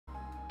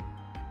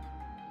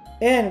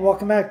And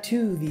welcome back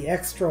to the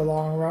extra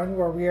long run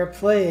where we are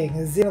playing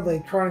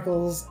Xenoblade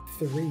Chronicles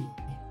 3.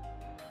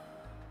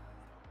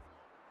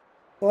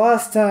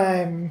 Last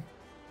time,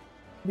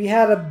 we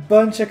had a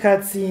bunch of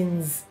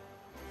cutscenes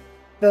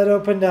that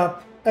opened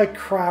up a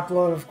crap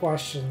load of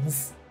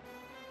questions.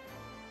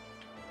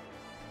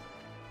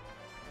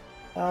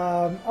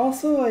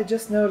 Also, I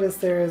just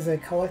noticed there is a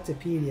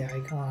Collectopedia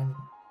icon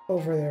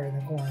over there in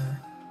the corner.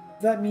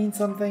 Does that mean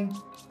something?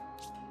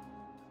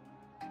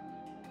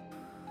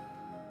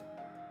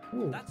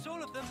 Ooh. That's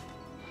all of them.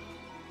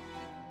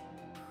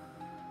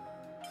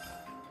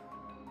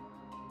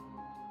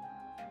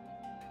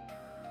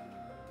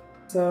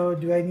 So,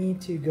 do I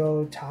need to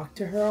go talk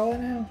to her all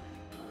now?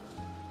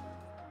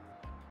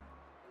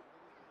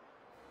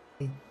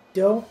 I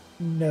don't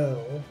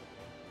know.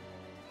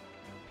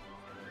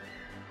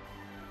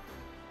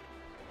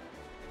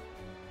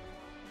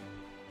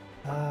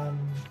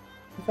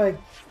 If I...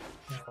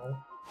 No.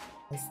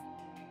 That's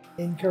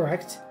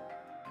incorrect.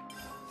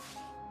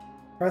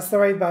 Press the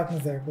right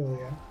buttons there,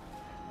 Coolio.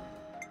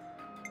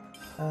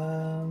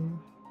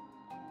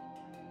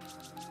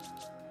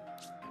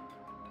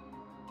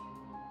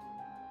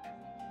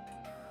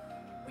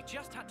 We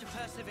just had to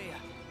persevere.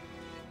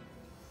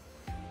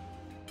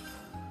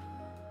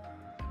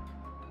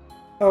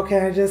 Oh,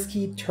 can I just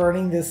keep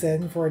turning this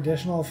in for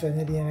additional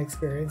affinity and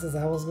experience? Is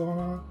that what's going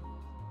on?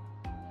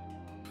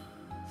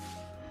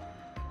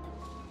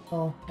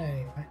 Oh,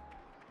 anyway.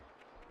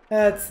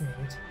 That's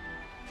neat.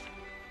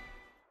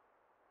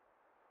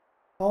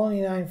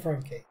 Colony 9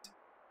 front gate.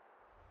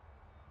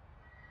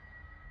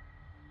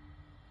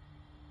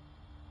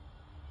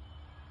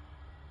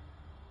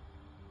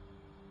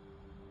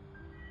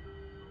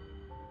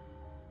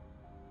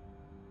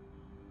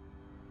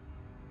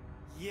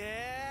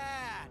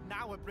 Yeah!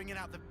 Now we're bringing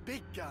out the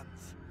big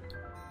guns.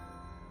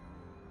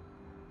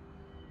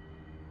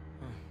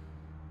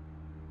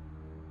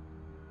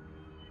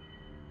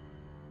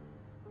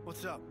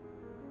 What's up?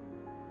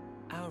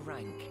 Our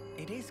rank,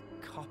 it is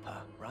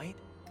copper, right?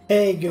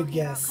 Hey, good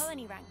Talking about guess.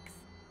 colony ranks.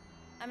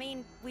 I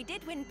mean, we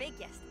did win big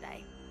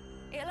yesterday.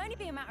 It'll only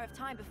be a matter of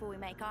time before we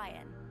make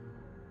iron.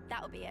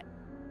 That'll be it.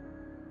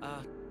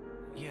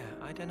 Yeah,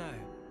 I don't know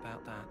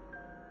about that.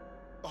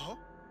 Uh-huh.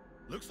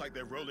 Looks like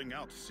they're rolling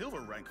out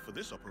silver rank for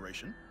this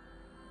operation.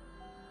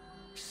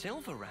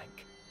 Silver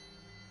rank?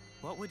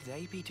 What would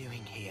they be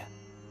doing here?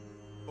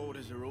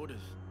 Orders are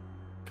orders.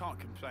 Can't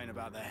complain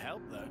about their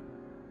help, though.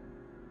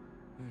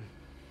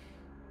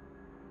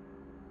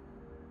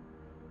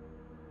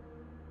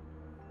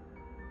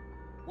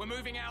 We're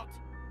moving out.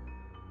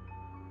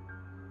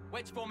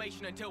 Wedge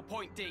formation until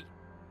point D.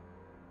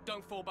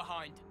 Don't fall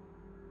behind.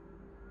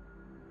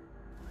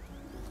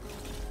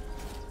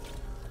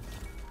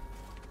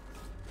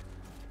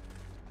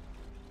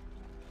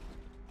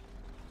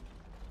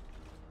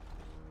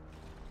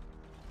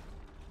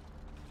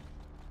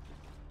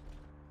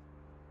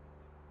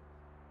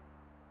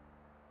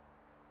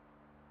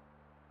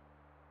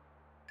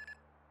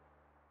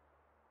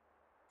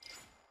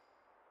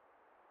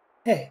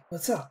 Hey,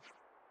 what's up?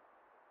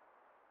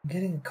 I'm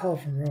getting a call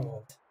from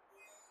Roald.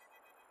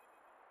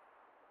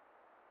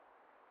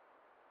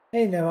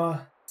 Hey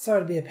Noah,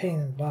 sorry to be a pain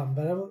in the bum,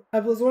 but I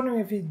was wondering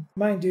if you'd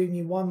mind doing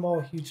me one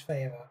more huge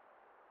favor.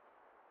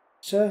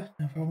 Sure,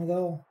 no problem at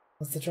all.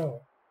 What's the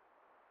trouble?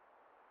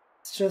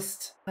 It's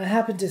just, I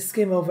happened to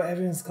skim over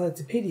everyone's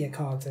Collectopedia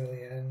cards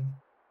earlier, and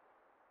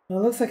well,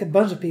 it looks like a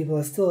bunch of people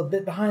are still a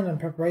bit behind on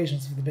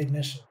preparations for the big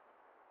mission.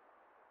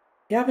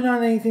 If you happen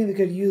on anything they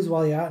could use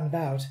while you're out and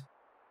about,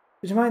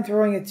 would you mind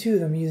throwing it to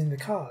them using the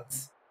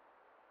cards?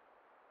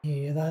 Yeah,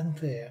 you're loud and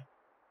clear.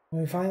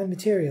 When we find the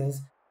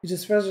materials, we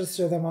just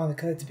register them on the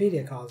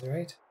Collectopedia cards,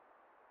 right?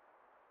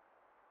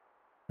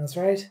 That's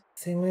right.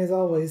 Same way as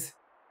always.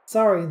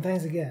 Sorry and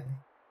thanks again.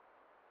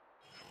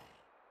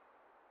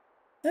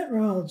 That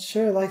Roald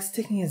sure likes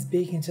sticking his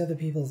beak into other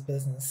people's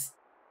business.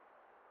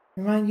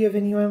 Remind you of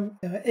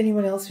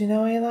anyone else you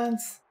know,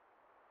 Lance?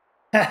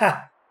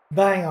 Haha,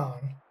 bang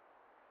on.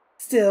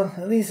 Still,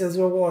 at least there's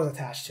rewards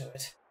attached to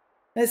it.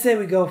 Let's say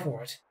we go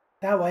for it.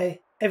 That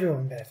way,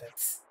 everyone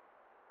benefits.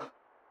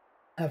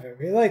 How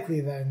very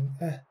likely,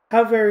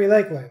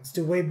 Lance,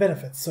 to weigh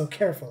benefits so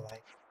carefully?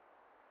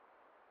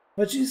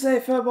 What'd you say,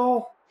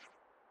 Furball?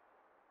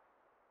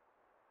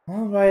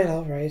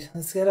 Alright.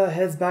 Let's get our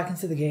heads back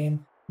into the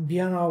game and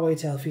be on our way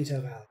to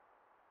Alfito Valley.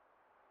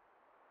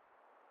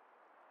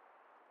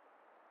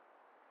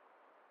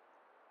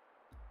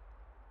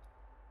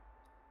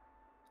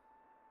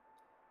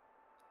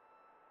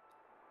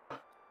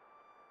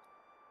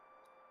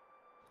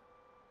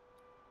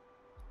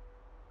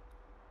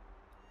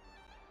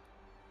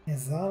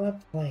 Izana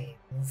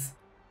Plains.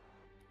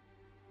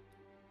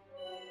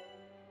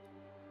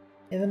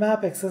 In the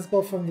map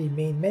accessible from the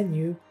main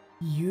menu,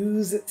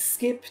 use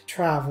skip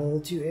travel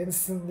to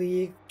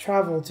instantly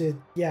travel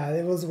to... Yeah,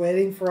 it was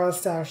waiting for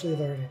us to actually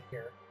learn it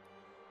here.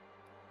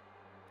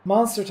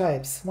 Monster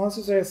types.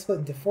 Monsters are split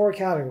into 4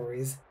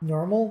 categories: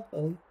 normal,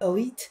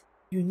 elite,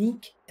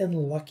 unique, and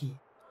lucky.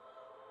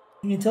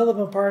 You can tell them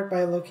apart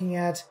by looking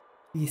at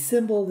the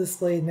symbol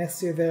displayed next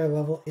to their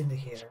level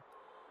indicator.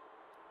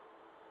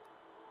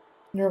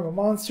 Normal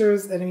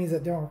monsters, enemies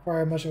that don't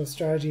require much of a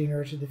strategy in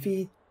order to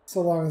defeat,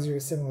 so long as you're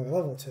a similar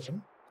level to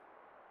them.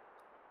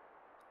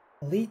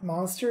 Elite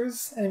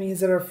monsters,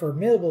 enemies that are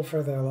formidable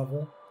for their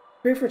level,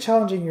 great for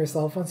challenging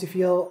yourself once you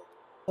feel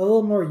a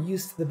little more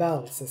used to the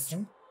battle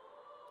system.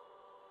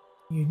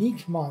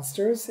 Unique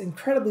monsters,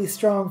 incredibly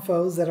strong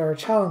foes that are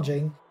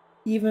challenging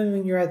even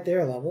when you're at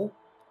their level.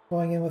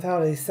 Going in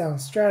without a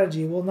sound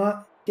strategy will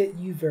not get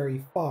you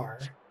very far.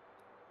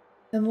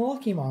 And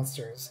lucky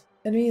monsters,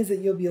 enemies that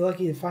you'll be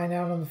lucky to find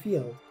out on the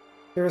field.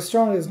 They're as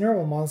strong as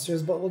normal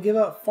monsters, but will give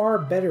out far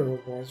better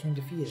rewards when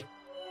defeated.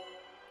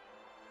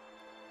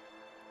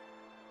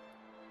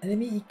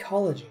 Enemy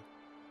ecology.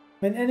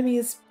 When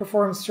enemies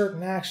perform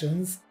certain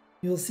actions,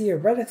 you will see a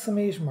red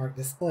exclamation mark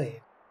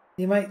displayed.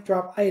 They might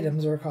drop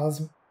items or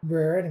cause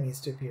rare enemies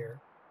to appear.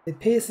 It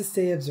pays to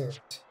stay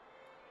observant.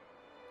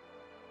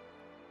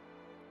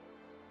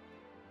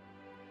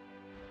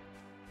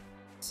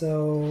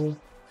 So,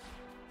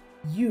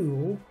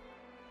 you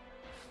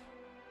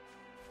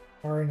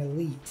are an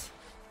elite.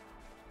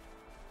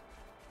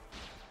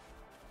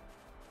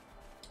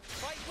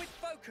 Fight with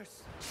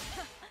focus.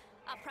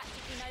 I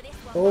practically know this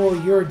one. Oh,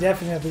 you're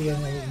definitely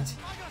an elite.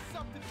 I got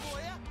something for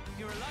you.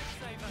 You're a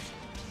lifesaver.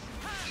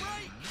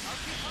 Right. I'll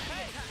keep on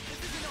head. This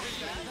isn't all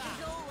that.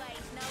 As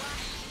always, Noah.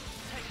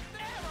 Take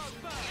arrow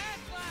burn. Air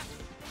blast.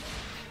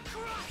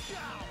 Crush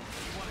out.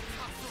 You want to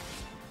tussle?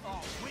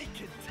 Oh, we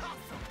can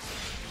tussle.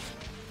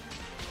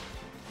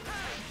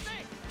 Hey,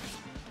 thick.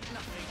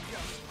 Nothing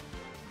goes.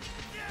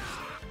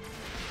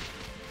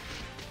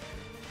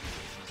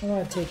 I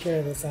want to take care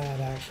of this ad,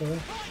 actually.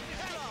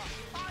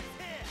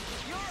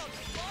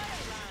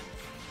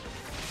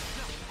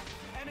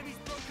 Enemies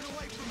broken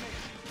away from me.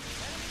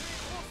 Enemy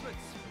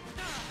reinforcements.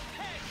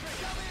 Hey,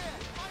 come here.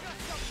 I got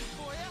something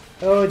for you.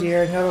 Oh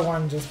dear, another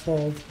one just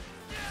pulled.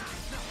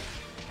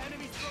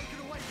 Enemies broken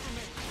away from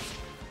me.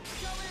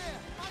 Come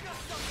here. I got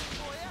something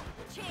for you.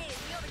 Cheers,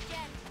 you're the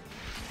gem.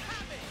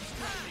 Have it.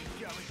 Nothing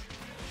going.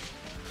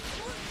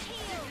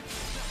 Heal.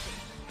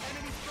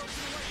 Enemies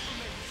broken away from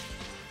me.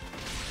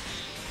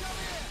 Come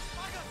here.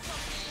 I got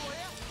something for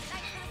you.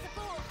 Thanks for the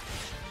support.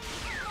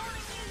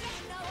 Calling you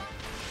yet, Noah.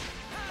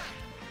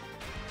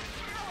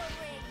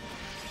 Powering.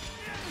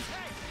 Hey,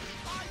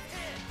 I'm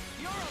here.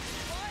 You're on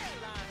fire,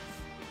 lads.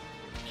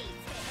 Eat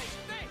it. Hey,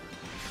 thick.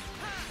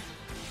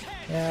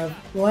 Yeah,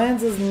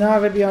 Lance is not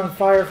going to be on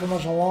fire for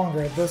much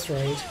longer at this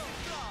rate.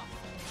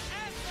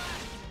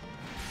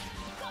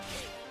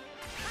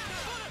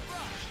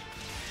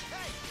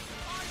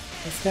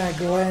 It's kind of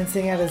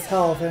glancing at his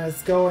health and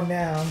it's going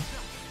down.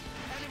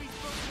 Enemies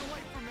broken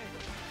away from me.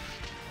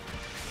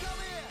 Come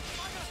here.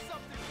 I got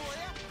something for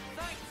you.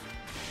 Thanks.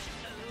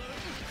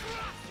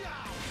 Crush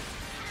out.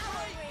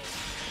 Powering.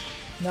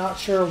 Not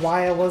sure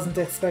why I wasn't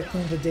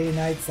expecting the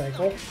day-night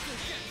cycle,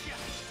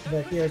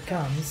 but here it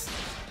comes.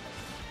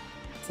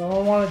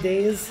 Someone want a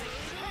daze?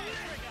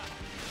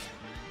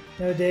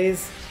 No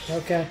daze?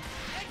 Okay.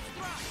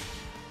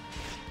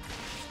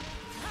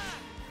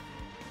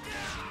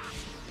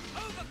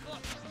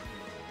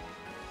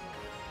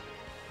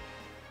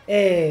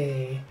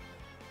 Hey.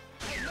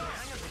 Do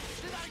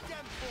that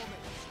again for me.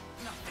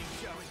 Nothing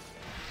showing.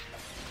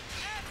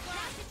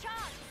 Now's the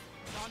chance.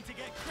 Time to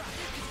get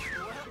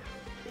cracking.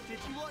 Did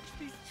you watch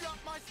me strut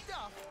my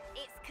stuff?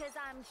 It's 'cause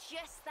I'm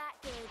just that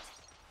good.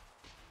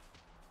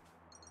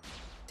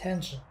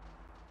 Tension.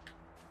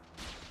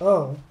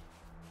 Oh.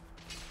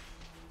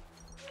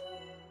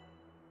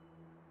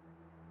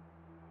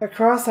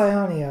 Across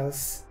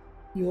Ionios,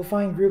 you will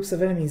find groups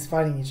of enemies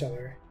fighting each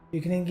other.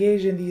 You can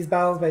engage in these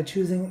battles by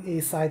choosing a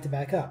side to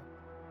back up.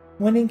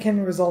 Winning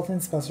can result in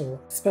special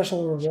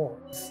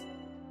rewards.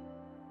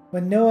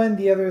 When Noah and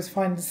the others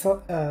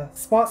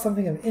spot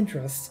something of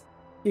interest,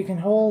 you can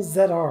hold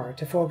ZR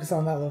to focus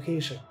on that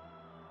location.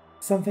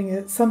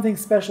 Something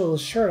special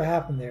is sure to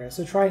happen there,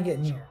 so try and get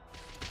near.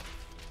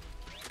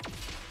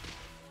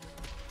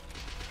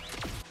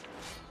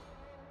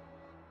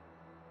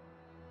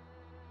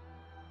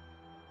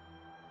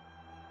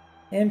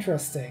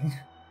 Interesting.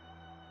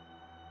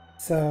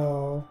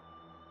 So,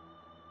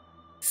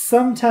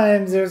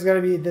 sometimes there's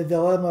going to be the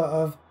dilemma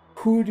of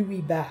who do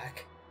we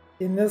back?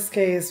 In this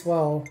case,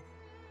 well,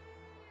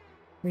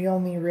 we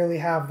only really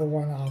have the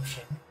one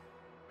option.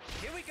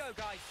 Here we go,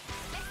 guys.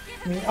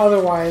 I mean,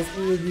 otherwise,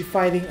 we would be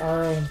fighting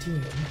our own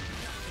team.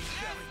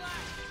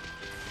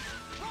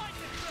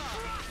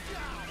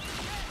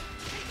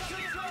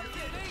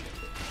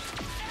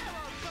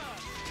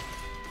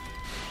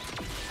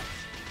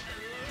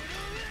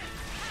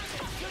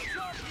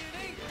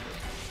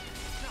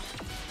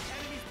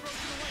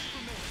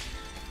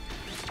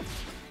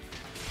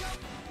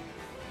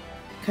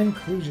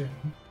 Conclusion.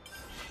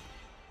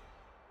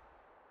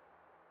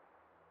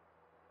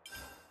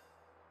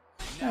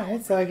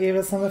 Alright, so I gave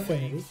us some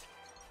affinity.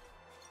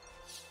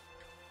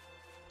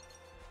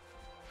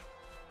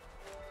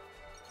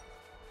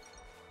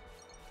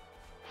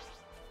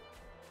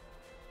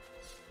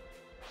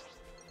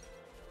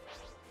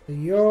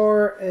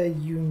 You're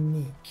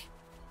unique.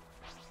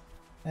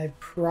 I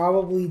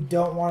probably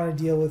don't want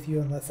to deal with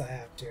you unless I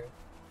have to.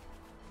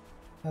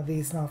 At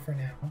least not for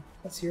now.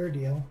 What's your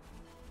deal?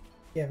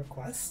 You have a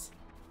quest?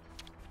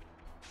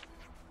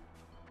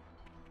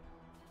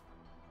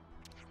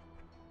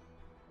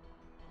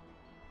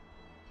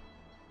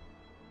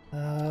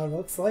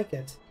 Looks like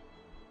it.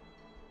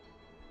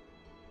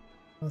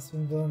 Must have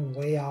been blown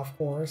way off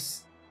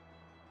course.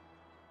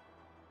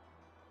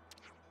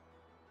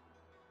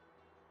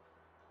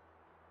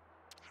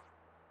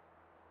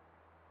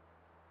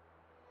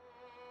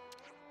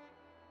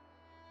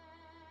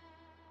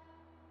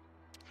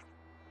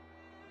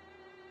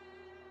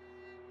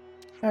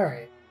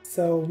 Alright,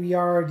 so we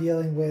are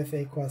dealing with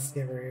a quest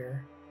giver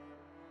here.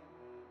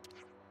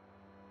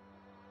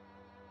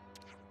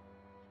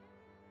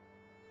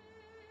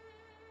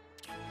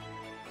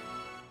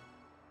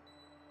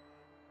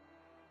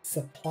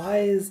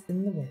 Supplies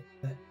in the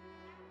wind.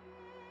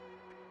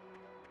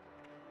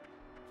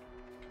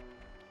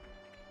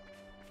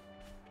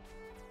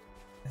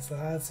 So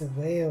that's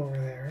way over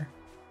there.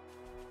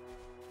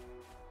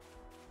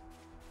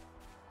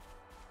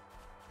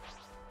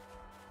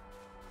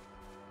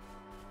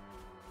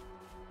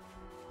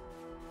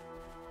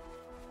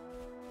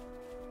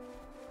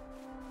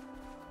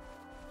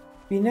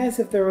 Be nice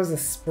if there was a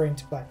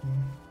sprint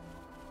button.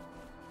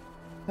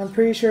 I'm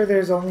pretty sure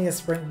there's only a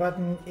sprint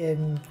button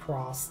in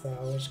Cross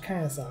though, which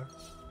kind of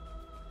sucks.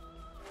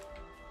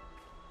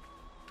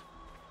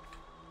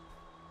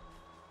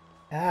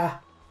 Ah.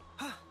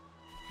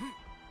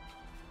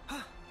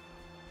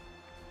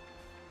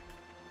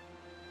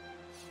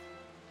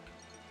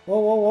 Whoa,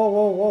 whoa, whoa,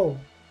 whoa,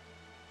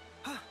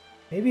 whoa.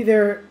 Maybe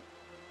there...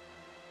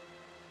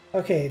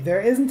 Okay,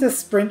 there isn't a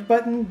sprint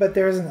button, but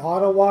there's an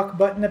auto walk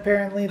button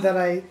apparently that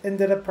I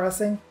ended up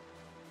pressing.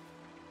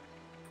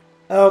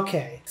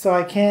 Okay, so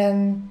I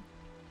can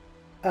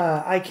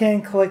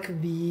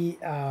click the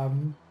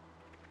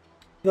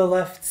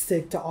left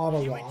stick to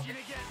auto walk,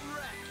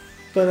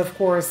 but of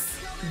course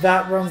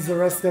that runs the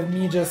risk of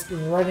me just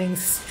running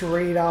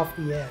straight off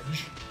the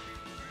edge.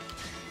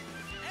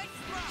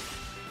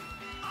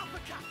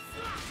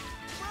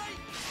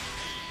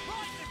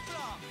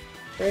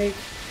 Break.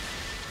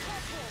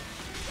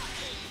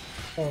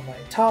 Followed by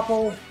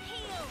topple.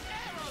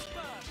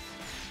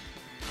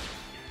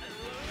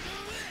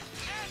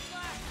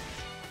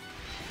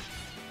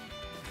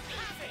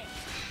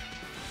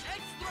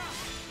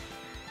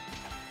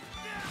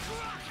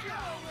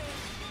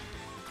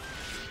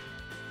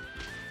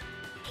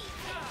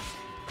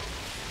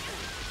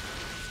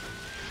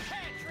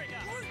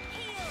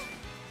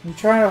 I'm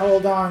trying to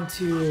hold on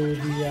to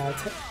the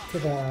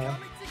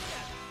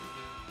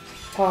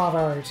taunt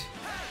art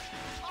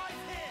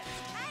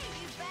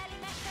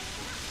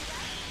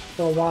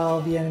for a while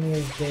the enemy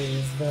is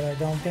dazed, but I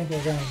don't think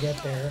we're gonna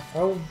get there.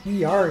 Oh,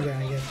 we are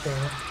gonna get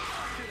there.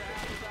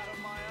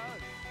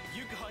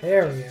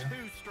 There we go.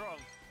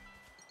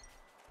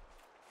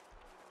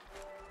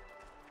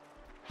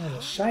 There's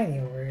a shiny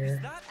over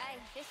here.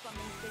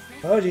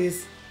 Oh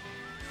geez.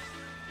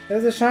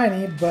 There's a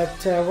shiny,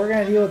 but we're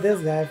gonna deal with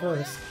this guy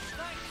first.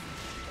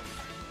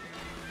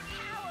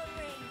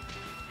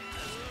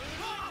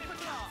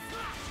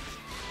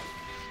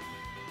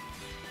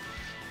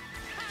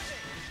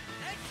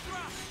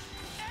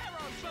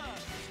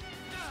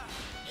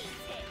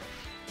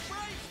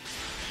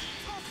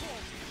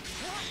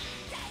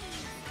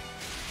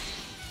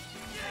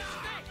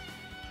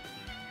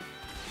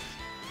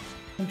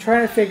 I'm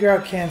trying to figure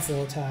out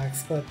cancel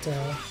attacks, but did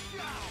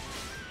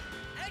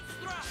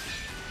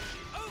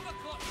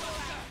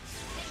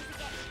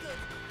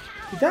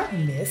that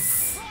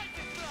miss?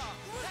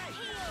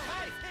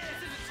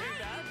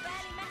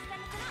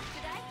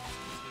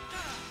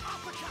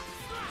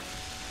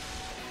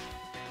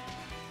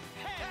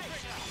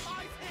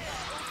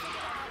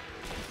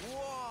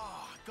 Whoa,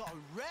 got a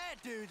rare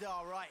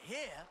doodah right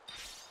here.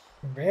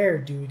 Rare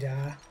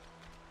doodah.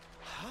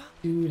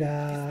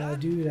 Doodah,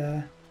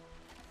 doodah.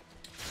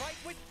 Fight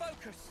with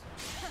focus.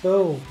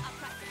 Boom. I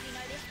practically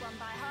know this one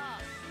by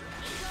heart.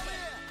 Come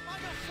here, I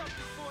got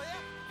something for you.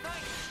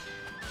 Thanks.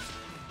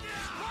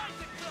 Right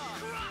the club.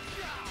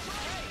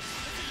 Hey,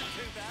 this isn't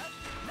too bad.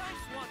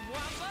 Nice one,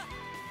 Wamba.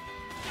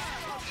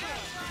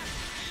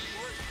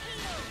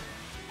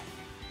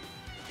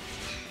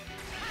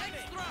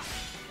 Extra.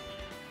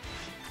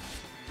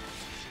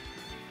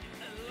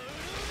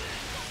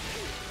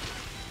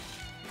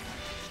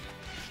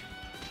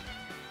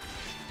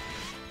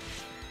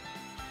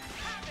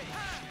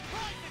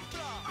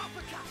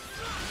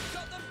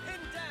 Got them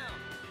pinned down.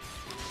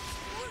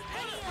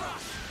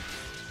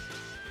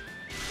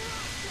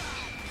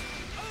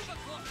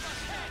 Overclock my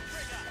hair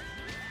trigger.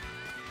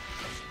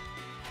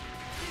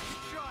 You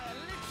could try a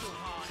little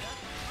harder.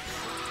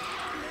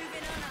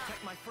 Moving on up.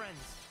 Protect my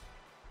friends.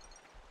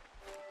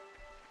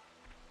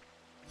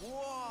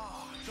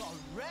 Whoa, got a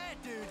rare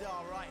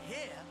doodah right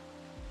here.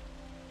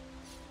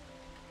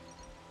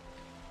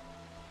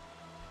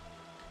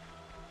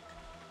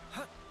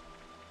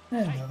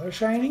 Another Take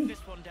shiny.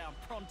 this one down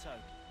pronto.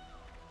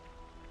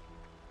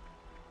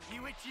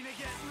 You itching to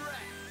get wrecked?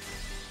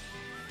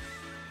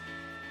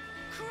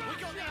 We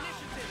got the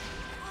initiative.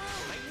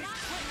 Make this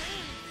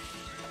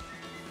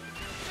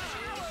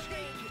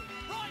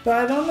quick. But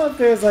I don't know if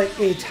there's like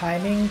a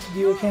timing to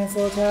do a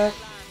cancel attack.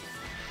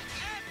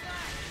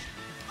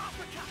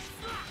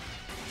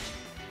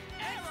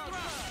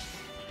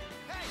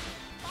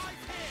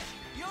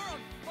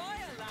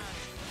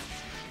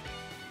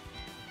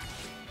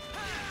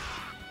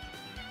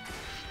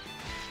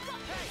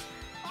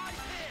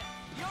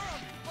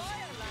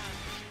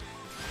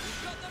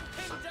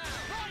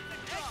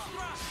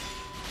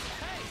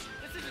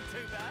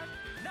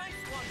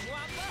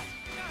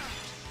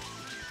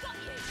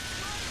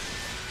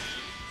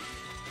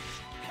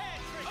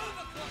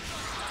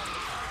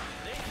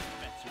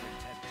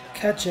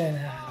 Catch in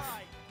half.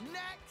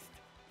 Next.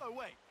 Oh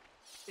wait,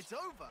 it's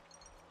over.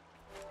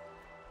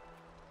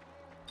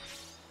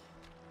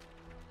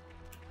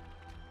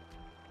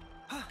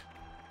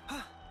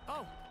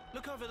 Oh,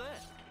 look over there.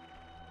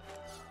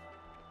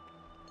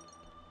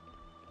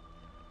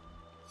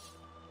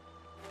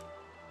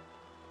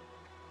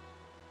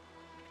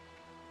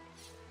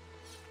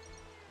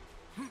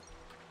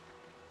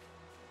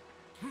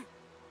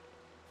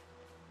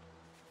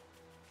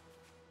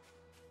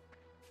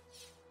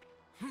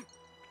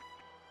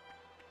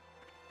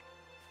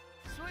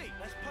 Sweet,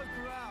 let's poke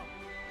around.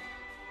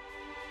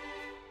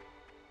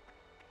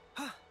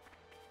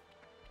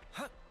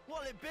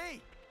 What'll it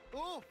be?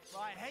 Ooh,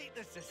 I hate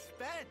the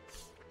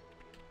suspense.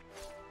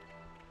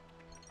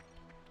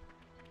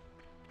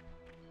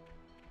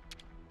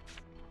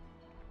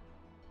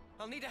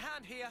 I'll need a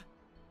hand here.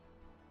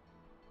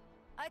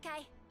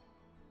 Okay.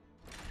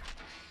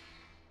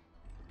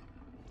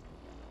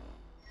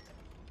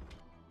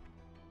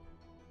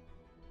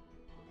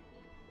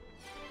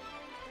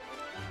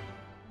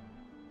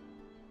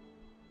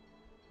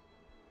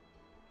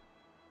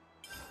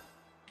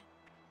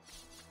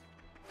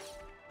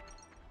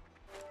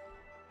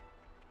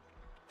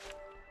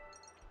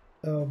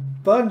 A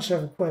bunch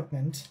of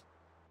equipment.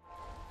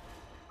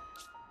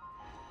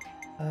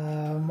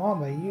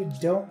 Mama, you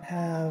don't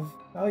have...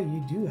 Oh,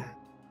 you do have.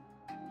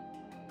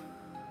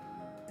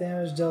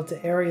 Damage dealt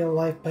to area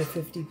life by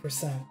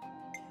 50%.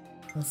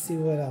 Let's see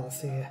what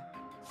else here.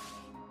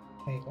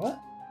 Wait, what?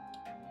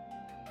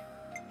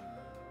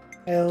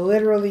 I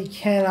literally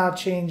cannot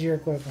change your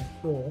equipment.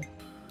 Cool.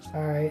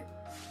 Alright.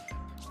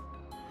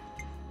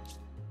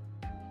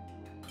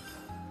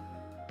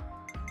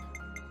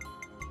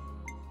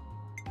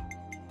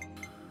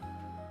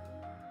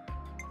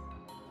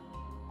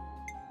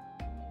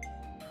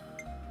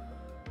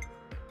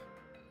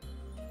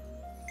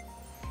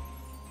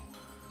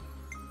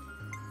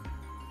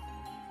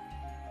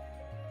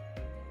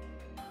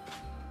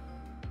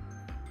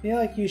 I feel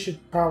like you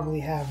should probably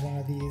have one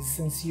of these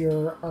since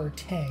you're our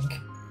tank.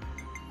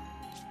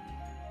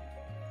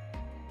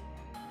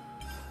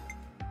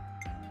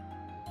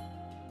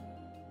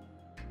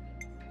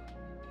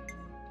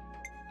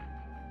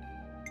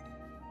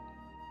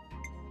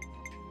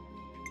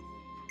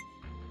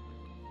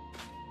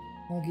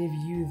 I'll give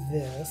you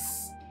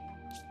this.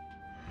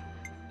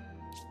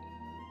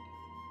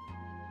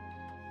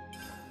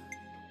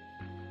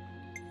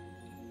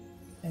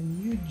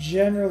 And you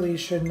generally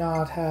should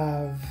not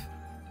have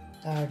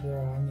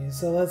aggro on you,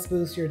 so let's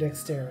boost your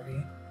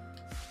dexterity.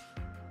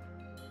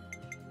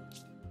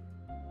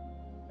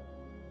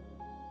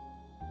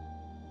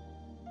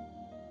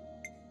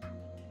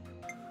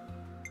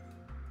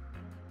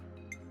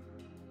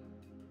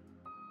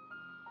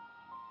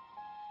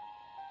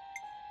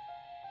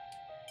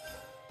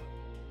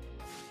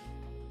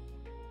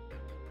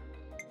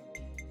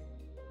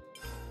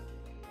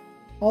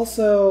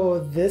 Also,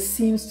 this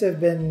seems to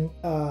have been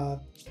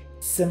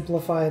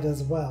simplified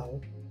as well,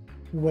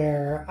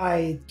 where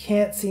I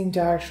can't seem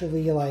to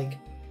actually like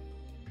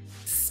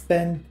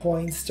spend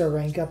points to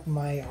rank up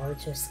my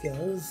arts or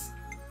skills.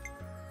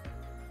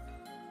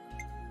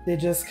 They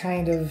just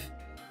kind of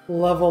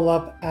level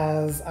up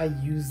as I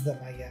use them,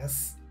 I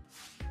guess.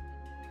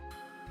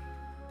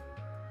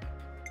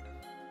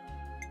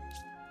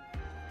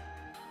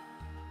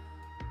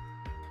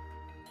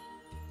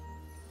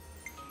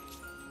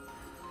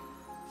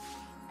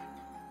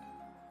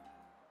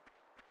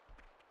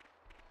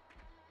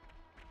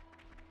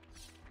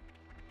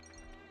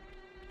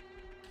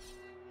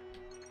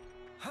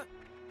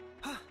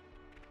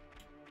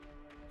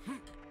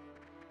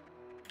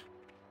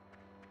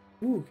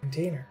 Ooh,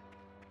 container.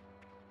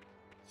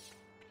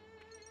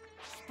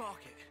 Spark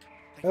it.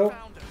 They Oh.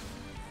 found us.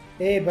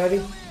 Hey,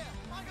 buddy.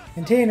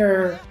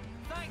 Container,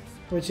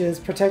 which is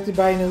protected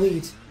by an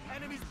elite.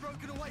 Enemies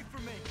broken away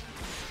from me.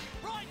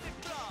 Rising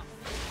blast.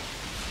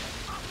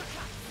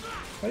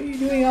 What are you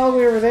doing all the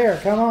way over there?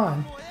 Come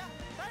on. For ya.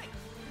 Hey.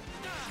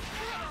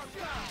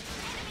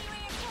 Enemy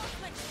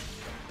reinforcements!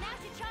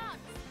 Now's your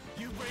chance!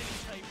 You really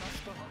saved my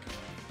spot.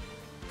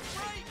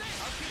 Right there.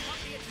 I'll keep up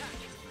the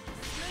attack.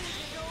 Smooth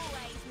as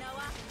always,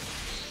 Noah.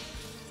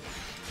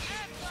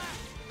 Air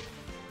blast.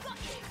 Got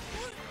you!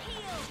 Wound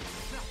heal!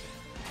 Nothing.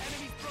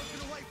 Enemies broken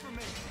away from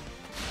me.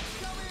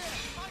 Come here.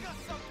 I got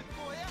something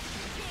for you.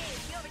 Yeah!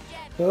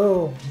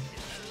 Boom.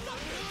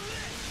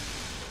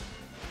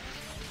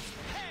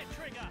 Hair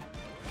trigger.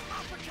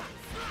 Uppercut.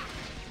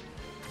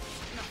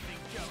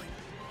 Nothing going.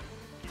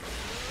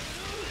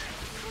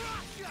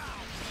 Crush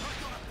out. I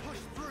gotta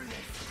push through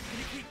this. Can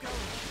you keep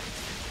going?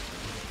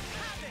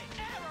 Have it.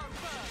 Arrow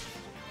burst.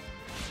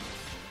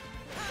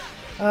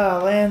 Ah,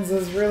 Lance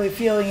is really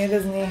feeling it,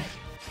 isn't he? I'm here.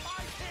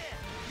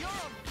 You're on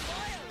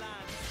fire,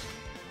 Lance.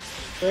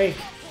 Break.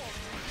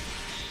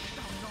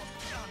 I'm not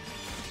done.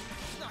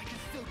 I can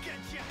still get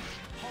you.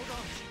 Hold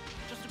on.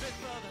 Just a bit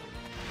further.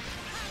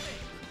 Have it.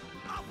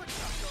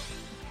 Uppercut.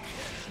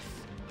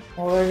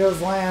 Oh, there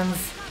goes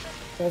Lance.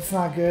 That's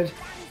not good.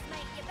 Thanks, mate.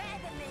 You're better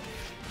than me.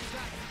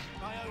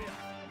 I owe you.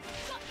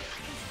 I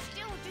can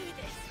still do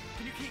this.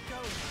 Can you keep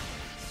going?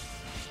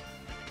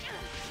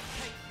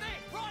 Take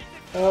this. Right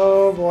this.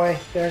 Oh boy,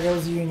 there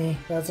goes Uni.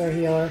 That's our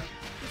healer.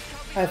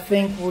 I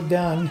think we're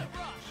done. Rush.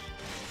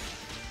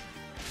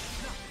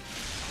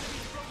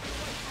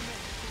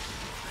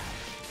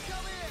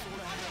 Come here.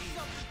 I got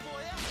something for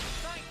you.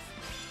 Thanks.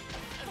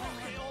 Fuck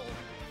it all.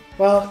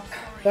 Well,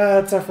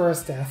 that's our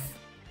first death.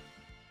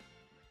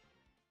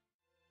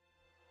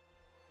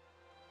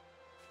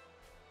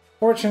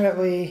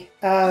 Fortunately,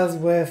 as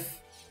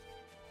with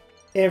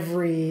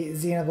every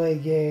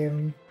Xenoblade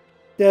game,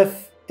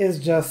 death is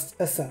just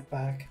a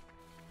setback.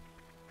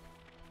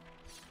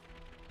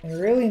 And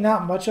really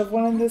not much of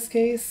one in this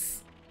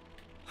case.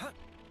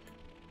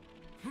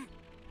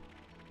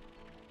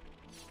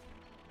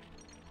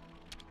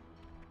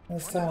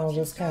 This time we'll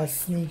just kind of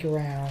sneak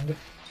around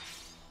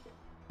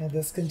in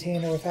this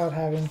container without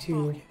having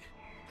to.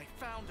 They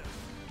found us.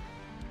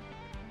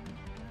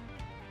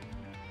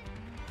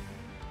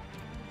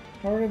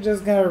 We're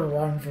just gonna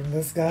run from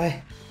this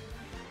guy.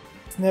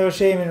 There's no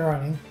shame in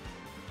running.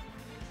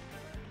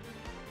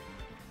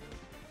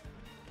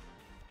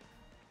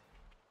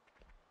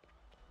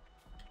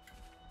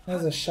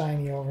 There's a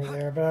shiny over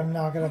there, but I'm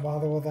not gonna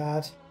bother with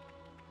that.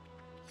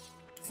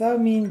 Does that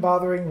mean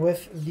bothering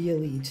with the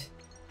elite?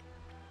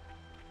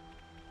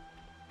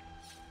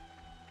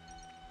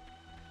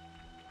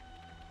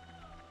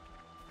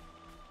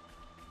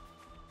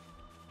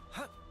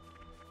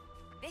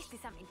 This is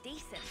something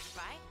decent,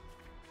 right?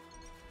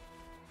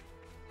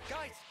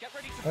 Guys, get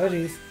ready to Oh fight.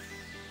 jeez.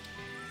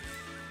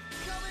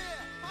 Come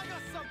here. I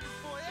got something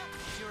for you.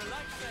 You're a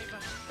lifesaver.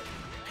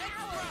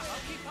 Extra.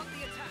 I'll keep up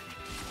the attack.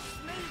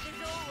 Smooth as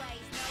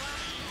always,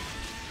 Noah.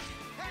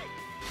 Hey,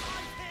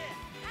 I'm here.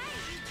 Hey,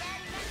 you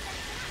barely messed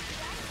anything up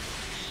today.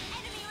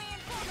 Enemy Come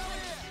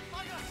reinforcements. here.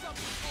 I got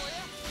something for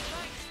you.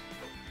 Thanks.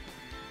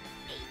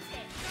 Eat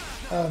it.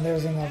 Oh, and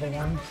there's another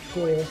one.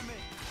 Cool.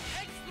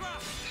 Extra.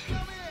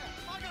 Come here.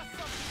 I got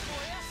something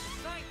for you.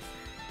 Thanks.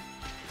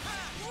 Ha!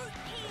 Root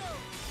heal.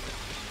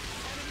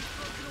 Enemy's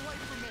broken away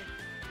from me.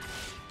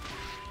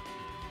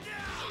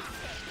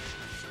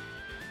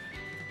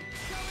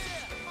 Come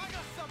here. I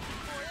got something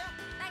for you.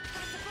 Thanks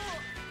for the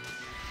support.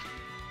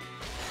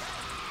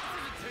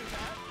 Isn't too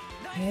bad.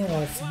 Nice. And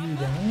that's you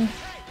done.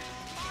 Hey,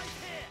 I'm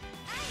here.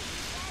 Hey, you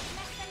barely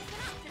messed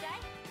anything up today.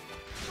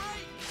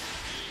 Break.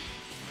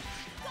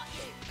 Got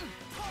you.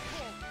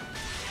 Topple.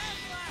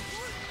 Everlast.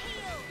 Root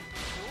heal.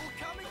 All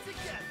coming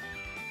together.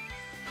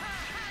 Ha!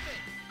 Have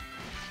it.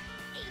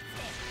 Eat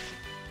it.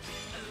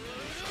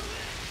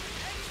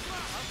 Extra.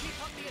 I'll keep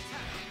up the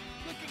attack.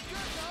 Looking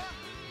good, Noah.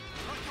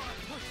 I gotta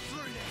push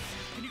through this.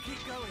 Can you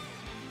keep going?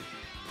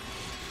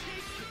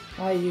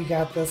 Ah, you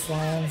got this,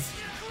 Lance.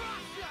 Root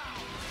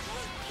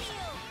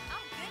heal.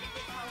 I'm good at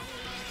this whole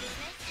healing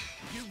business.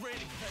 You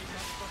really saved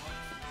us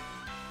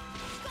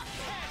from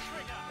hair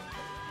trigger.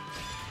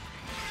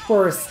 Of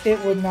course, it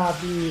would not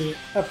be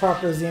a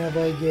proper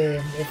Xenoblade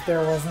game if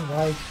there wasn't,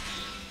 like,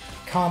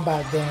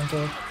 combat banter.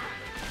 I'm not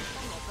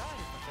bad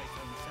if I say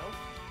so myself.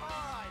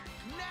 Alright,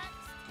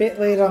 next. Bit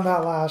late on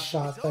that last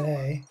shot, but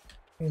hey,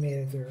 we made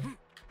it through.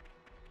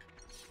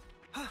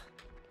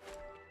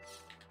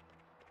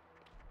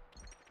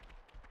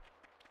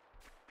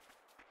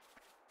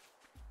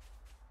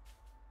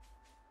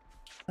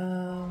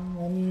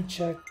 Let me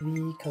check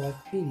the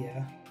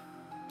Collectpedia.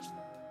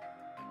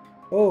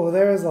 Oh,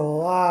 there's a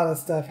lot of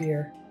stuff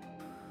here.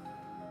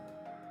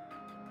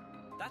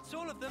 That's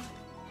all of them.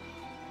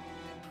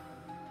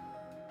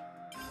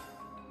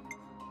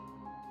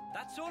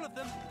 That's all of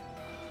them.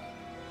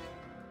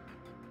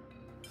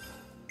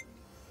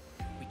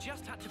 We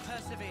just had to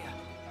persevere.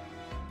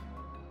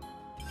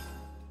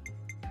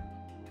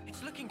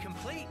 It's looking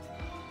complete.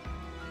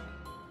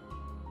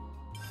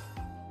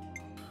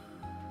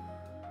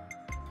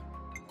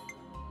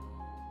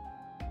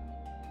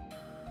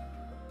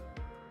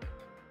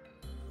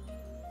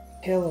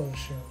 Pillow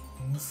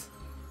showings.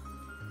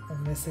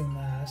 I'm missing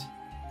that.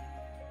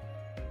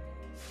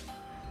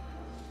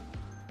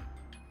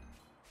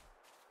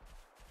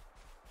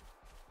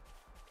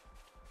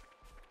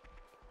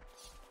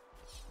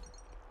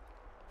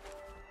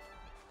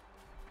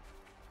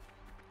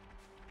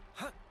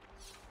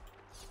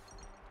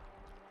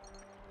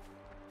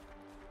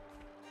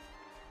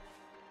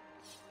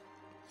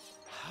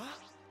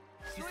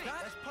 Sweet,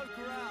 let's poke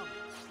around.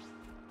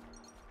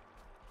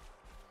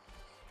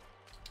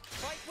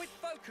 with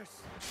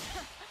focus.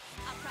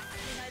 I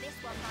practically know this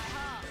one by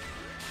heart.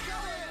 Go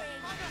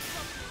here! I got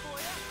something for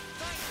you.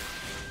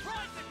 Thanks.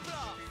 Rising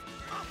blast.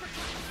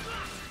 Uppercut.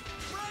 Slash.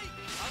 Break.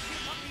 I'll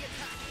keep up the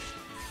attack.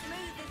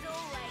 Smooth as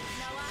always,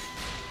 Noah.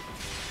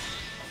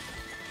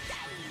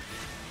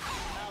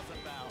 How's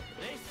about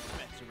this,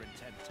 veteran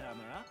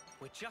 10-turner?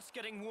 We're just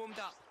getting warmed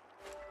up.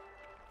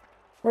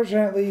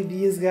 Fortunately,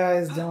 these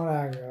guys don't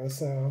aggro,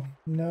 so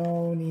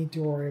no need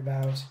to worry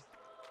about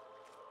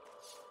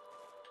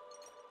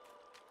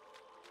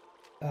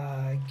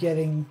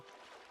getting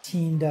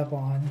teamed up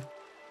on.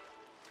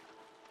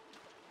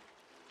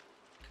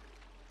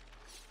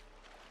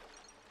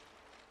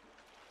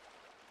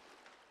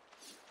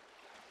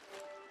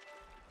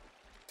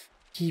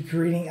 Keep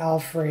reading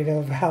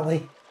Alfredo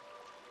Valley.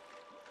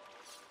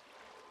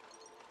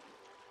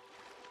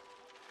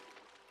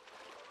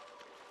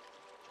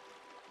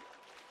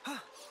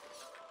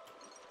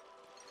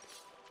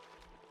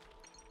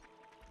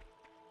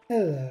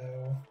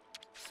 Hello.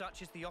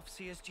 Such is the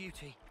officer's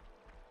duty.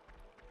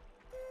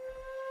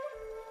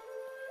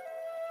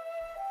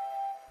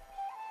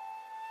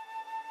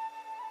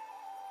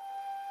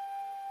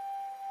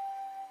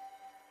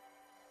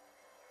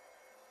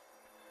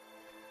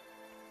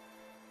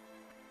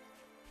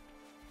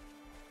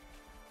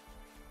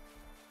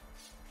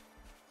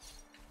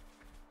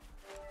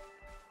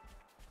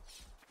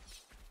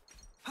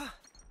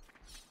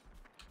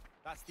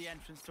 That's the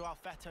entrance to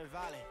Alfeto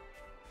Valley.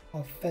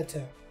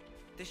 Alfeto.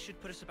 This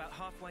should put us about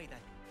halfway then.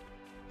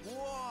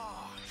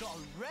 Whoa! Got a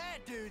rare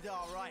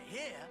doodah right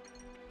here.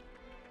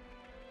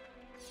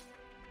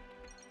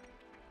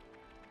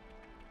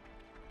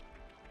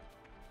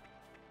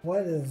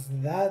 What is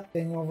that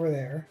thing over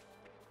there?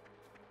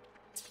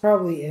 It's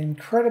probably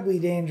incredibly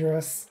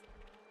dangerous.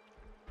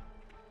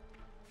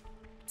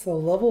 It's a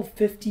level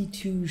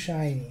 52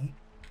 shiny.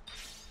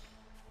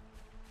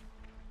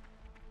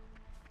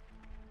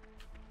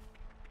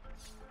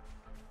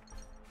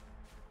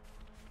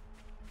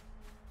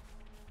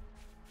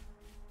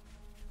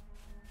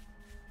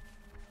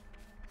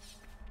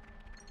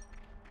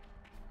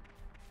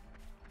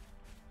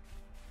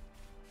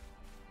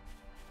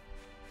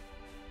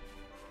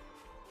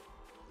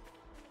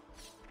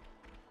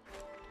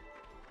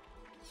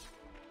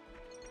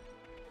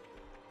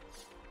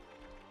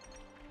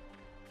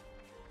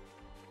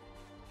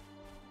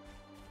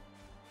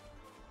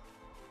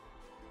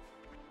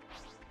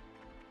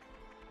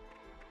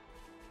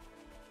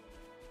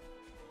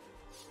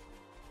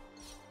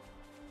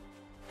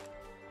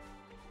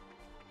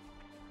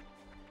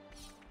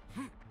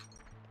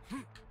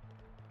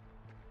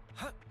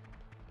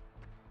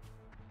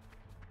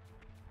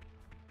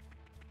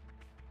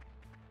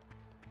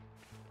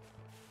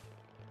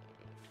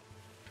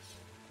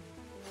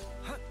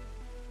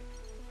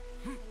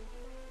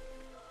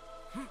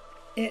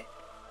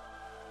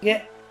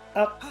 Get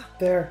up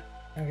there.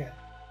 Okay.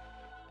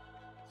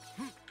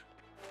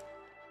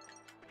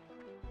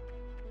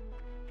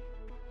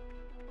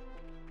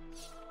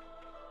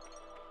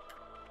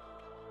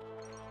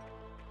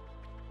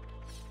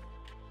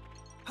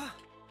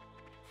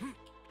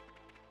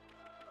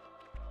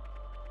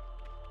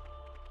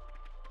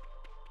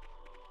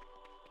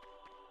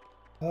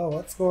 Oh,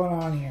 what's going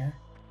on here?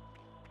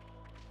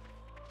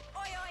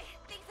 Oi, oi,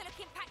 things are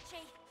looking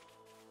patchy.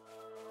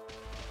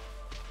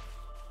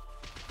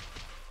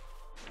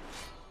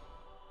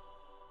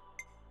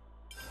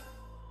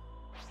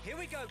 Here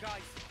we go,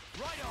 guys.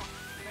 Right on.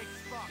 Make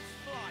sparks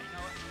fly,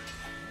 Noah.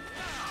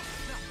 Ah,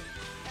 nothing.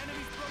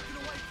 Enemy's broken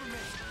away from me.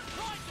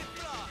 Rising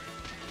blast.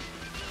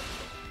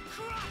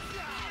 Crush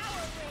down.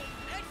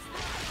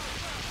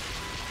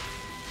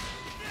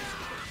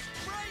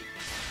 Break.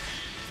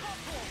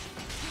 Topple.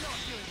 You're not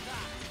doing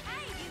that.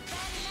 Hey, you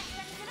barely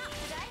messed anything up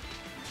today.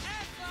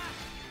 Air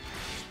flash.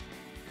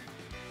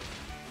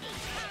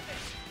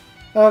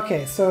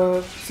 Okay, so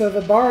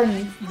the bar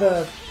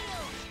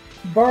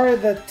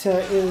that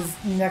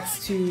is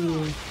next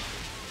to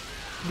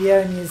the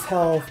enemy's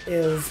health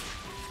is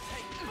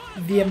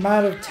the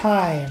amount of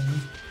time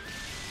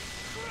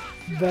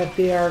that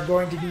they are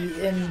going to be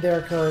in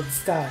their current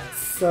status.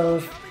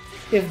 So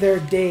if they're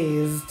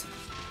dazed,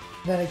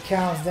 then it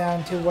counts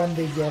down to when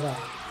they get up.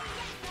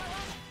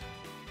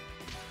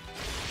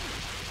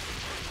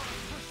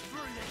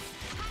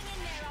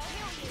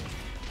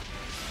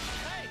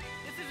 Hey,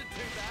 this isn't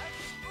too bad.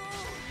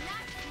 Ooh,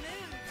 nice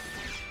move.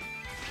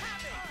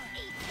 Have it.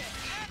 Eat it.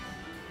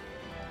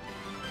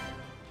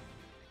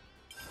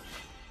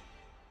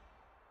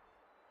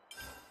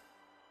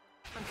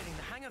 I'm getting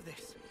the hang of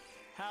this.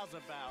 How's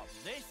about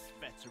this,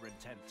 veteran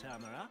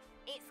 10-turner?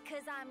 It's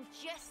 'cause I'm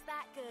just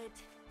that good.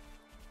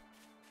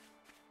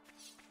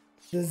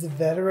 This is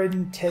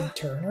veteran Ted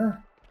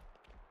Turner.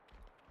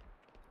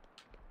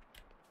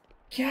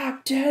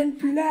 Captain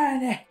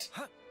Planet!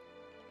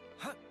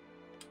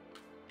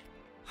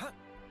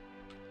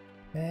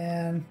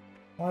 Man,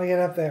 I want to get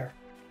up there.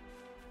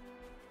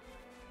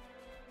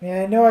 I mean,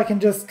 I know I can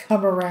just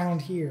come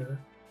around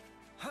here.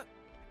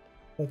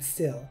 But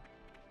still.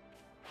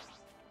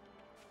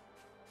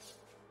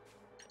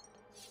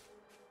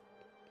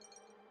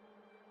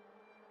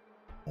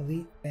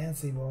 elite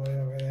fancy boy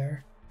over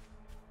there.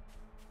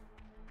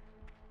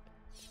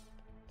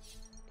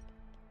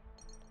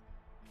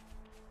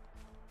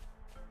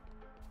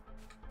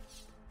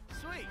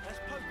 Sweet, let's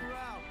poke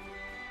around.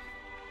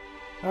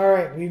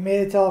 Alright, we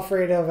made it to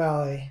Alfredo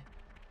Valley.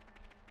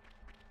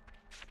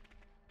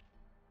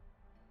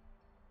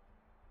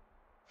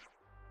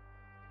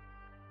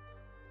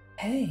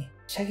 Hey,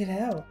 check it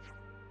out.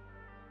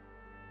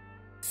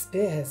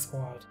 Spearhead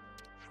Squad.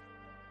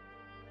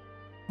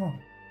 Oh,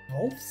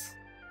 wolves?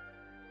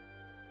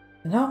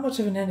 They're not much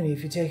of an enemy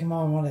if you take them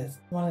on one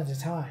at a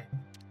time.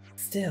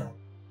 Still,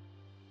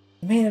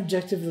 the main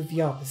objective of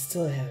the op is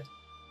still ahead.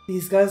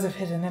 These guys have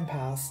hit an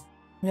impasse.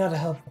 We ought to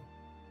help them.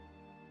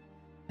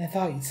 I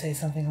thought you'd say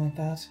something like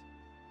that.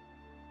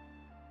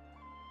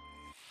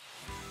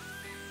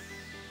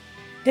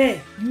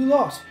 Hey, you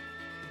lot!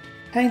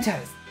 Hang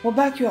tight, we'll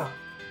back you up.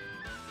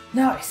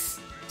 Nice!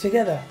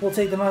 Together, we'll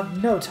take them out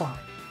in no time.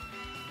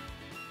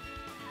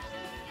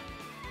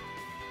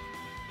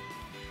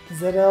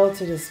 ZL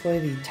to display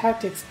the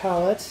tactics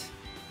palette.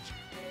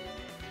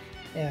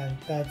 And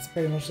that's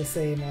pretty much the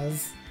same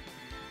as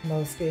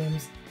most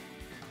games,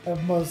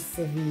 of most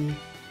of the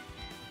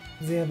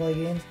Xenoblade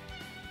games.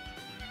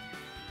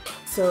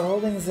 So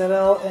holding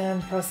ZL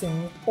and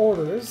pressing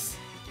orders.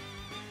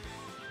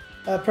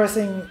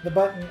 Pressing the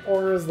button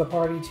orders the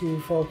party to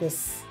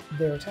focus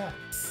their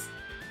attacks.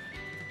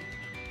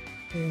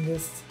 Doing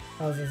this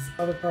causes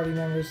other party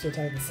members to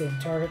attack the same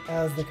target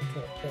as the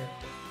controlled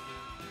character.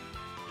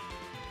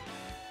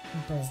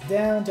 And press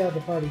down to have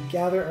the party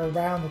gather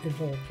around the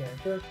controlled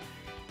character.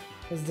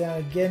 Press down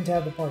again to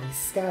have the party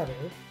scatter.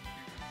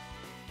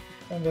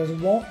 And those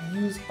won't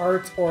use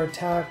arts or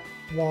attack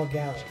while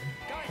gathering.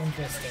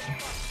 Interesting.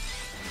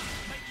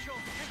 Make sure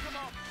to pick them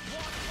up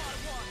one by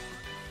one.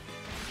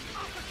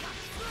 Uppercut,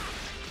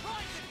 smash,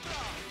 rising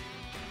blast.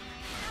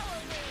 Power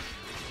wave.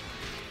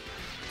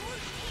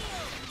 Brute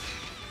heel.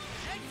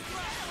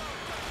 Extra.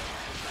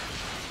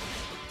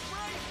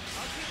 Brave.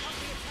 I'll keep up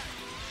the attack.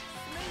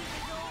 Smooth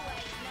as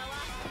always,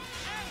 Noah.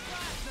 And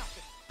blast.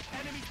 Nothing.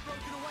 Enemy's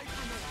broken away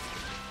from me.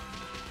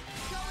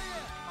 Go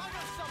here. I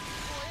got something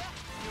for you.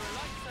 You're a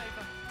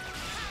lifesaver.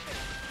 Have it.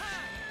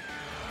 Hand.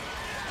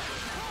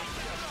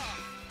 Rising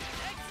blast.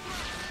 Extra.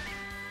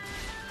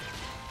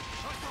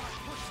 I gotta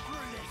push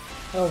through this.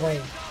 Oh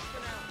wait,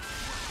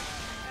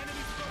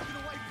 Enemy's broken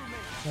away from me.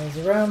 I was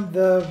around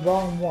the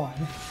wrong one.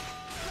 Come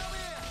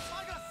here!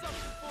 I got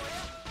something for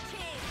you!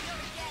 Cheers,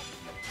 you're dead.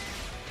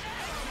 Oh,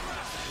 Broken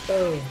away from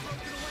me!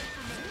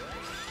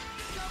 Come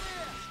here!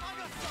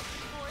 I got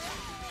something for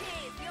you!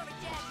 Cheers, you're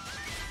dead.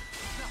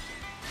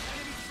 Nothing!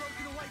 Enemy's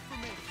broken away from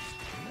me!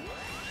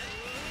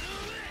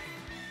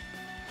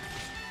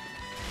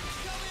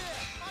 Come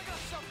here! I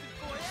got something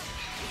for you!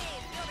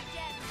 Cheers, you're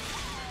dead.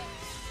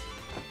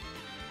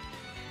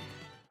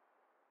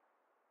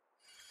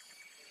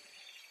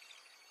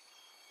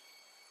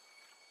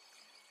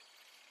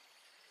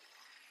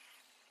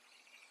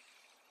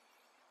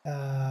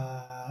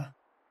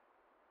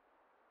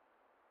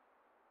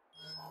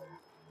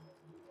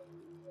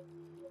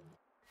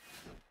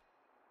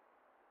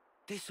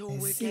 This all I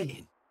we're see.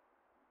 getting?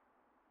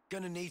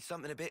 Gonna need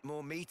something a bit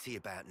more meaty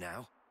about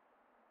now.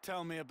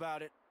 Tell me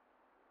about it.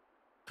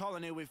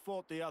 Colony we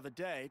fought the other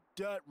day,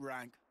 dirt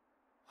rank.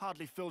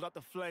 Hardly filled up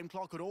the flame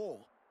clock at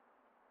all.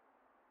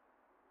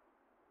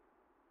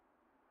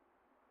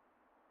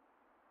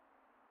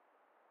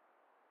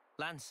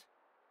 Lance,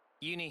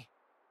 Uni,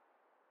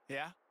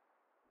 Yeah?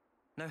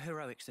 no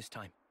heroics this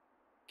time.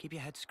 Keep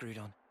your head screwed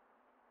on.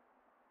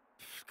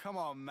 Come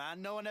on,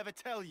 man. No one ever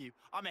tell you.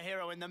 I'm a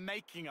hero in the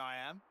making, I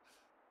am.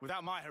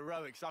 Without my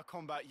heroics, our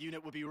combat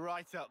unit would be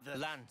right up the...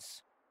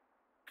 Lance,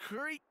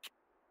 Creak!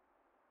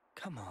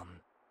 come on.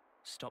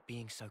 Stop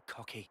being so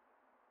cocky.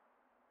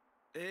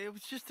 It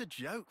was just a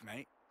joke,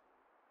 mate.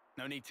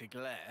 No need to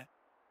glare.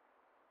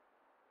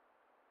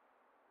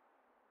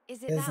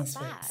 Is it Business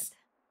that bad? face.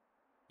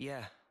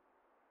 Yeah,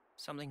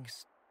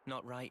 something's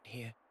not right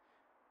here.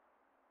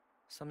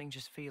 Something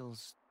just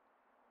feels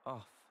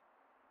off.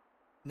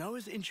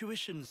 Noah's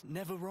intuition's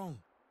never wrong.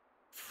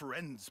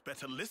 Friends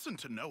better listen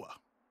to Noah.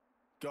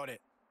 Got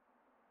it.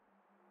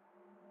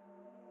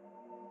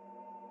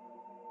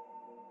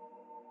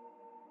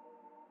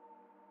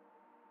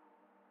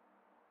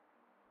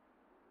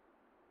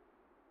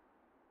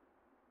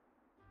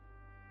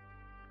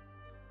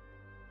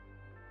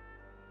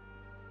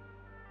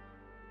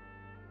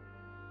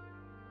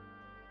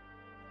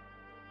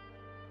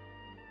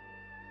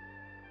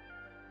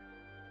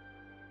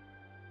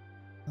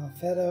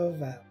 Alfredo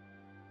Valley.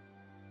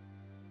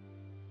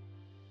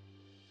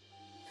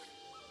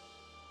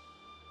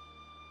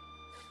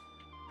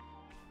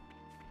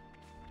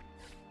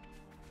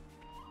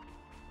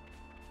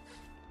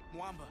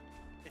 Mwamba,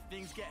 if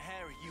things get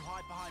hairy, you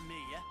hide behind me,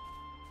 yeah?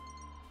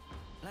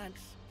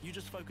 Lance, you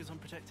just focus on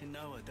protecting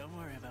Noah. Don't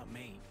worry about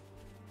me.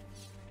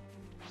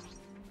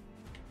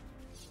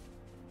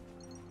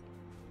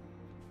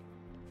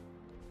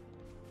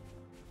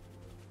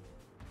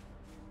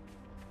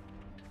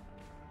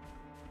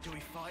 Do we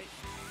fight?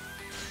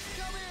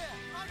 Come here!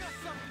 I got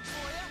something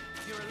for you!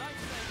 You're a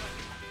lifesaver.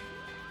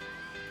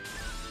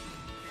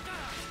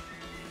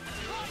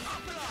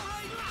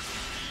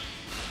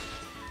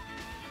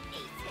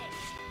 Eat it.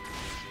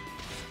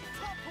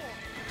 Top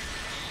point!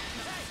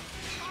 Hey!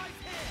 I'm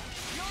here!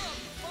 You're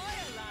on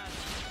fire, lad!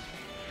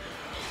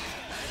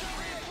 Come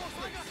here!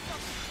 I got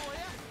something for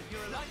you!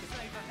 You're a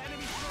lifesaver.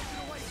 Enemy's broken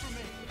away from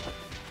me.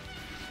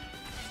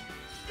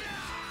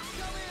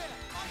 Come here!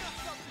 I got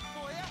something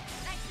for you!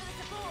 Thanks for the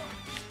support.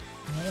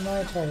 What am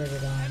I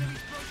targeted on?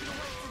 Enemy's broken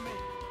away from me.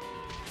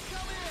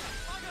 Come here!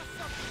 I got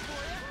something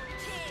for you!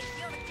 Cheers,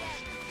 you're a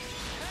gem.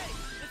 Hey,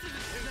 this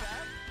isn't too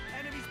bad.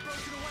 Enemy's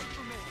broken away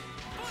from me.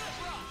 Bullet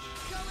rush!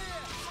 Come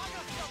here! I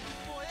got something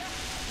for you!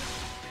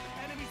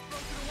 Enemy's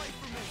broken away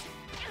from me.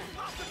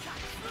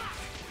 Uppercut!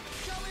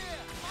 Come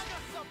here! I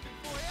got something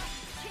for you!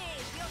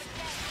 Cheers, you're a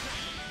gem.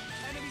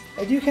 Enemy's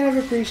I do kind of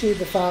appreciate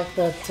the fact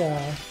that Come here!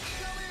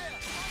 I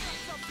got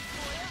something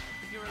for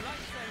you! You're a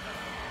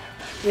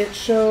lifesaver. it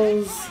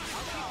shows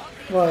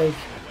like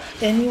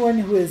anyone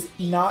who is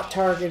not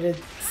targeted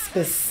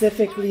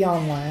specifically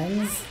on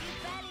lands.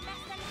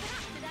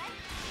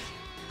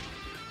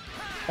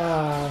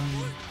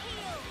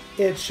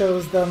 It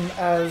shows them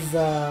as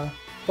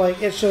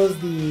like it shows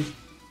the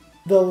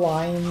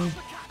line.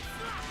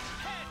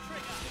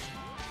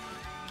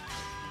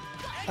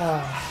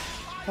 How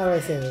do I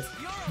say this?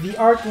 The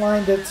arc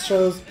line that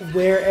shows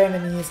where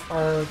enemies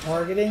are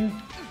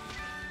targeting.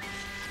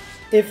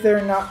 If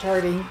they're not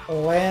targeting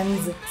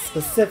lands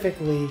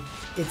specifically,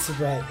 it's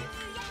red.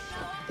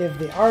 If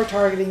they are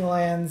targeting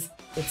lands,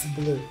 it's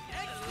blue.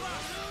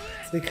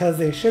 It's because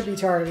they should be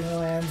targeting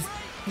lands.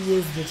 He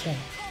is the tank.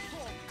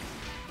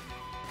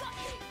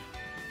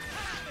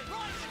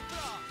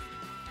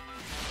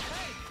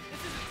 Hey,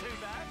 this isn't too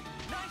bad.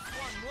 Nice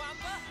one,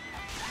 Wamba.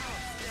 Power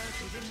stares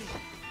within me.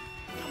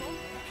 Come on,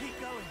 keep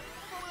going.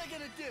 What are they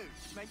gonna do?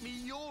 Make me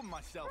yawn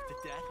myself to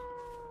death?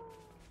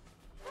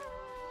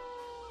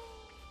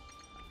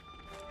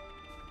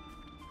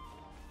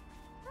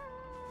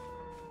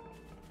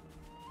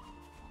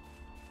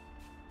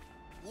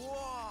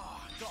 Whoa!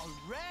 Got a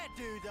rare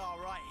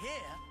doodah right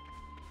here.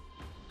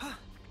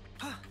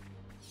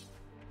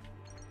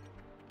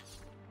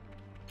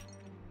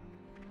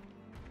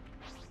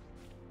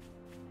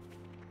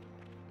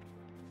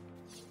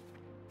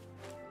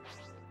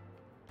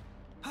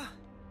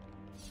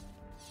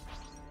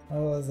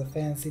 Oh, there's a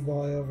fancy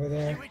boy over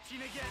there. You itching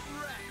to get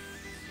wrecked?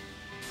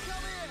 Come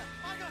here!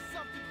 I got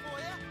something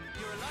for you!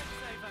 You're a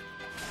lifesaver.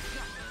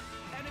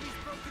 Enemy's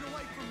broken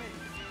away from me.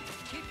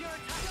 Keep your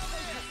attack Come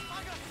here! focused.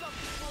 I got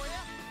something for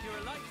you!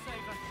 You're a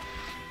lifesaver.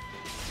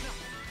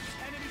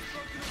 Enemy's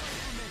broken away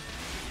from me.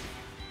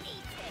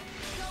 Eat it.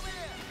 Come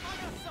here! I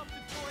got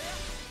something for you!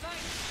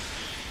 Thanks.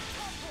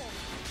 Topple!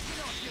 You're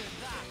not doing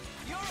that.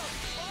 You're on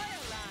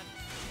fire, land.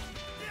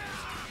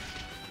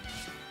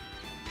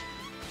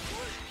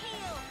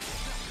 Heal.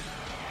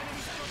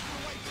 Enemy's broken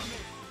away from me.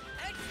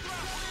 Extra.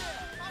 Come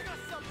here! I got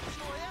something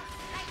for you!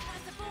 Thanks for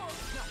the support.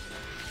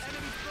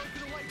 Enemy's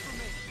broken away from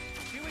me.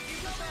 Do as you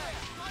Come say. here!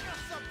 I got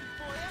something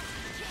for you!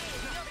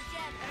 Cheers, you're a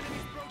gem.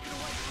 Enemy's broken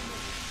away from me.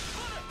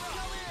 Bullet rush.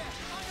 Come here!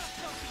 I got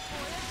something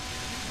for you!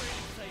 You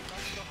really saved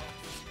us the whole.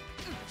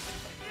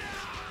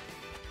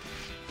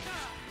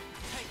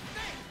 Take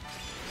this.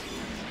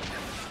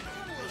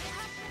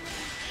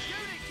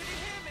 Judy, can you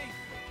hear me?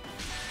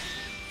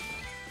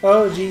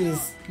 Oh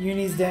geez,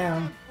 Uni's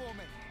down. For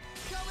me!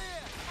 Come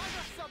here! I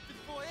got something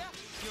for you!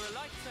 You're a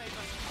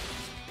lifesaver.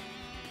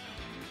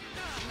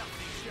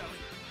 Nothing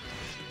showing.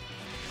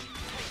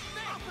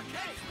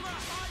 Uppercut! Extra!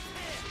 I'm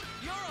here!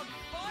 You're on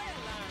fire,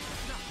 land!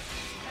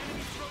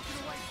 Enemy's broken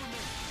away from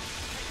me.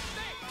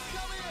 Take this!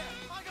 Come here!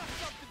 I got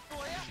something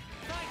for you!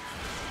 Thanks!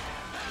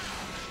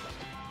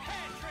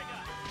 Hair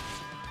trigger!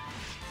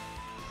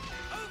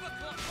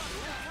 Overclock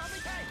buster!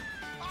 Coming! Hey!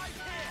 I'm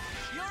here!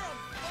 You're on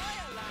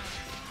fire, land!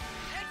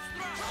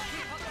 Extra!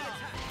 Keep up the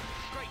attack!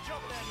 Great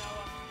job there,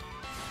 Noah.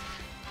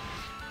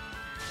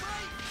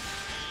 Break!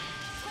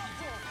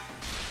 Topple!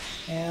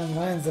 And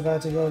land's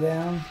about to go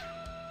down.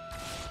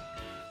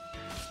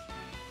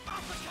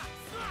 Uppercut!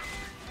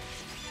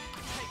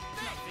 Take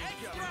this!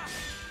 Extra!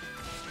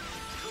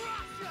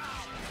 Crush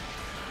out!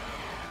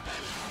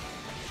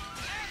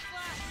 Air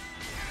slash!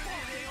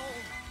 Fuck it all!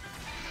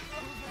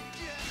 Over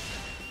again!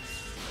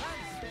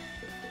 Thanks!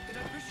 Did I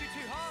push you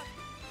too hard?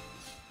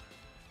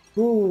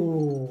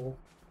 Ooh.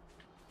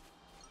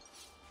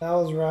 That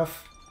was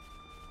rough.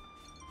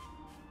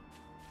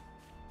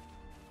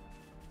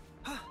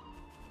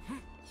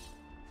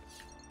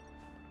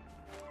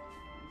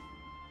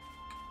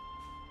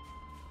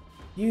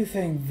 You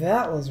think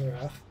that was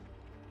rough?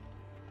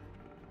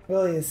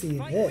 Well, you see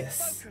Fight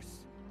this. with focus!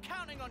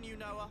 Counting on you,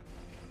 Noah!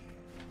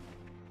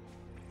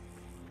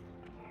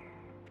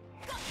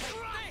 Take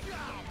this!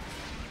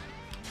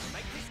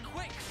 Make this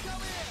quick!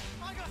 Come here!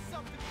 I got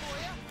something for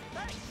you!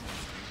 Thanks!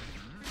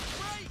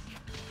 Break!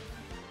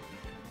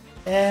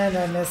 And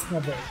I missed my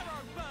break.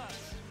 Arrow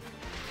burst!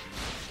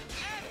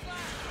 Air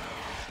slash!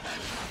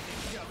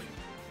 Nothing showing.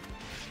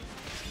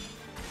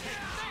 Take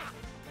this!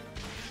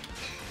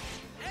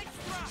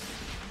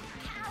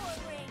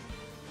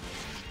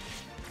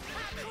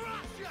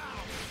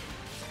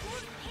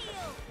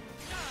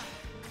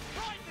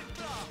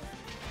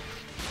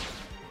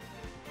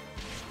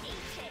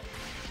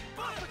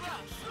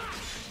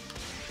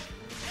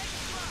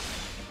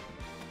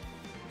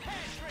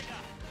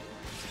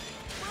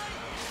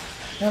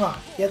 Come on,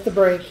 get the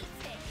break.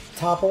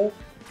 Topple.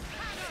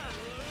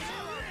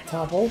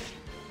 Topple.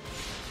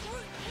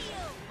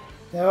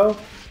 No?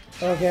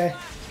 Okay.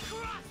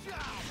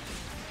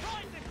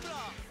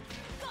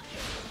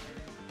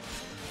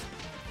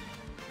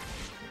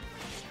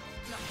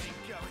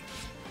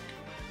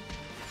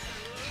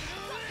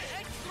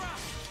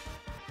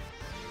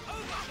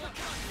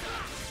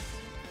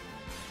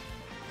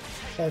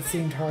 That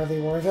seemed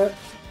hardly worth it.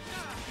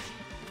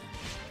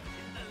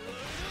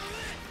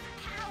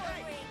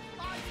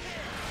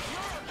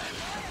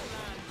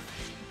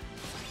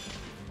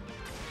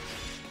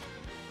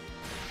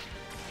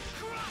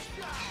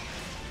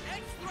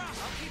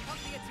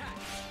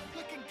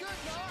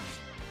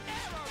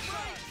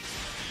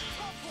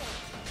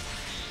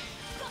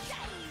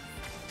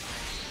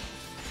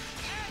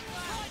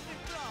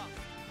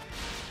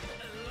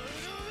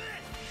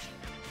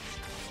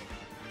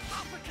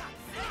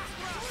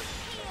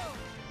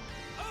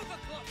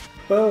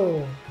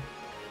 Boom.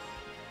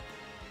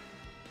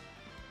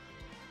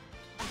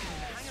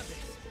 Hang of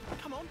this.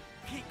 Come on,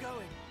 keep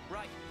going.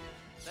 Right,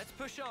 let's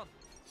push on.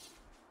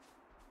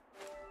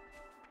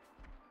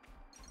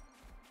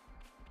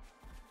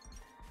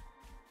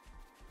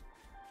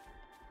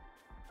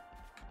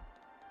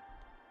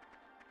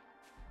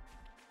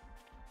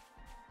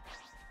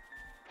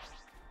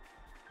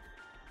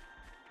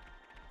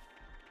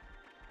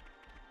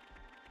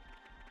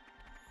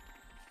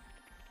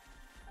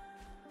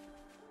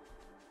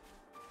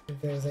 If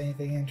there's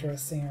anything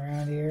interesting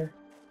around here.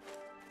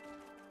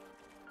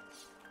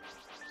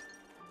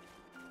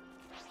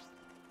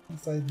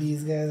 Looks like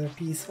these guys are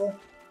peaceful.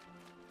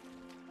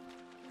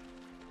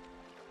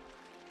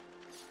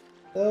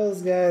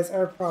 Those guys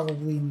are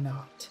probably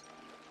not.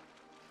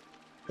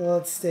 So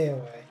let's stay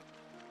away.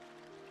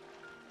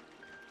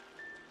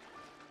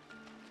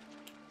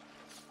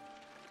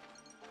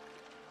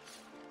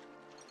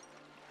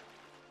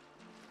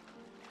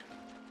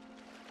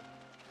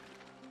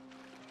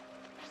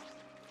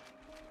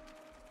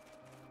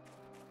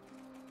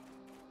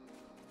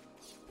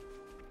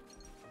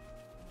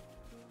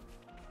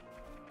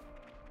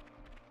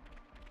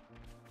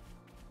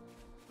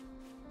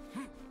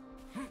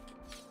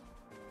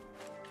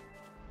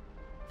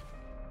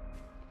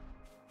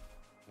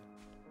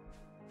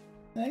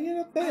 Can I get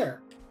up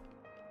there?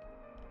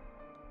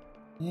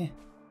 Yeah.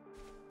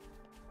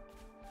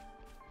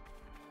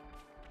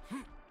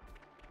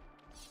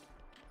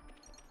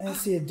 I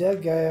see a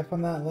dead guy up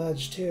on that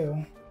ledge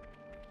too.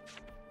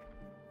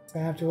 So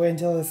I have to wait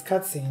until this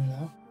cutscene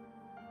though.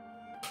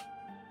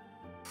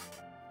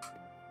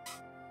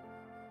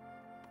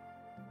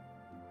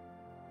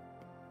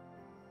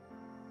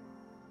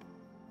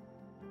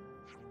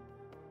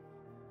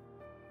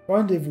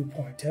 Rendezvous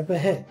point up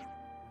ahead.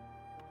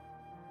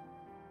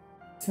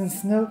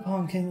 Since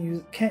Snowpalm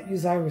can't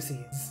use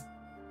irises,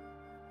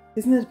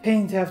 isn't it a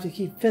pain to have to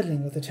keep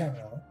fiddling with the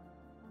terminal?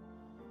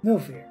 No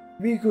fear,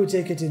 Riku will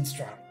take it in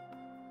stride.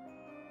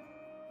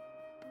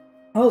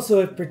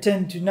 Also, if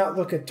pretend to not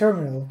look at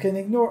terminal can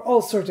ignore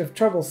all sorts of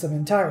troublesome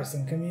and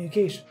tiresome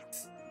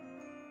communications.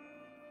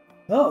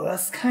 Oh,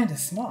 that's kinda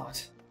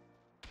smart.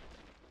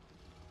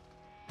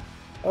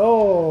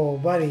 Oh,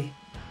 buddy.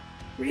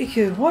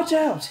 Riku, watch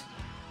out!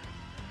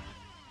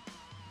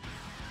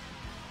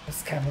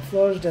 Those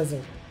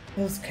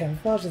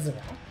camouflages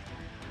around.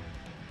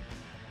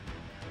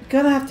 You're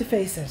gonna have to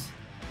face it.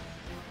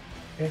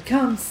 Here it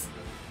comes.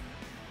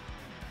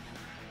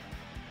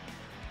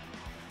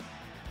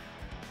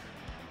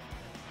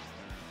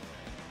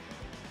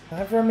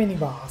 Time for a mini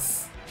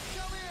boss.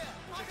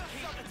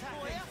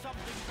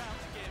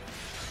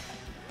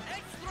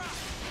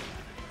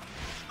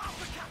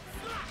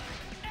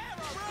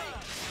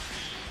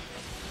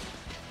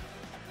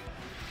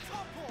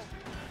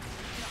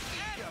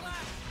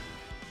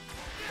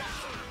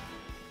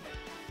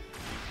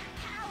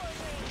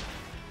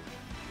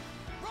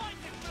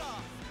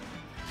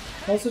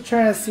 Also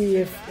trying to see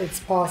if it's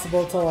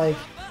possible to like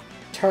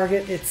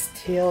target its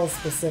tail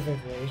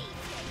specifically.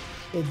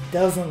 It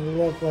doesn't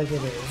look like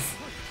it is.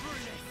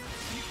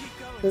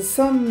 Because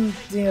some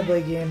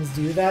Xenoblade games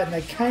do that, and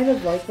I kind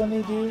of like when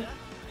they do.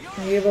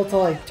 You're able to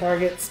like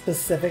target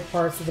specific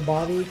parts of the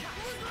body.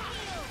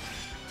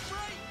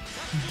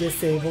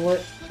 Disable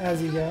it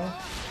as you go.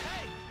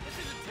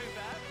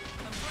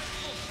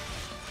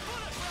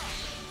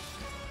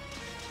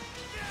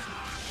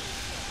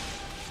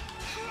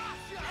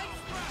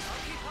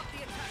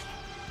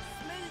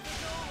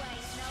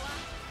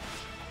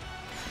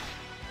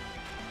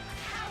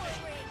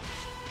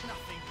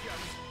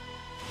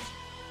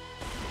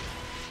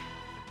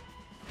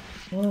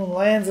 Ooh,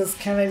 Lance is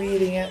kind of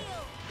eating it.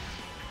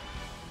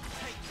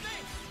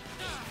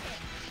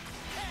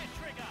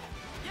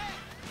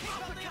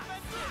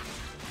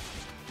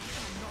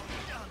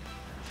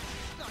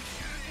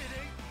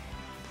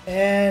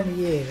 And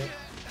he ate it.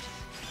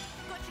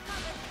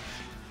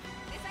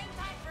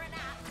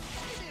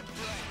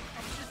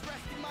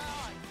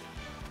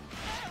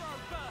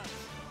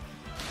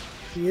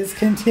 He is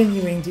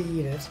continuing to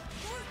eat it.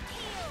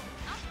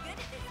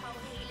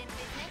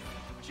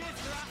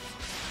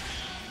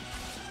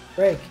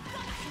 Break. You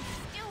can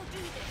still do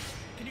this.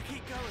 Can you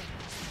keep going?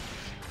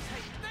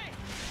 Take this!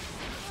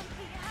 Can't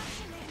be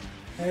happening.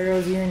 There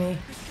goes Uni.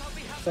 This can't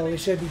be happening! So we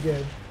should be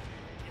good.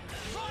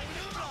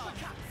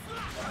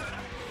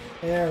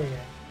 There we go.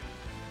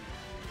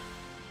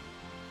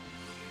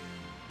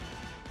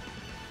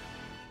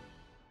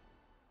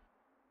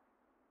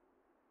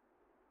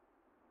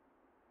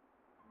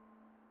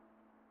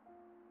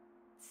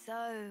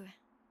 So,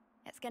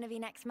 it's gonna be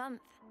next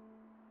month.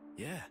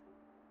 Yeah,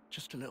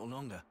 just a little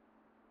longer.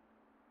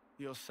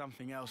 You're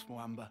something else,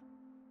 Mwamba.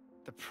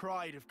 The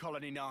pride of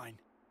Colony 9.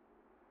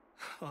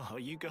 Oh,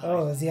 you guys.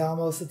 Oh, is he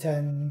almost a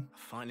 10? I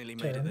finally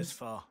made it this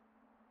far.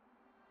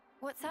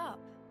 What's up?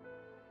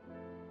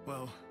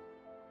 Well,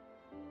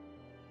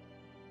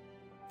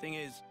 thing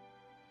is,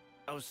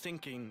 I was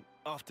thinking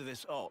after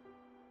this op,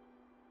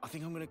 I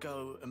think I'm gonna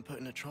go and put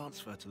in a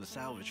transfer to the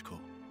salvage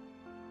corps.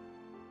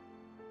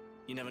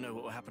 You never know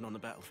what will happen on the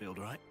battlefield,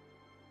 right?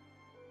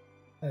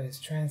 That is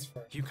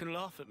transfer. You can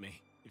laugh at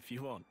me if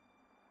you want.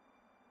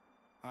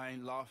 I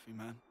ain't laughing,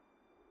 man.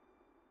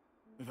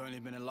 We've only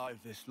been alive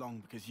this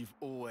long because you've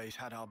always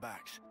had our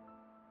backs.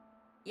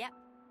 Yep.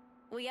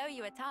 We owe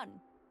you a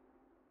ton.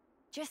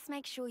 Just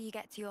make sure you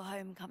get to your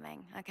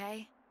homecoming,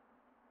 okay?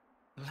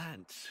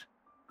 Lance,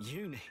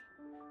 Uni,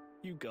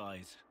 you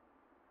guys.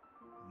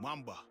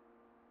 Mwamba.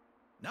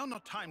 Now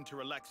not time to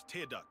relax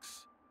tear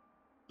ducts.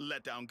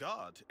 Let down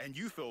guard, and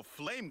you feel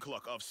flame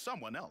clock of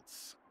someone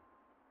else.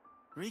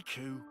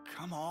 Riku,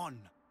 come on.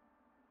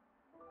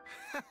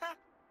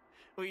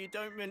 Well, you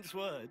don't mince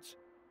words.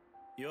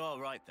 You are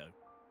right, though.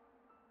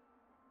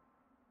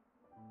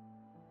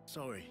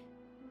 Sorry,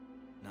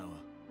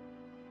 Noah.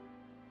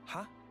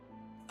 Huh?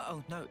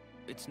 Oh, no,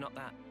 it's not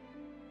that.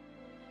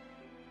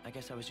 I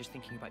guess I was just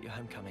thinking about your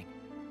homecoming.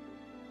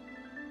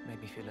 Made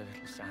me feel a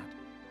little sad.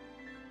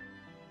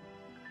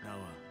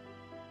 Noah.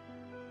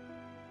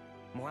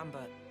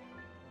 Mwamba,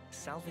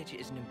 salvage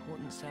is an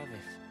important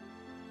service.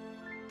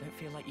 Don't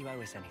feel like you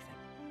owe us anything.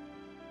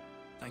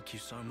 Thank you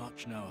so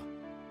much, Noah.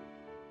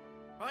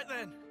 Right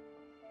then,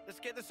 let's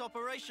get this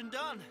operation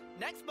done.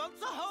 Next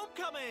month's a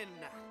homecoming!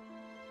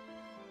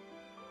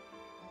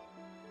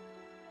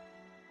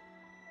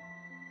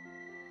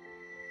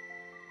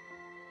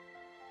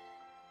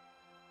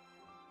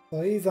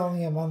 So he's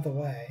only a month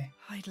away.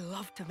 I'd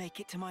love to make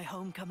it to my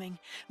homecoming.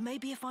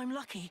 Maybe if I'm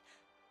lucky.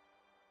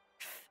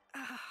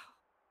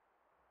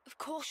 Of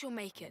course you'll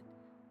make it.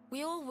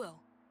 We all will.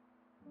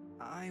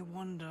 I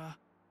wonder...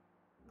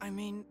 I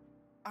mean,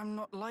 I'm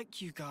not like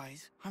you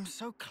guys. I'm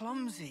so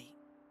clumsy.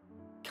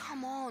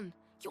 Come on,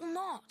 you're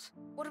not.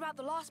 What about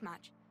the last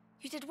match?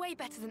 You did way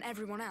better than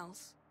everyone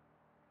else.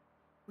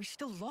 We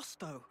still lost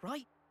though,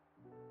 right?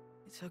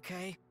 It's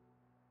okay.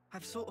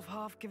 I've sort of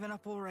half given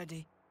up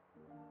already.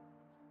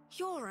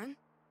 Yoren?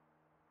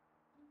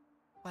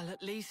 Well,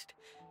 at least...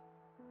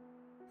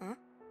 Huh?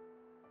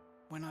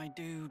 When I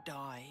do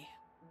die,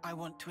 I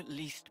want to at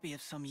least be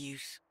of some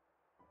use.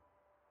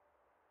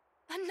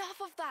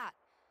 Enough of that!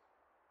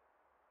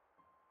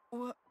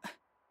 What?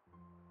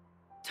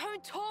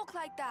 Don't talk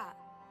like that!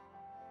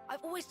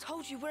 I've always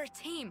told you we're a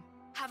team,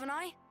 haven't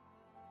I?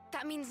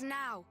 That means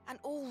now and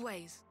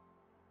always.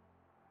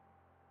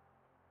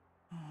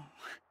 Oh.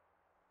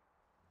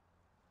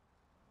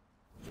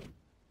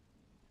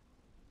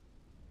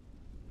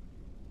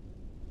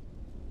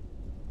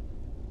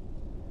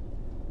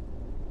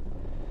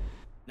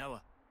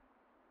 Noah.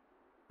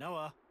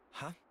 Noah.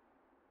 Huh?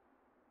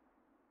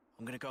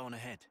 I'm gonna go on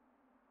ahead.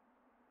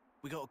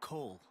 We got a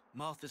call.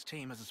 Martha's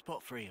team has a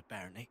spot free,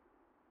 apparently.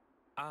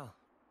 Ah,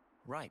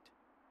 right.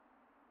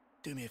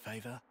 Do me a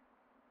favor.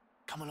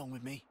 Come along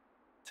with me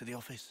to the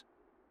office.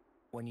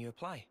 When you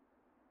apply.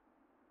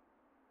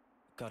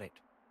 Got it.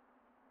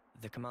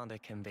 The commander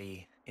can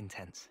be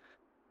intense.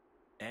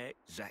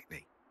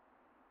 Exactly.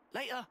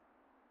 Later.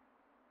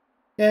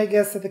 Yeah, I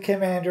guess that the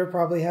commander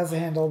probably has a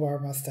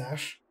handlebar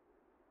mustache.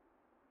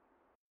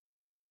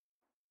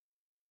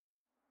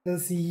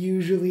 That's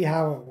usually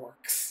how it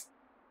works.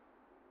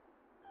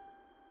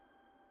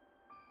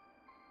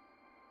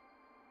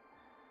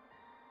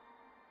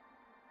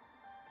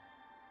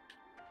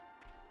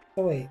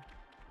 Oh wait,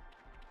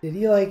 did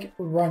he like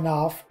run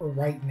off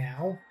right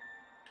now?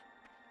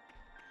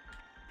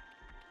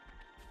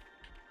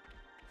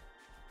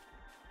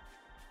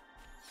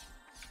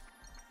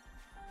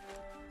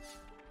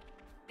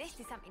 This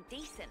is something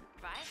decent,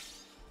 right?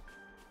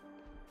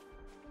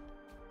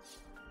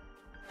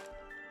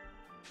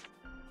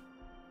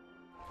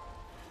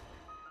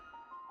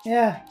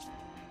 Yeah.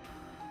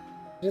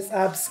 Just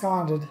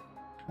absconded.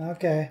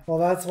 Okay, well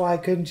that's why I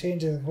couldn't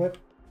change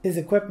his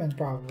equipment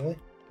probably.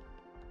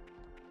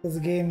 Because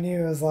the game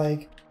knew it was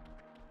like,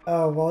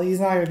 oh, well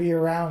he's not going to be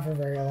around for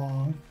very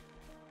long.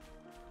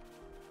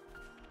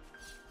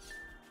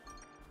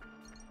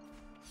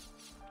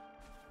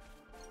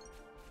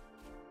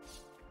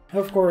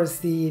 Of course,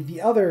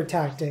 the other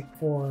tactic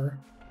for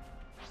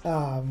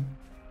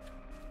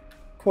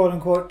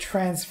quote-unquote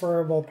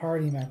transferable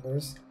party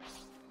members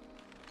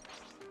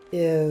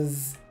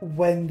is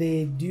when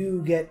they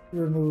do get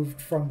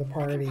removed from the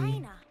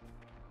party,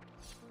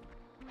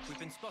 We've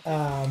been spotted.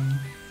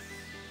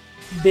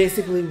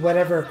 basically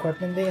whatever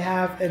equipment they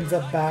have ends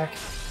up back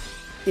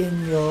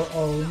in your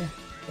own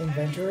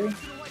inventory. Get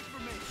away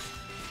from me!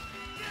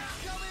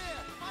 Come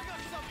here! I got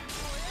something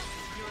for you!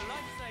 You're a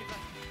lifesaver.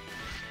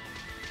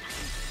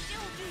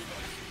 Still do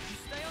this. You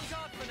stay on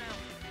guard for now.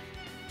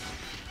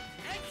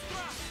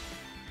 Extra!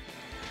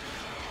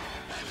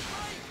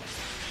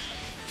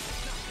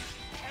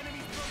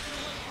 Enemies broken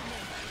away from me!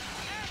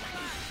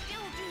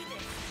 Still do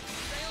this.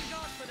 Stay on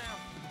guard for now.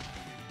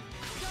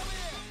 Come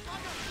here! I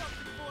got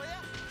something for you!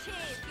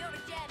 Cheers, you're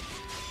a gem.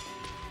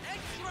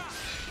 Extra!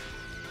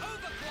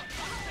 Overclock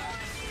buster!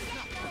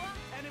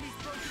 Enemies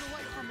broken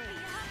away from me!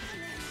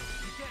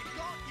 You get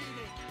got,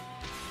 unit!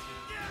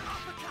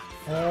 Uppercut!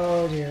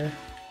 Oh dear.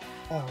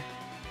 Oh.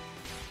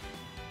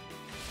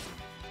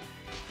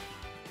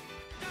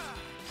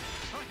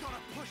 I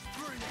gotta push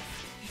through this!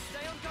 You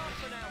stay on guard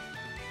for now.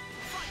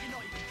 But you're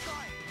not even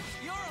trying!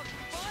 You're on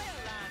fire,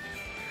 Lance.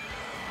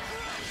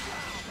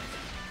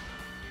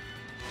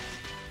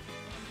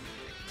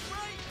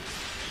 Break!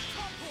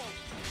 Topple!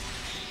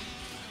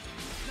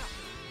 No!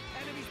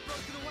 Enemies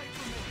broken away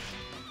from me!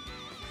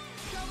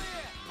 Come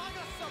here! I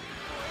got something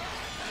for you!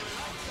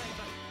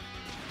 Lifesaver.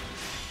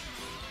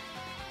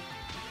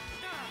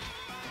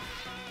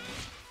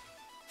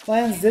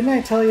 Lance, didn't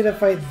I tell you to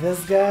fight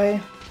this guy?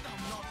 I'm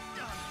not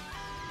done!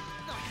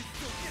 I can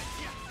still get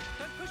you!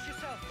 Don't push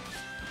yourself.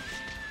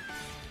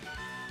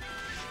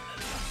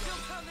 Still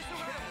turn this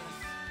around.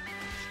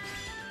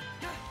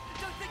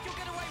 Don't think you'll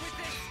get away with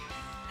this.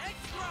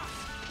 Extra!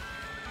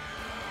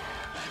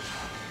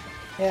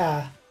 Yeah.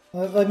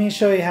 Let me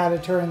show you how to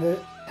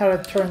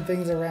turn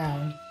things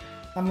around.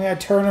 I'm gonna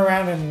turn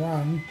around and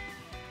run.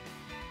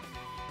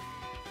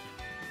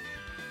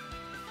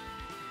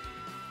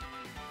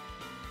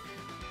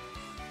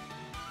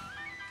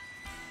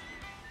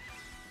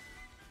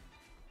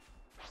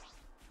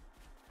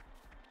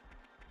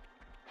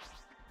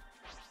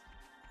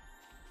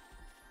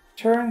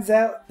 Turns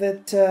out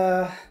that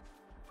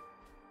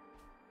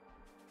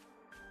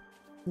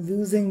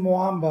losing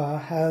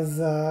Mwamba has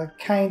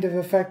kind of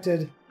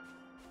affected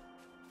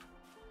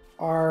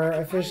our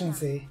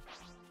efficiency.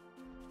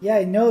 Yeah,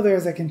 I know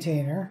there's a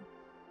container.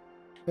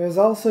 There's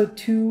also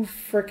 2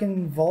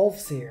 frickin'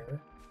 Volfs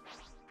here.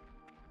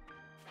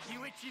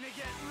 You itching to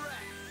get wrecked?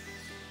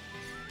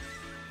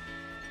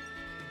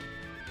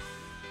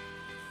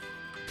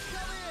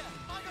 Come here!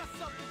 I got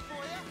something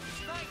for you!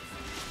 Thanks.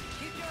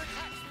 Keep your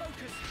attacks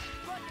focused.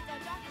 Roger,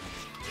 Dodger.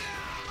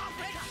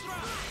 Extra!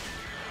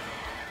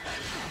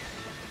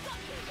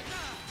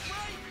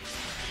 Break!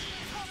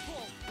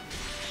 Topple!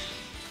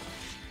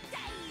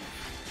 Dave!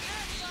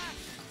 Airflash!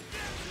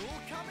 It's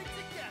all coming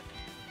together!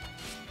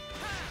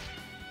 Ha!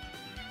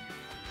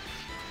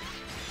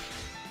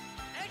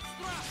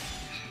 Extra!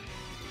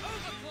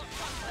 Overclock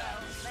buster!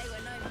 Well, they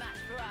were no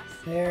match for us.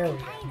 There we go.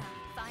 Container.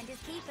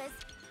 Finders keepers.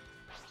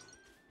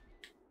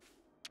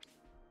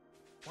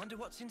 Wonder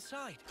what's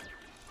inside.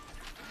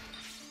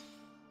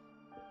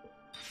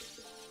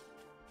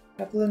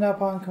 Doubling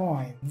up on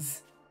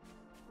coins.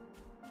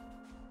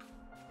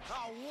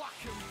 I'll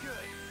whack 'em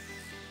good!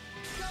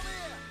 Come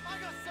here! I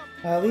got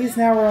something At for least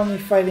you. now we're only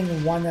fighting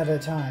one at a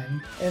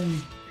time.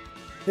 And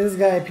this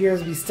guy appears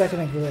to be stuck in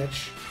a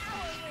glitch.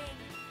 Power wing.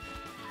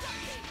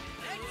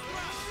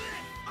 Extra!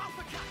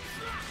 Uppercut!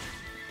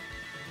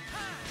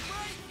 Ha!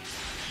 Break!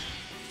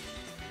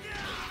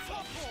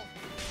 Topple!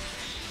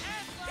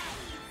 Airflash!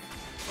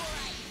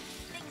 Alright,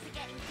 things are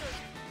getting good.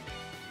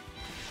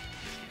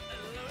 A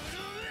load of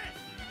this!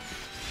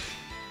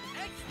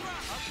 Extra!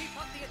 I'll keep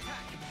up the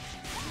attack.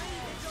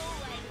 Smooth as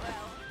always.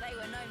 Well, they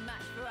were no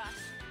match for us.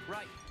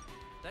 Right.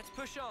 Let's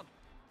push on.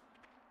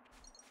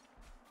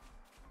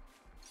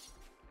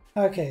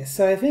 Okay,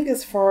 so I think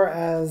as far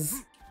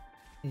as...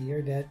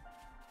 You're dead.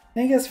 I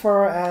think as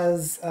far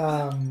as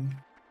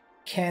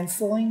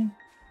canceling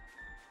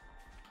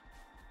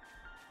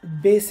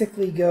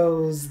basically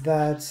goes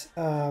that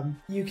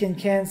you can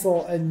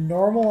cancel a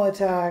normal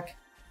attack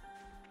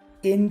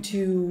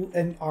into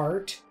an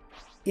art,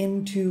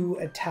 into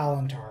a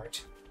talent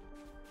art.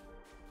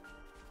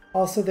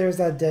 Also, there's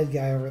that dead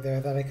guy over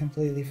there that I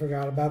completely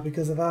forgot about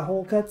because of that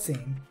whole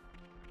cutscene.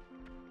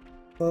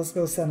 So let's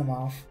go send him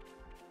off.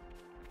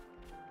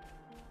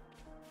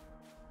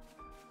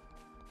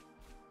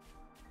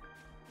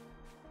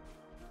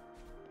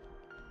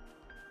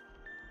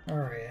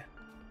 Alright.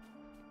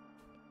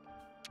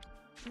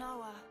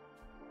 Noah,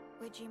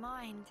 would you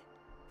mind?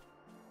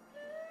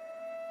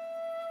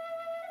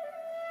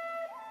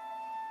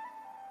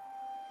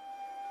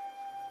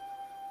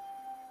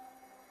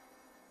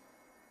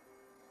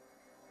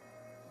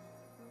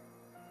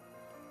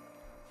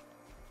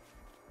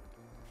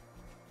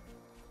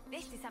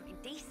 This is something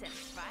decent,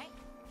 right?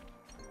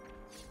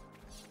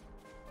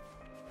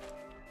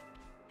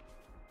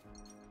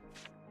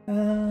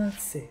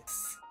 Let's see.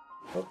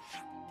 Oh.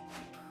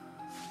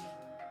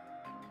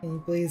 Can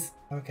you please?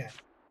 Okay.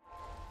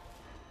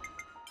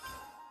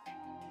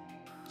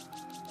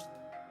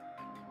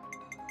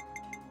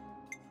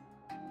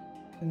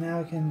 And now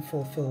I can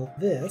fulfill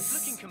Looking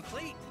this.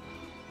 complete.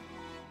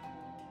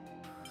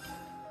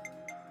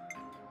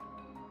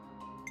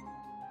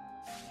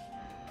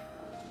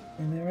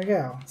 And there we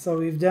go. So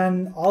we've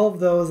done all of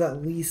those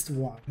at least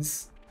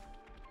once.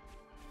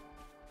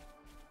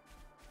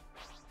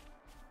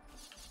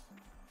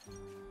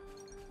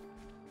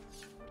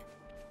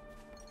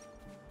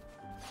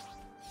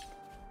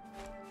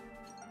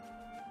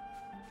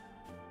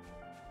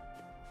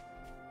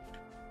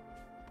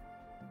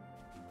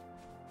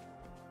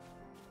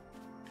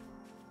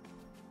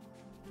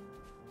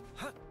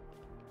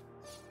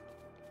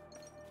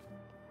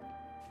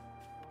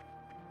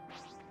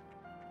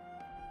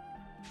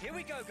 Here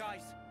we go,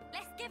 guys.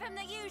 Let's give him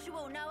the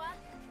usual, Noah.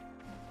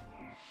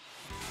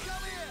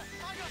 Come here.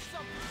 I got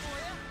something for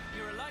you.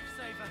 You're a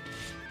lifesaver.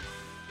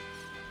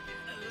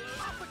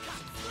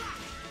 Uppercut.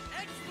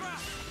 Extra.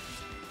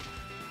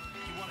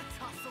 You want to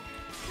tussle?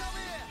 Come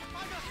here.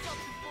 I got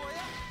something for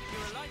you.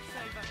 You're a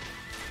lifesaver.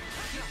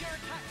 Keep your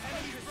attack.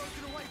 Enemy's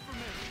broken away from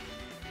me.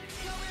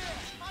 Come here.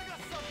 I got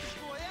something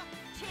for you.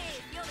 Cheers,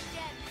 you're the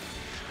gem.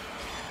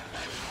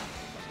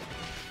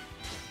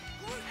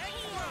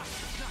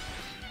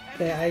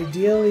 Okay,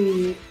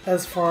 ideally,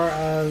 as far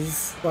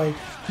as like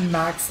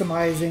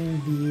maximizing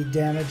the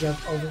damage of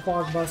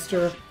Overclock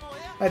Buster,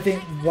 I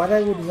think what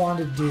I would want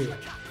to do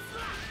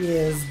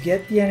is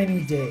get the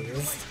enemy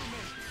dazed,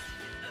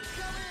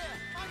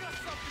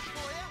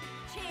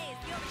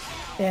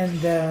 and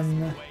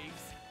then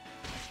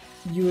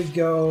you would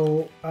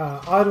go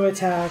auto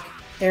attack,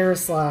 air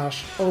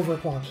slash,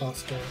 Overclock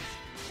Buster.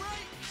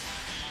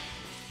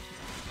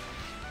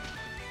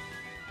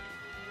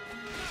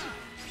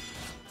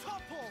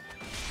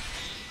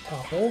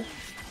 Topple,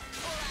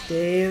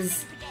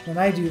 daze, then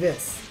I do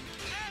this.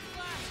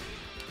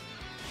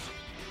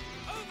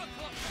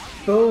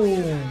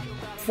 Boom!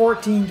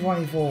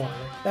 1424.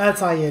 That's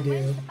how you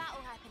do.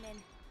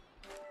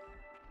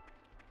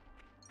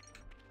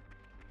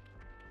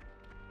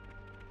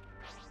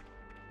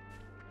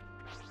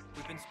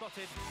 We've been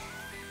spotted.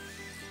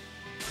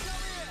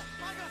 Come here!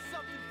 I got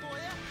something for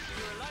you!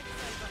 You're a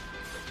lifesaver.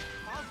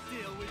 I'll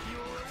deal with you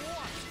all at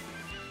once.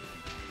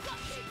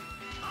 Gotcha!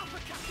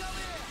 Uppercut! Come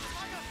here!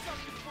 I got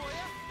something for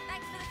you!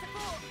 Thanks for the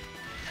support.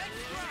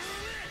 Extra!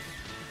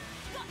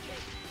 Gotcha!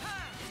 Ha!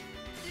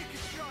 You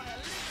can try a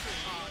little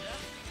harder.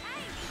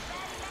 Hey, you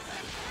barely left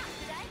anything up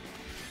today.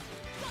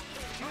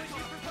 Gotcha! Would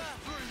you prefer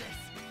through this?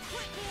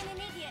 Quit being an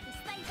idiot and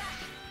stay back.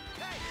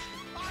 Hey!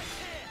 I'm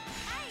here!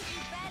 Hey,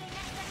 you barely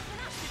left anything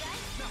up today.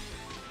 No!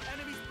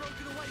 Enemy's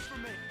broken away from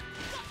me!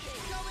 Gotcha!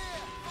 Come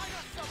here! I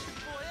got something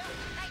for you!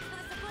 Thanks for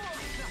the support.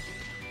 No!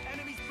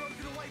 Enemy's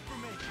broken away from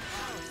me!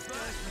 Oh,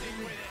 bursting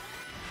with it!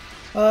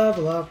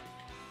 Level up.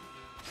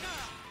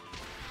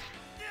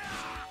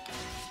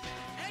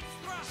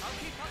 Extra! I'll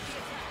keep up the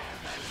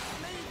attack!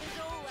 Smooth as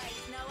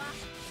always, Noah.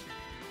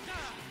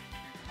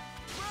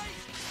 Break!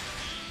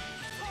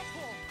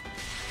 Topple!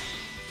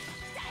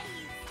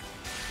 Daze.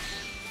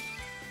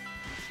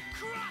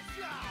 Crush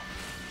out!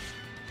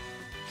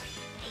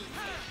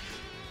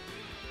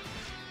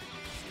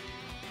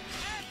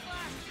 Air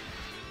flash!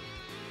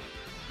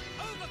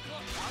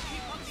 Overclock! I'll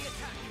keep up the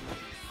attack!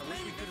 I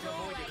wish we could have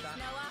avoided that.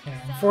 Yeah,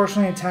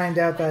 unfortunately, I timed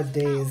out that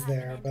daze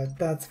there, but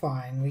that's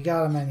fine. We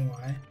got him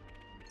anyway.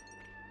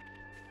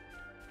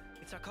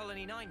 It's our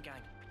Colony 9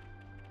 gang.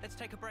 Let's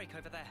take a break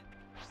over there.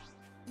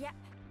 Yep.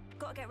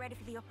 Gotta get ready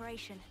for the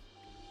operation.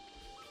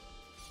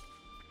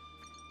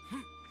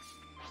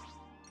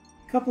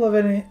 Couple of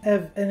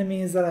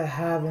enemies that I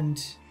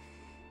haven't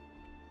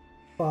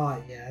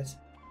fought yet.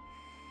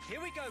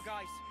 Here we go,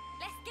 guys!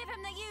 Let's give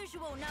him the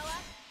usual,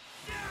 Noah.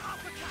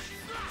 Uppercut!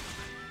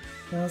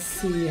 Let's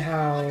see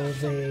how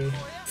they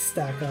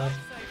stack up.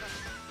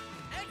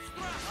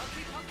 Extra! I'll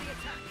keep up the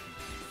attack!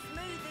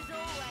 Smooth as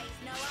always,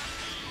 Noah.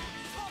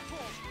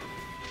 Topple!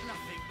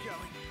 Nothing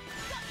going.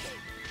 Gotcha.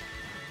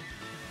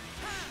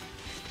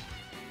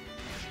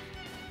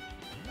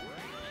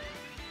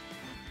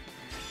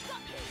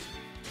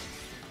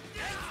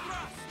 Extra!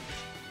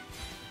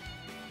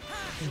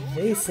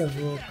 Invasive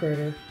little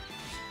critter.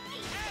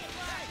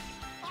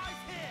 I'm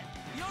here!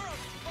 You're on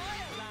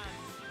fire, Lance!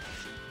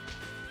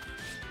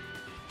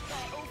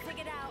 Got it all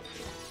figured out.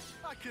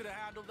 I could have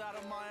handled that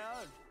on my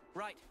own.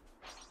 Right,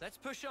 let's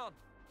push on.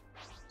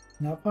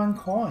 And up on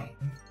coin.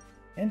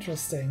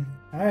 Interesting.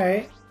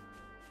 Alright.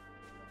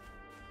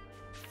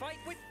 Fight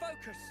with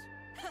focus.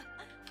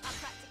 I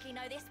practically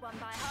know this one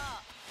by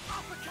heart.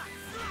 Uppercut!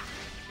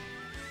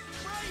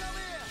 Right over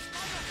here!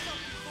 I got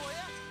something for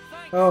you!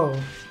 Thanks!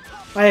 Oh.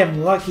 I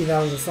am lucky that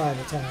was a side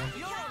attack.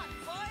 You're on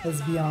fire!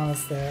 Let's be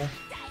honest there.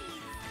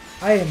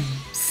 I am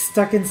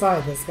stuck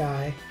inside this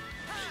guy.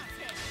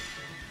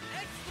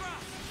 Extra!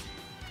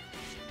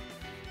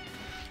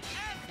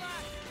 Air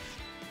flash!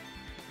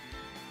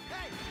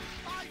 Hey!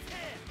 I'm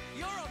here!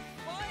 You're on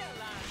fire,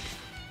 Lance!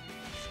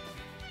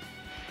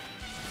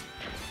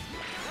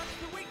 That's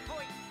the weak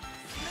point.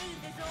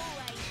 Smooth as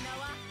always,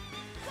 Noah.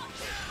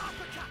 Gotcha!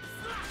 Uppercut!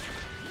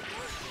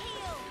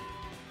 Heal.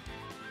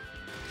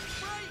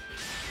 Break!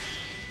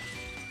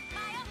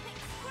 Myopic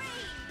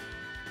scream.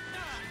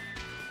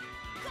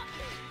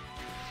 Gotcha.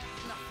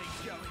 Nothing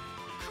going.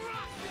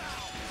 Crush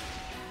out!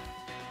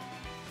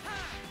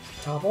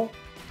 Topple.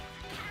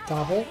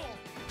 Topple.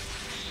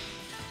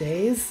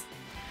 Daze?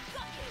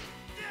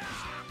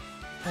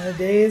 And a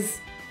daze?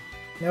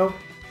 Nope.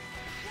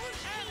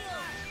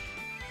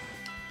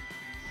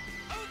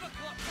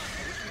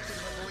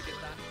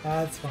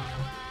 That's fine.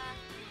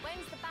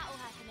 When's the battle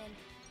happening?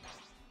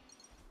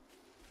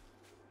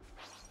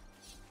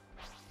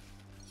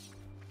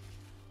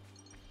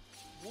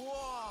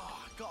 Whoa,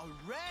 got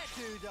a rare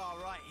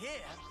doodah right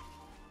here.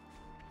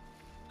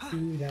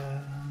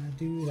 Doodah,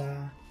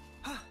 doodah.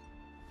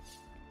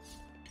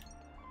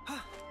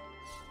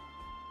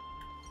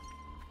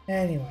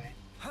 Anyway.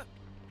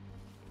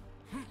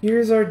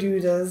 Here's our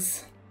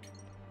doodahs.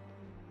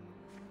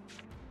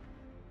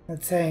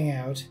 Let's hang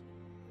out.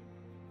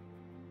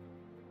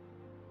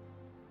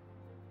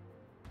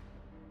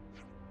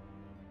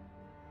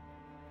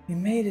 We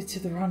made it to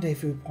the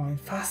rendezvous point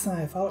faster than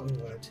I thought we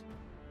would.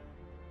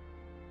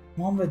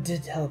 Mamba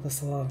did help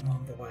us a lot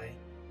along the way.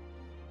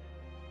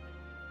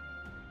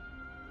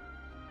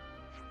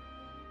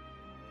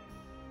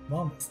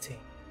 Mamba's team.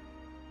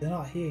 They're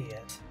not here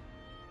yet.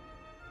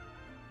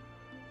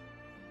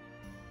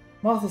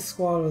 Martha's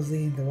squad was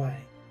leading the way.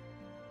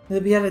 They'll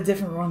be at a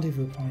different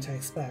rendezvous point, I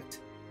expect.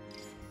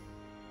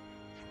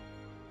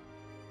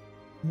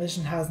 The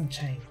mission hasn't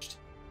changed.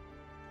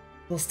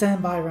 We'll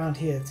stand by around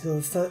here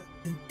till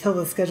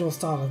the scheduled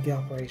start of the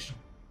operation.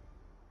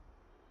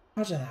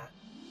 Roger that.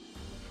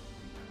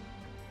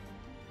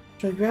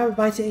 Shall we grab a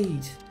bite to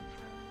eat?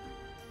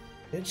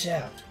 Good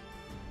shout.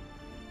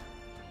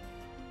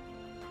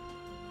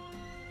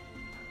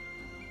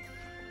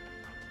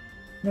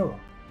 No,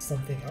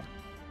 something up.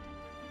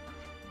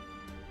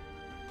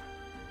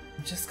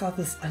 I just got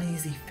this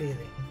uneasy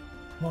feeling.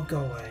 Won't go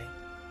away.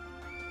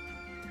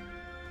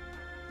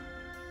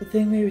 The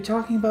thing we were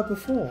talking about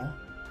before?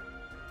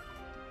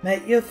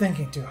 Mate, you're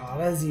thinking too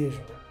hard, as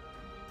usual.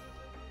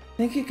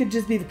 Think it could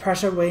just be the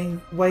pressure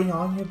weighing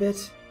on you a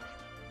bit?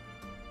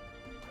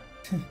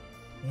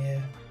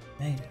 Yeah,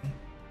 maybe.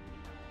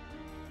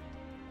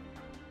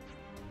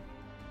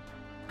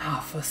 Ah,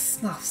 for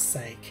snuff's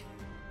sake.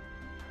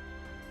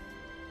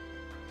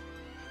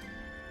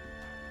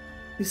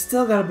 We've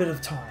still got a bit of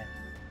time.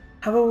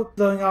 How about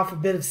blowing off a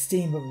bit of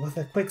steam but with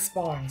a quick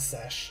sparring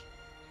sesh?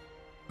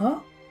 Huh?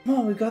 Come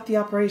on, we've got the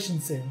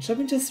operation soon. Should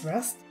we just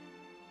rest?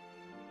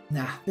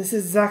 Nah, this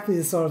is exactly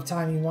the sort of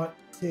time you want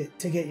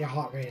to get your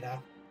heart rate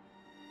up.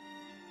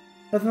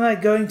 Nothing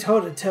like going toe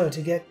to toe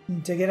to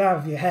get out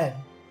of your head.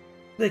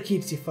 That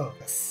keeps you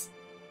focused.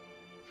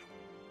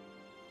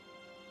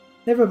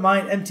 Never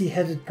mind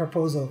empty-headed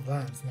proposal of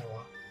plans,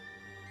 Noah.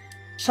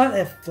 Shut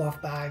it,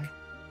 fluff bag.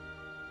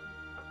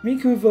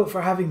 Riku would vote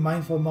for having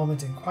mindful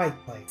moment in quiet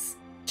place,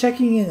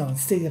 checking in on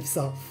state of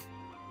self.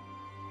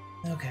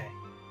 Okay.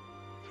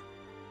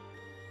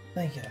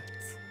 Thank you.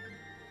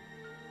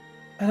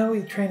 I know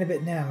we train a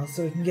bit now,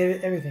 so we can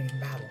get everything in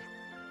battle.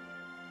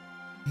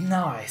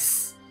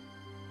 Nice.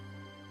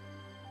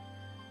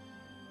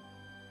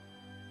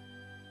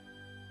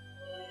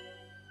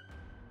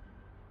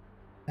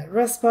 At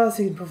rest spots,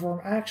 you can perform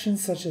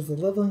actions such as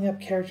leveling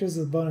up characters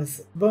with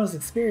bonus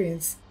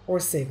experience or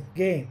saving the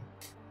game.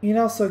 You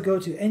can also go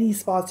to any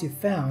spots you've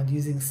found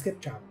using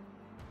skip travel.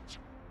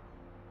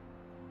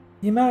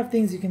 The amount of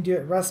things you can do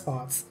at rest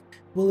spots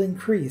will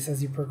increase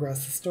as you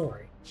progress the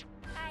story.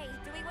 Hey,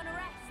 do we want to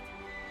rest?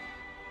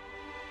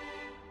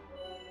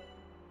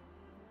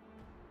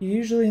 You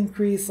usually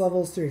increase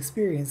levels through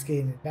experience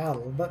gained in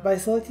battle, but by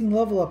selecting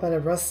level up at a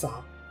rest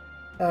spot,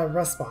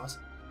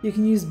 you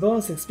can use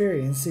bonus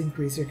experience to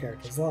increase your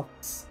character's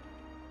levels.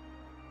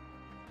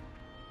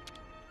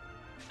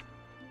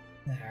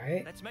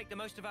 Alright. Let's make the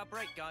most of our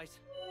break, guys.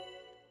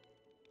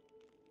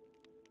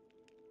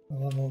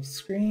 Level up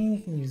screen,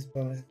 you can use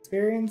bonus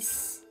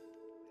experience.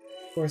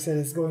 Of course, it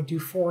is going to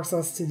force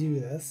us to do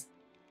this.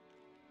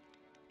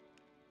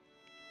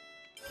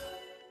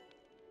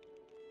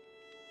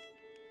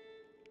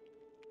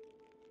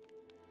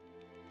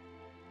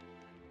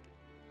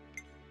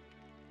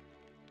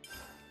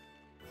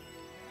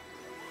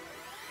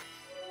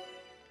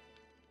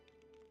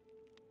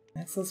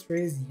 Next, let's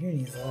raise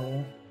Uni's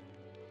level.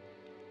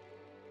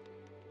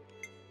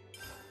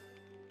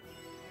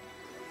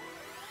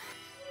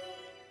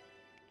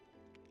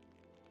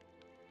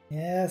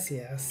 Yes,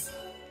 yes.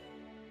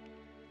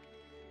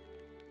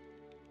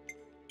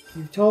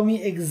 You've told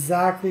me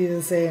exactly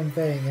the same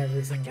thing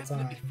every single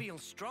time. I feel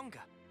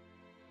stronger.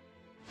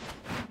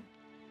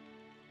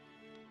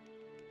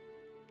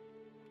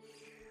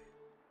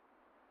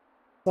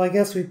 So I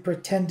guess we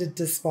pretended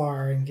to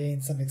spar and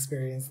gain some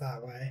experience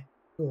that way.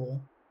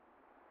 Cool.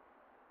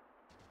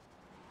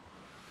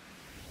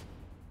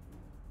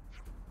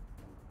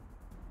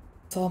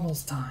 It's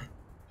almost time.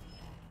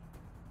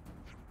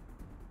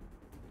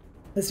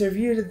 Let's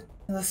review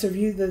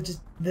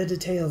the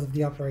details of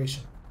the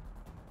operation.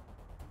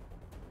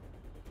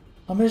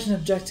 Our mission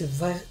objective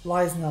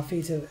lies in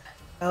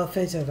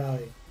Alfeto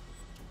Valley.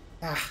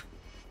 Ah!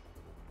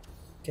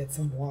 Get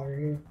some water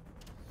here.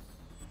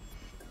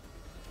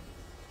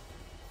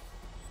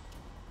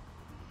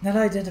 Not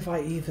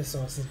identified ether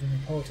source has been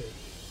reported.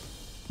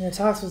 In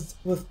attacks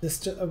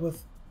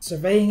with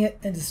surveying it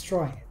and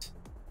destroying it.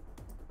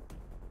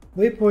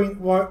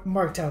 Waypoint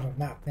marked out on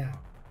map now.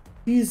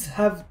 Please to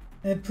have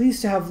a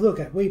look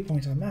at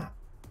waypoint on map.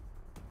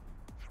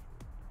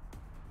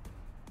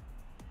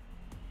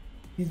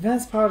 The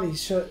advanced party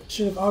should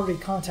have already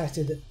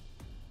contacted.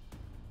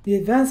 The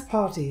advanced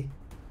party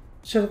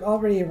should have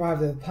already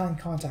arrived at the planned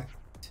contact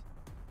point.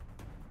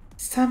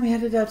 It's time we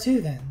headed out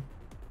too then.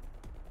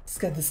 Let's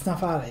get the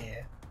snuff out of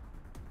here.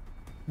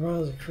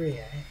 Royal decree,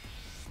 eh?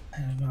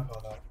 I don't know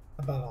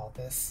about all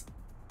this.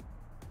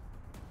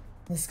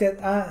 Let's get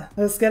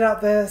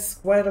out there,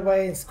 square it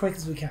away as quick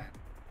as we can.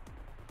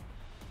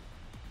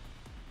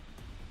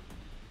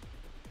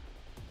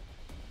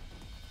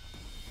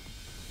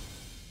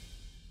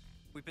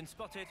 We've been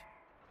spotted.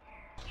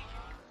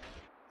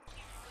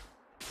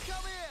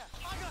 Come here!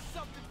 I got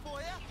something for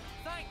you!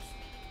 Thanks!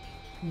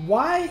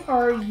 Why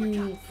are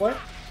you... what?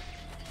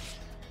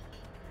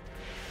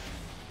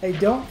 I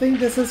don't think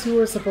this is who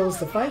we're supposed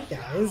to fight,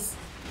 guys.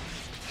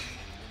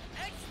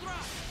 Extra!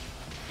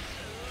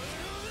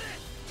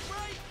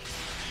 Break!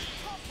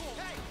 Topple!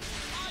 Hey!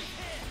 I'm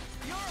here!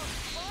 You're on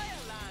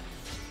fire, lad!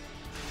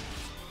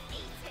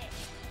 Eat it.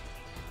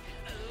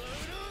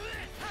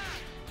 Ha!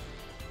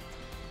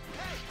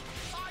 Hey!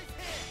 I'm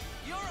here!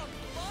 You're on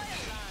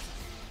fire, lad!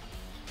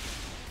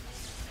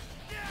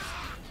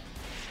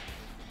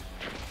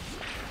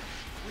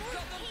 We've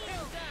got them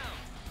pinned down!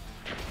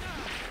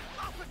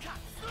 Uppercut!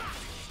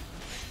 Slash!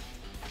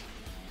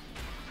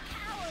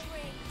 Power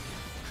ring.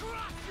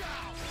 Crush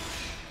out!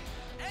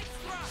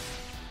 Extra!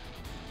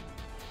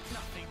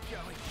 Nothing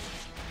going.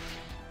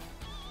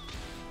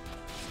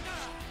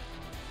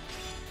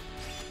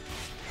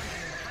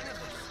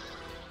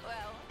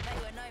 Well, they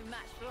were no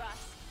match for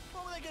us.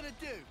 What were they gonna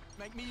do?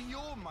 Make me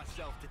yawn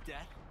myself to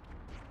death?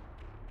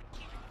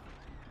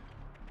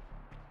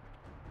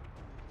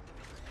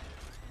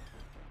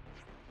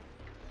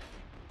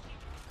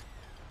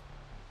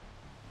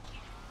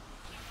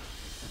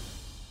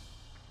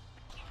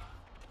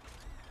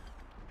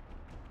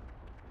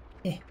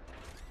 Eh.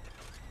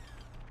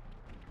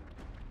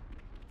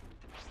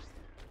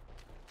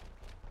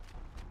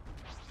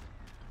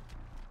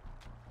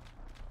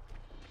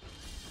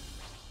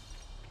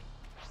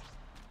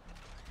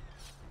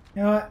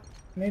 You know what?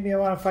 Maybe I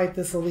want to fight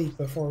this elite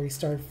before we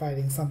start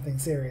fighting something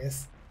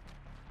serious.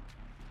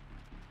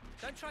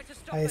 Don't try to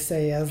stop I us.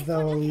 say as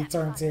though elites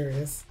aren't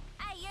serious.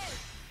 Hey, you.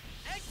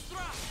 Extra!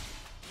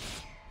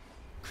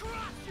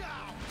 Crush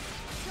out!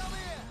 Come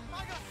here!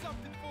 I got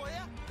something for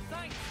you!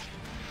 Thanks!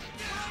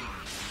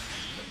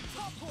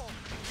 Topple!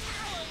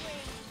 Power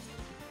ring.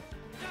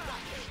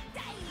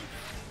 Dave.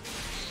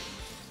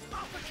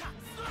 Uppercut!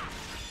 Slash!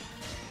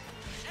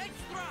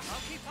 Extra!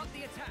 I'll keep up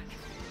the attack.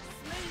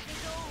 Smooth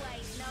as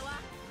always, Noah.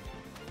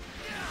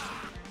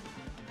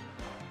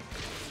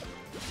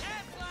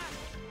 Air blast!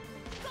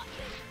 Got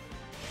you.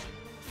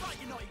 It's like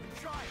you're not even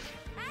trying!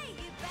 Hey,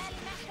 you barely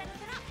messed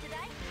anything up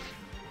today.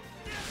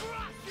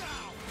 Crush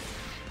out!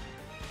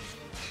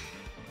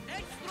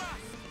 Extra!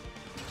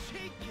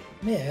 Cheeky!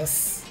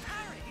 Miss.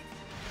 Parried!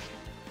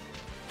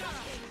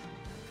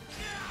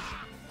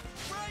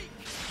 Break!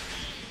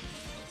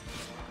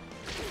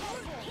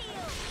 Topple!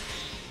 Heal.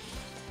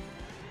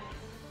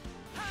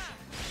 Ha!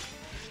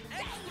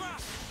 Extra!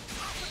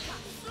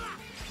 Uppercut! Slap!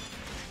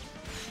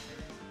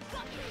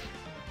 Got you.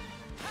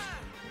 Ha!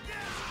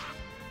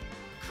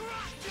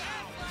 Crush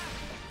out!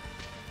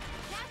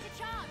 Now's your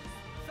chance.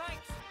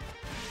 Thanks!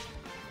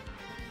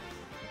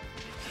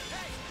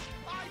 Hey!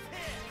 I'm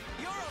here!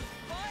 You're on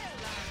fire,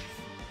 lads!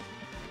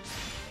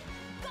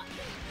 Got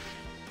you.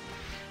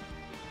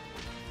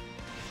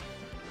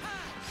 Ha!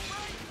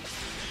 Break!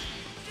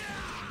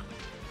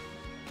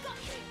 Got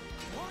you.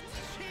 What?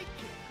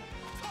 Cheeky!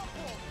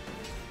 Topple!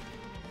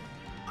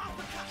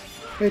 Uppercut!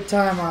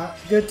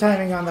 Slap! Good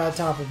timing on that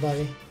topple,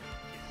 buddy.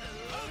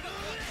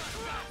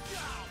 Crush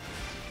out!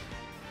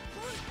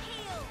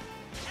 Heal.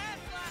 Air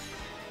blast!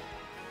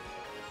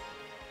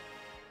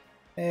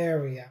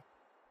 There we go.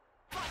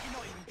 Like you're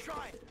not even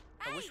trying!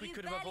 I wish we you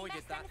could have barely avoided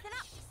messed that. anything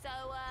up. So,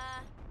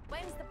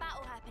 when's the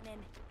battle happening?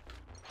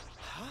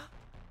 Huh?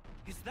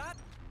 Is that?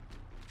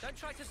 Don't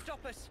try to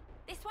stop us.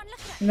 This one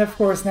looking at And of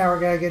course now we're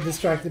gonna get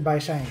distracted by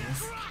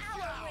shinies.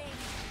 Power ring.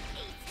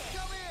 Eat it.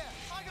 Come here!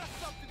 I got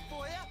something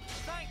for you!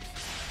 Thanks!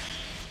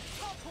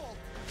 Topple!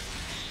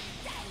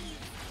 Dave.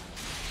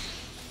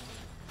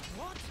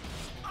 What?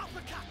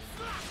 Uppercut!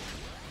 Slap!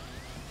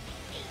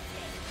 Eat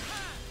it.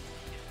 Ha!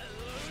 A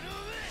load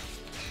of it!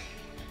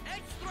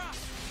 Extra!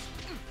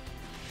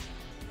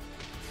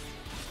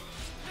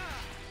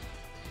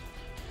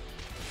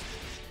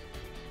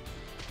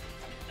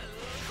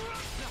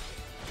 Crush!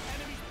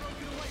 Enemy's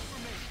broken away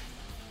from me!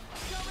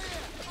 Come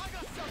here! I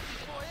got something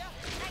for you!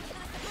 Hey,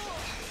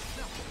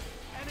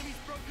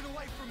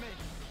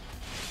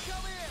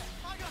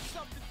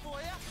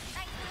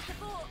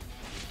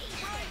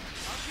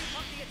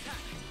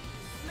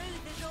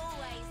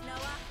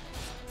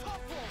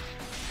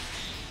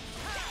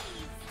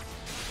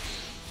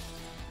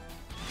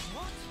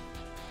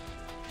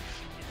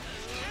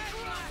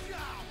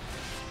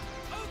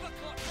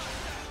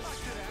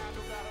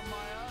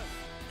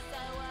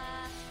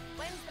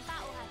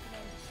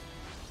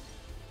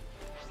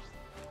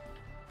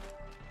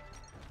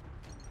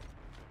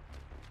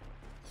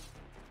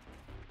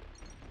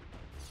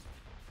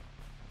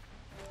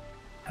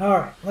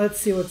 Alright,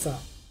 let's see what's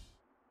up.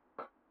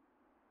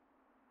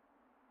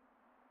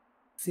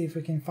 See if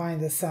we can find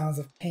the sounds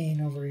of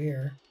pain over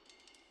here.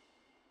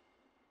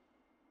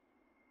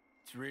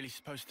 It's really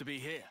supposed to be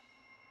here.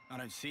 I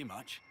don't see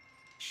much.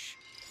 Shh.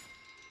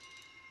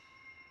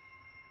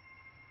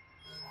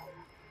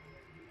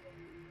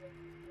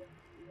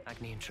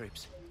 Agnian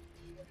troops.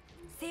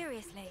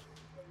 Seriously?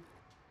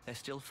 They're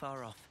still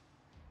far off.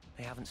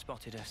 They haven't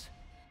spotted us.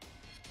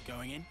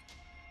 Going in?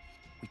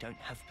 We don't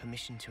have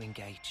permission to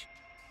engage.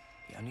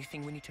 The only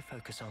thing we need to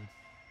focus on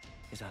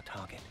is our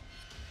target.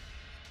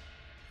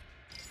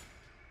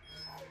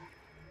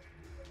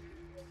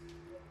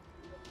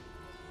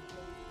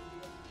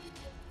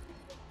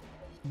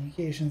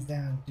 Communications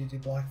down due to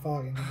black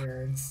fog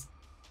interference.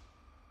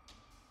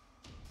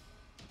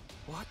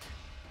 What?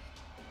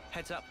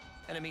 Heads up.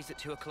 Enemies at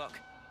 2 o'clock.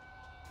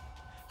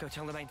 Go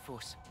tell the main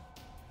force.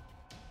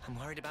 I'm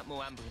worried about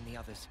Moamba and the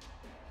others.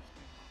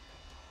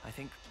 I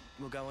think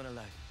we'll go on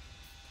alone.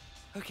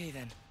 Okay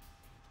then.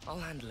 I'll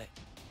handle it.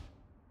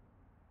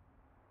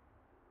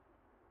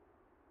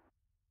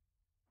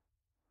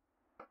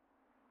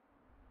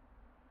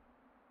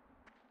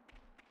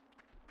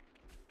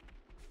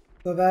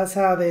 So that's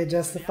how they The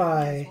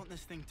justify. Outcasts want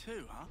this thing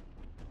too, huh?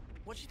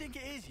 What do you think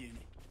it is, Uni?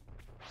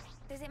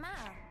 Does it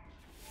matter?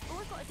 All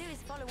we've got to do is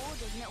follow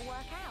orders and it'll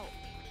work out.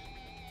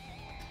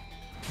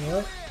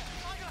 What?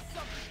 I got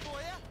something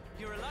for you.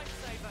 You're a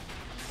lifesaver.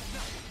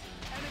 No,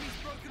 enemy's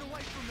broken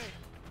away from me.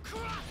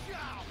 Crash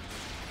out!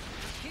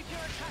 Keep your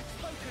attacks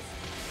focused.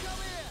 Come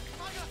here.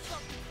 I got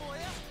something for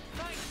you.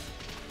 Thanks.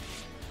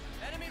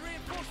 Enemy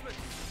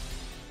reinforcements.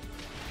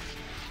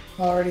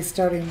 Already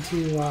starting to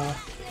Enemy's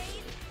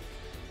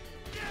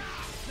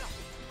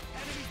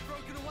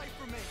broken away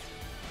from me.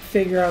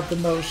 figure out the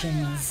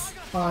motions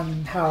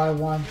on how I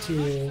want to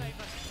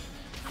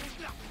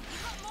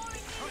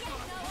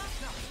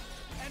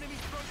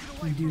Enemy's broken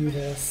away. do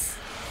this.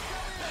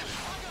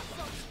 I got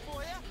something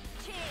for you.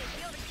 Cheers,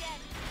 you're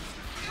again.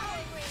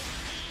 Hungry.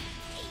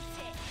 Eat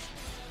it.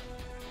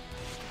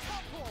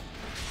 Couple.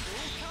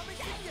 All coming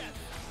together.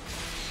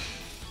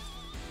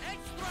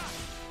 Extra.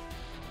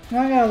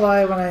 Not gonna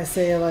lie when I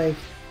say like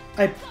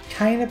I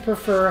kind of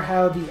prefer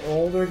how the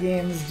older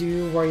games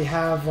do, where you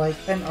have like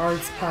an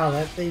arts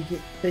palette that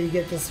you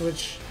get to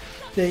switch,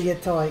 that you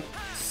get to like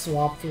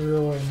swap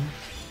through, and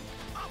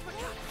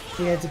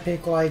you get to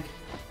pick like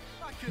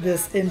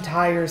this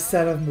entire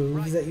set of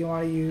moves that you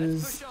want to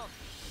use.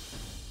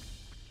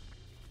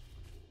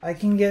 I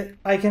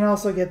can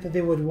also get that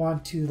they would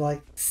want to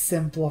like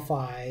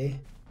simplify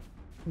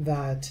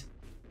that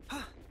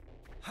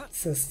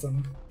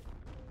system.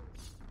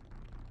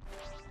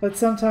 But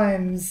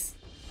sometimes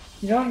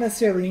you don't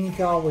necessarily need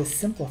to always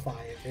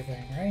simplify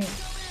everything, right? Come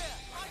here.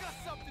 I got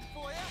something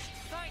for you.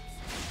 Thanks.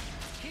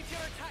 Keep your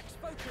attacks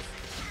focused.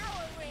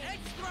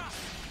 Extra.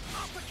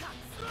 Uppercut.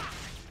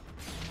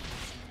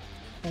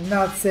 I'm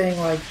not saying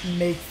like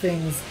make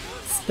things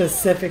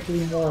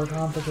specifically more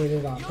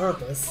complicated on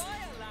purpose,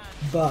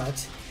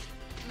 but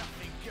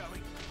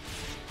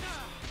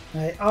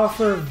I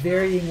offer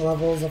varying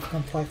levels of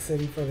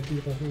complexity for the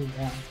people who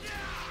want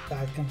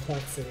that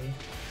complexity.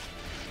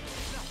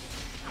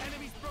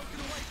 Enemy's broken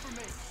away from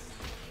me.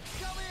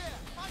 Come here.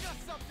 I got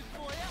something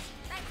for you.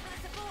 Thanks for the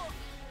support.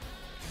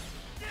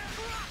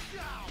 Crash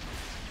out.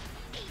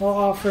 While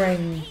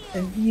offering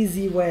an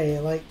easy way,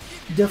 like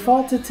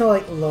default it to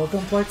like low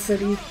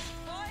complexity,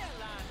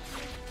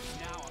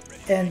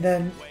 and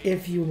then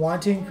if you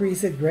want to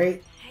increase it,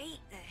 great. Hate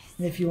this.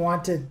 And if you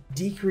want to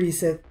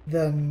decrease it,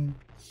 then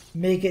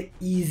make it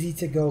easy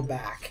to go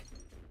back.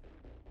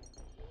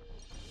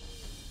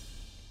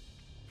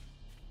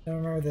 I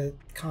don't remember the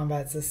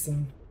combat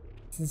system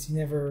since you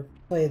never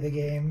played the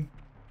game.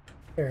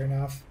 Fair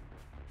enough.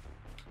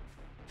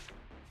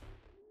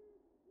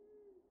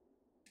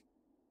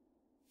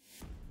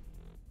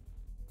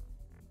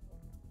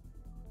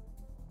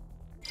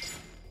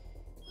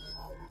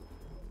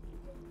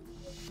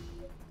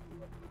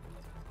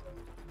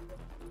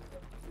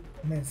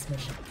 Immense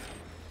mission.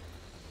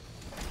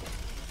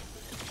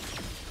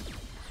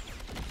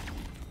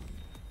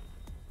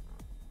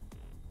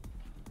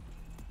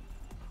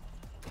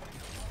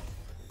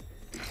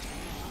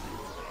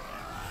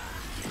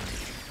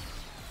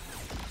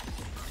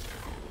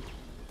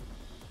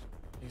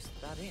 Is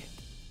that it?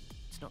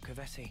 It's not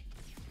Kavesi.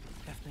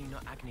 Definitely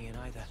not Agnian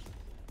either.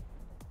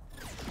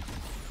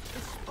 The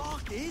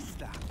spark is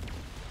that.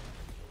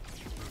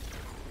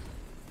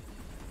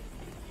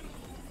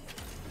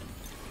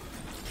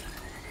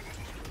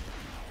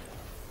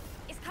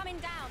 It's coming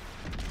down.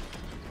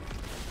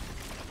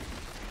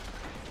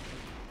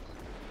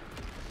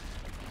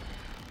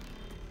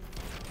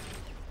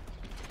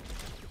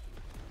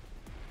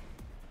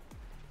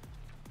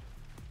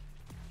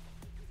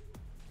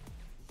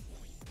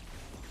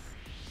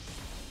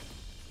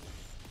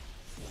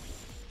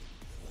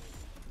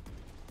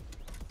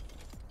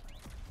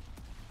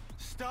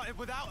 Started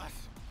without us.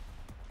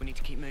 We need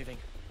to keep moving.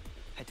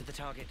 Head to the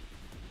target.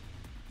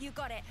 You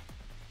got it.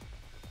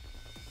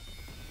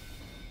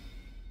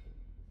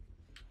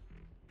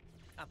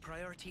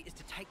 priority is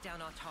to take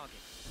down our target.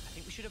 I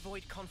think we should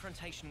avoid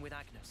confrontation with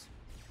Agnes.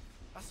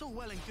 That's all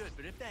well and good,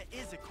 but if there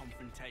is a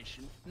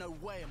confrontation, no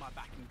way am I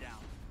backing down.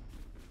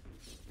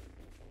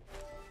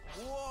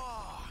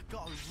 Whoa,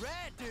 got a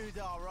rare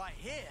doodah right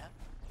here.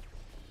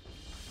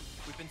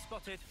 We've been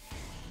spotted.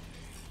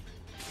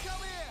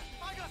 Come here!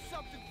 I got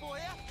something for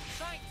you!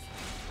 Thanks!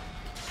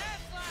 Air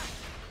slash!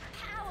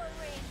 Power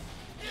ring.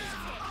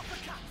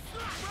 Uppercut!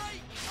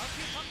 Right! I'll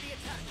keep up the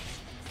attack.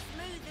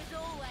 Smooth as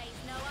always,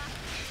 Noah.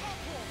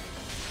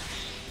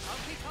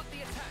 I'll keep up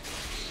the attack.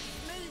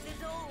 Smooth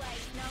as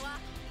always, Noah.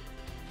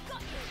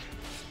 Got you.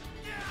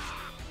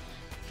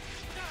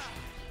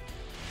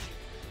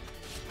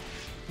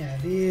 Yeah,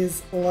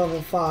 these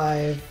level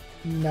 5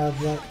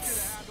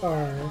 nublets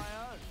are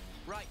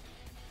Right.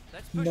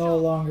 Let's push no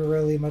on. longer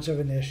really much of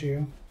an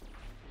issue.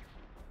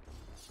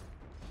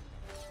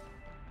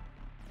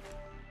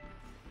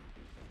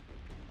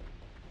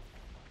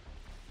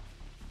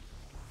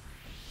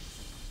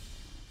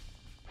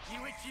 You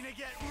itching to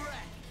get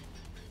wrecked?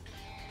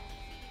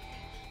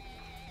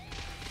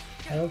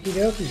 Okie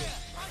dokie.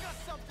 I got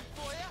something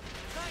for you!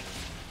 Thanks!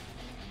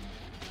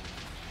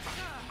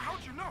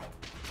 How'd you know?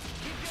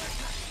 Keep your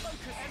attack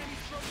focused!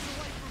 Enemies broken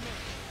away from me!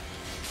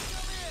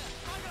 Come here!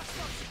 I got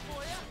something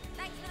for you!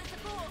 Thanks for the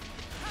support.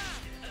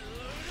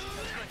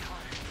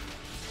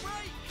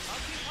 Right!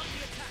 I'll keep up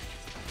the attack.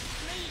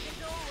 Smooth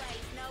as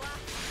always, Noah.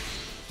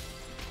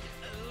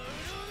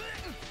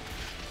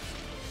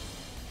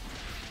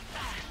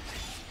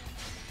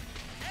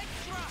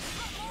 Extra!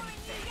 Got more in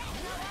you yet,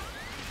 Noah.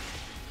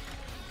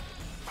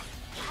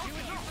 You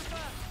and you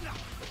first!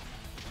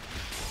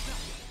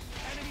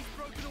 Enemies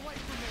broken away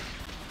from me.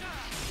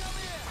 Come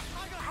here!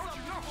 I got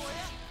something for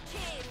you!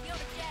 Cheers, you're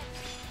the gem.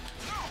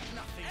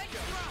 Nothing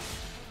Extra!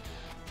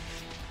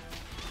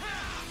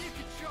 You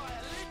could try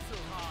a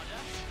little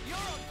harder.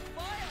 You're on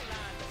fire,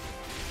 Land!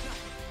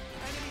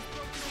 Enemies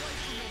broken away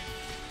from me.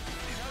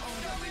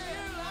 Come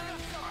here! I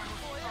got something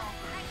for you!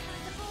 Thanks for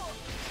the support.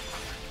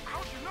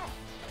 How'd you know?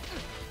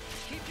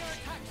 Keep your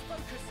attacks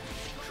focused.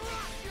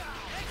 Crusher!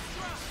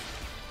 Extra!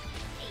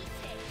 Eat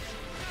it.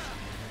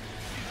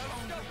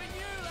 Stopping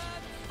you,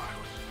 lad!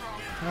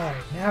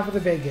 Alright, now for the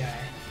big guy.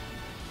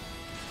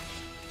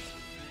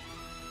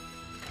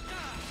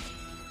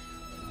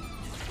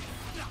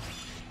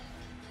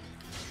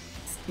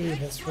 See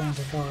this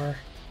rent-a-car.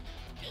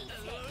 Eat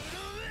it.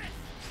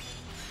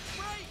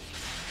 Right!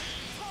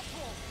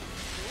 Topple!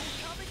 All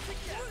coming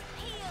together!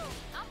 Heal.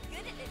 I'm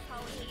good at this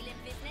whole healing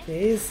business.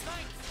 These?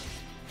 Thanks!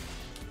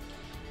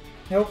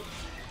 Nope.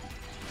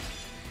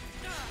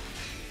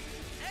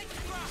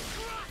 Extra!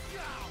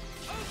 Crusher!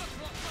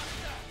 Overclock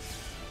buster!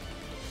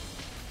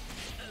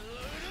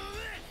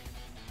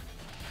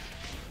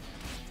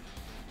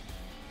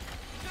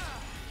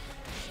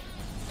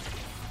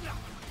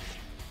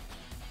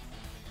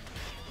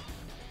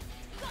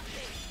 Got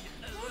you.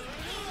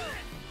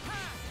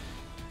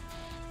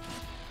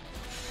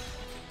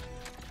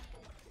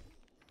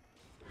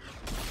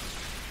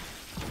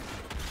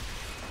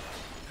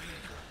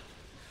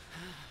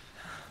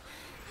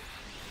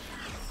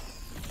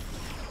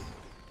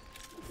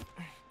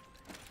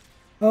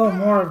 Oh,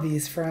 more of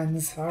these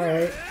friends.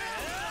 Alright.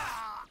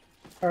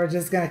 Or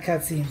just gonna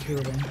cutscene through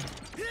them.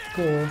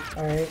 Cool.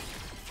 Alright.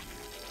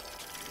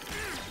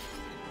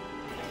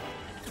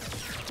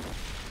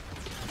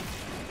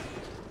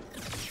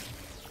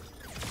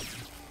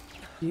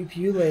 Pew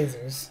pew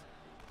lasers.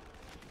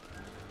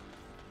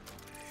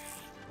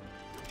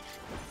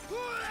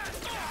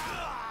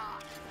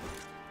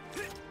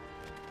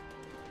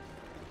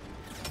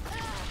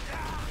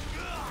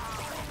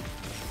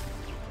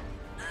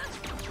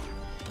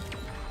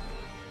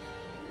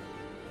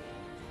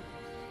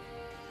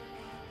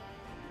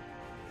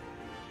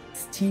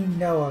 It's Team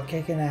Noah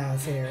kicking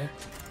ass here.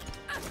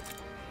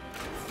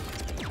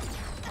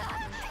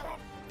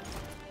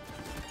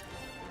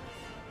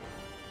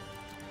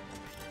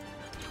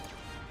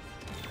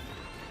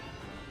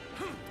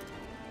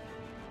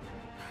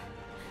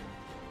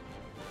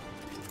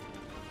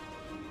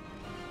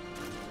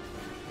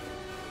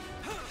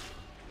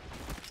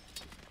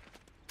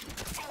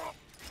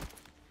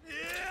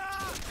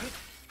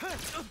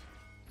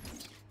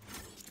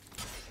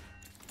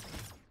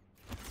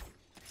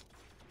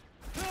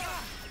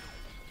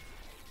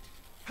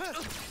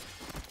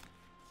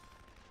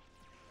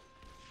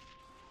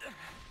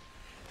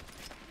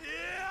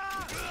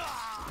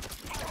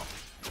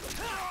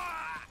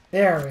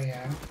 There we go.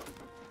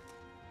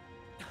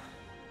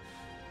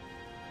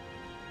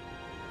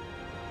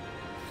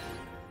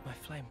 My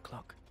flame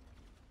clock.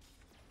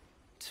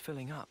 It's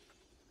filling up.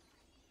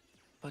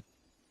 But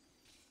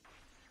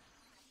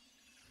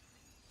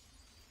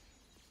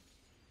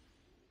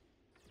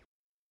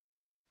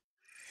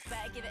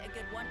Better give it a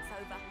good once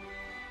over.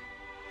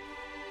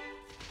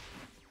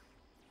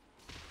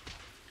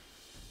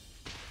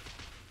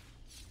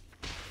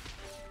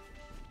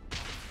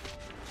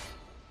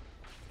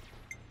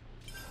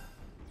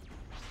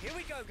 here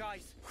we go,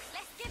 guys.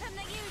 Let's give him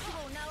the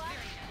usual, Noah.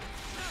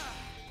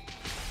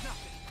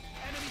 Nothing.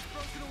 Enemies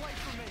broken away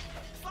from me.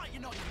 It's like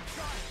you're not even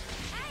trying.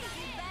 Hey,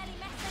 you barely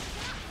messed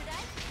anything up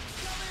today.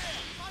 Come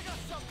here. I got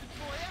something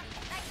for you.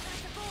 Thanks for the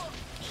support.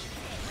 Eat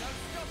it. No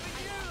stopping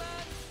you,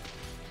 lad.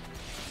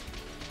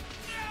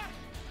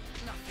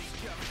 Nothing's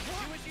going.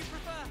 Do as you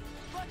prefer.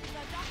 Roger,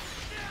 Roger.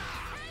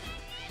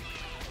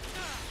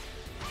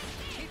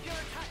 Keep your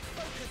attacks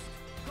focused.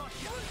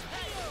 Gotcha.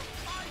 Hey,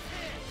 I'm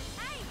here.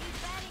 Hey, you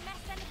barely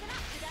messed anything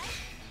up today.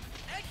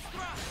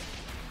 Extra.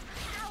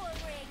 Power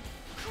ring.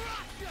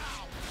 Crush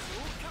now.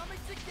 All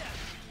coming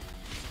together.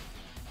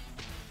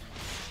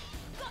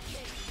 Got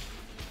you.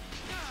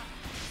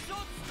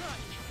 Sword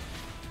strike.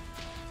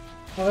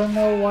 I don't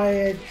know why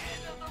it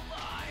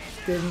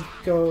didn't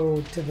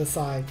go to the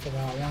side for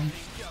that one.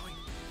 Going.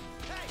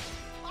 Hey,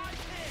 I'm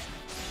here.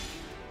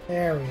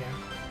 There we go.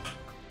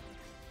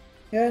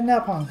 Yeah,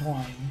 Napalm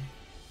coin.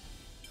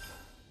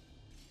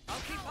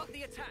 I'll keep up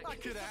the attack. I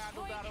could have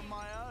handled that on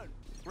my own.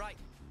 Right,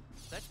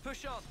 let's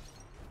push on.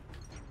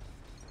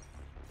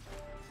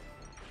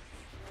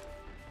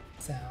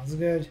 Sounds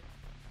good.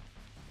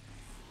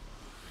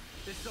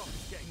 This off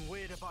is getting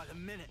weirder by the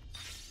minute.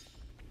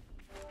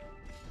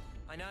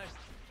 I know.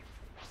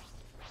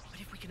 But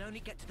if we can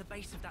only get to the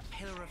base of that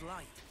pillar of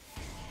light.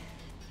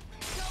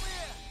 Come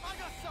here. I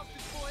got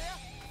something for you.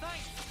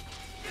 Thanks.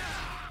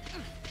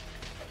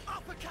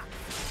 Uppercut.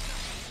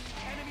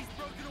 Enemy's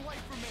broken away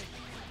from me.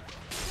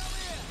 Come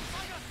here.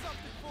 I got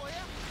something for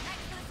you.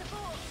 Thanks for the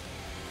support.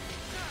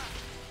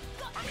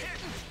 Got I'm you.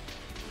 hit.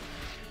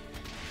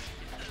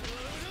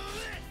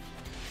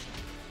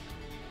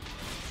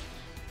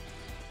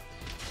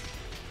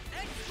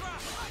 Extra.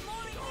 Got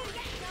more in you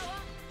yet,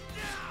 Noah.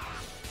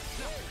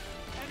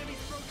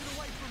 Enemy's broken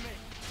away from me.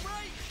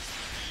 Break.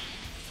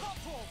 Top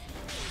wall.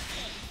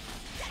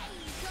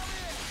 Come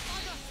here. I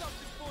got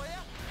something for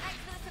you.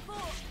 Thanks for the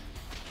support.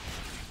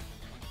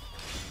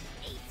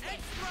 Eat it.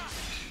 Extra.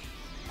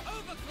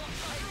 Overclock.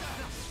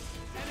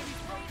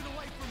 Enemy's broken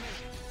away from me.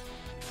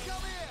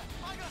 Come here.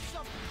 I got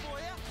something for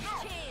you.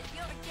 Cheers,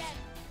 you're a gem.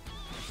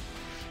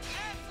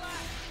 Air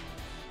flash.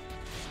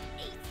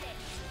 Eat it.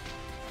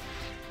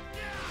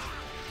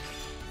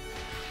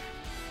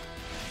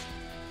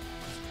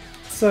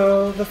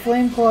 So the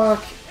flame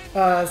clock,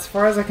 as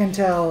far as I can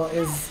tell,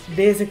 is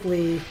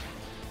basically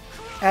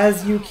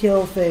as you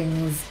kill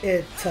things,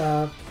 it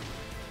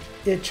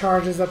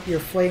charges up your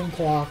flame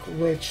clock,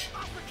 which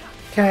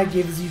kind of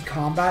gives you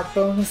combat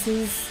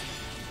bonuses.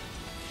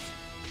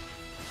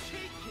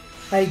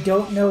 I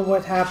don't know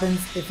what happens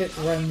if it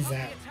runs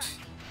out.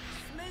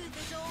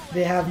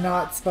 They have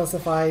not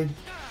specified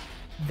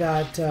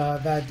that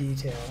that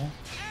detail.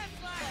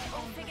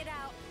 All figured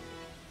out.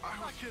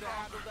 I could have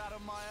handled that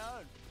on my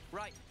own.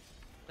 Right,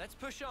 let's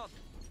push on.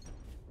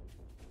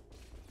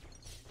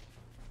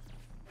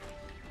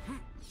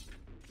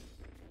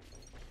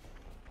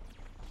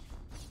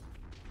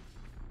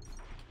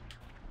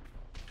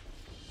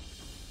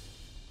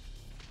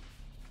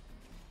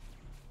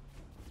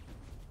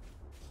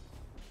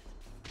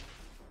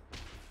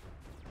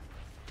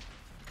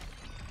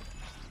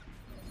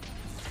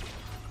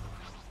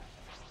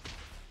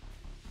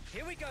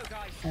 Here we go,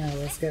 guys.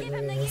 Let's get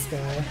rid of this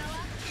guy.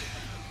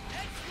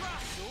 Extra.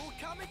 All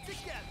coming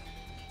together.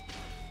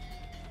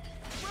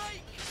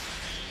 Break.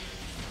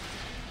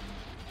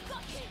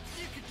 Got you.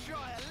 You could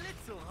try a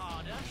little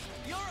harder.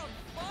 You're on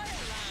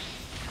fire, lad.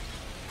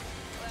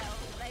 Well,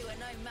 they were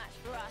no match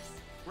for us.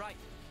 Right,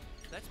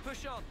 let's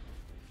push on.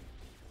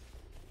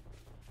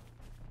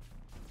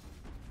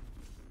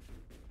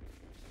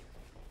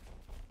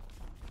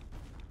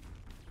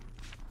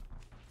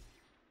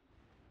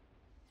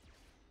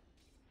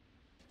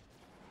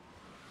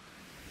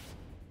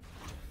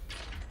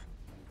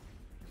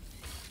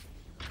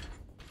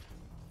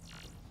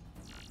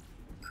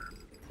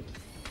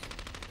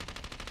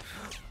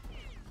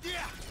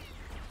 Yeah.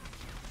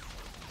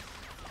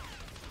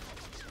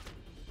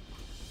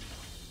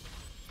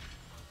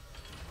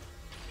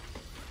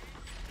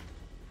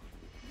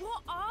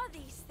 What are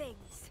these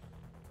things?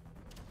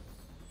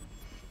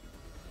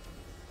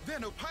 There are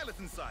no pilots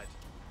inside.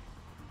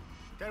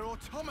 They're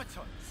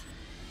automatons.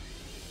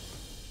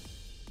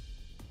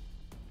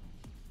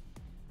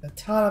 A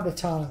ton of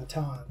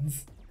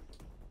automatons.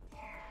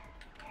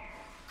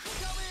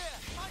 Come here.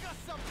 I got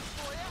something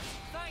for you.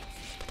 Thanks.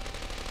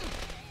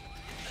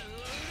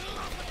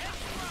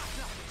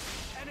 Extra.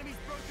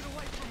 Enemy's broken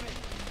away from me.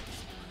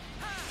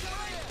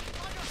 Come here.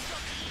 I got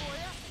something for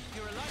you.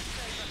 You're a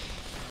lifesaver.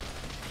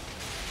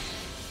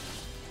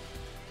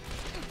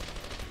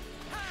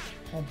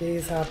 Well,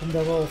 these happened a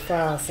little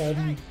fast, so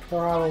I'm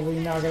probably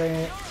not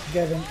gonna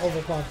get an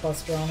overclock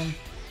buster on him.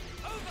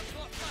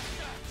 Overclock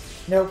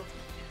buster. Nope.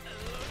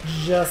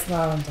 Just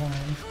not on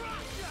time.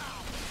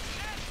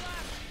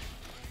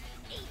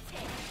 Eat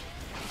it.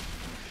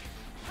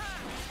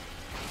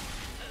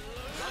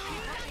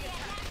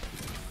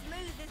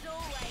 Smooth as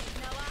always,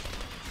 Noah.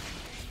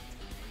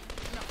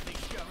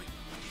 Nothing's going.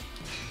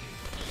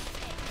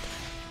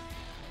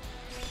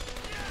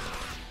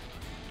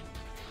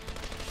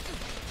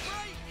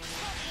 Break.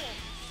 Top wall.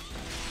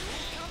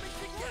 All coming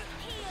together.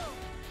 Heal.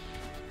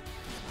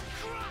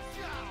 Crush.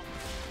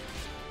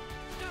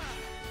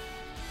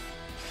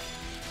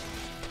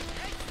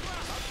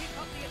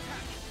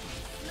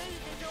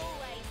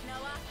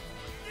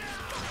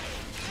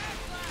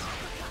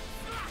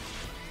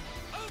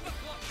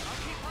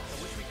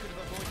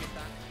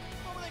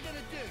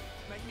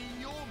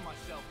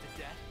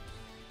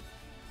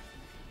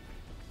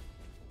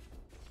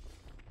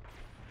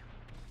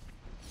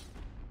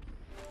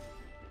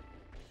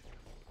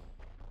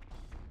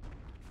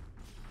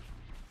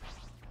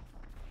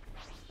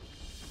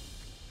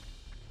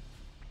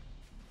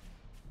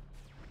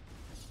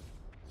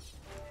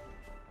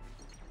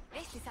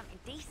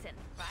 decent,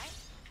 right?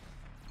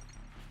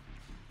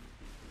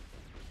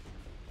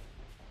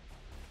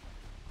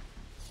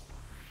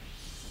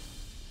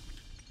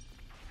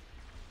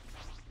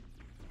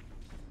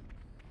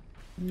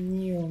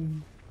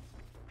 Neum.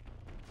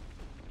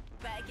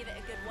 Better give it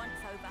a good once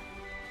over.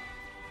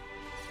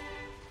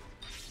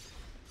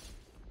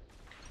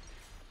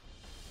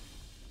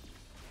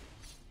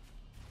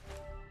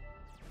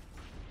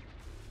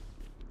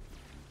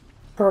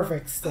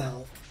 Perfect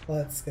stealth.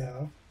 Let's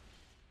go.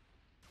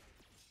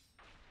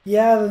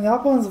 Yeah, the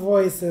Nopal's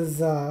voice is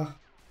not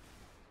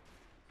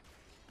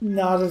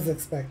as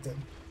expected.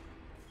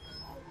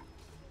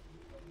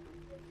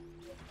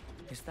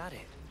 Is that it?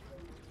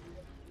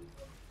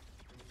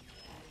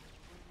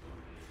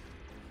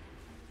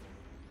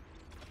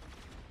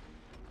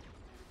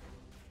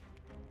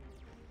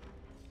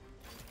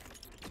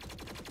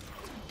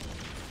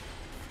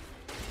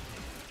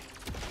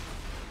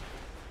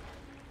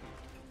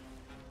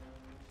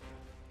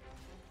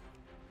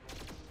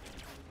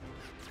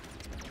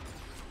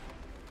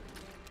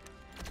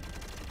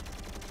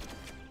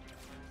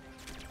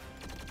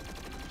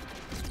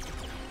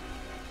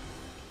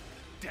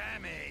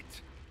 Damn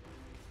it!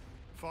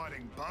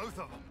 Fighting both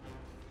of them.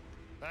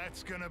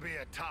 That's gonna be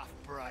a tough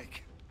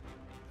break.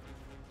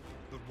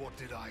 But what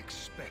did I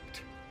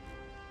expect?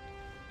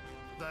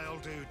 They'll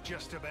do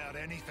just about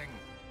anything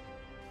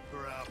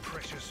for our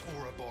precious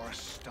Ouroboros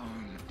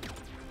stone.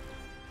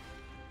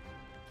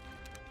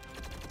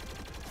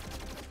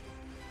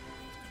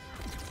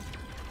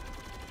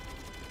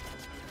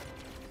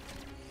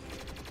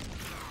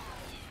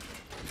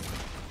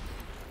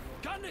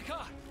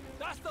 Guernica!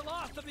 That's the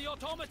last of the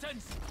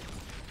automatons!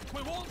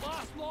 We won't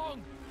last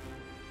long!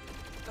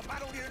 The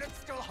battle unit's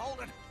still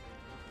holding.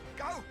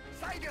 Go!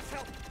 Save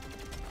yourself!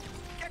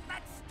 Get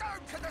that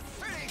stone to the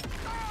city!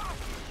 Ah!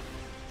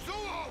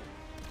 Zulu!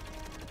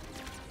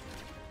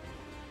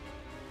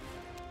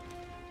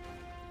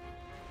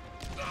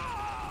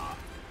 Ah!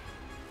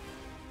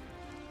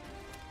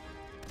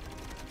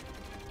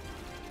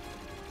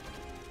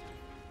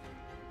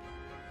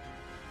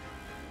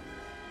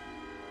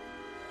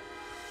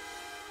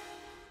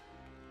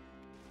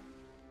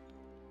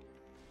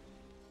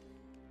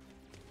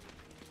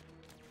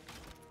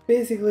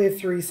 Basically a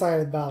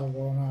three-sided battle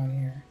going on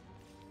here.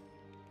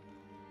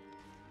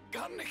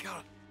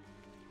 Guernica!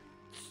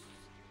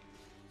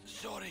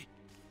 Sorry.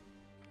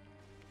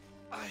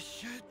 I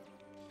should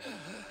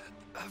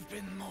have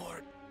been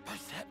more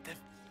perceptive.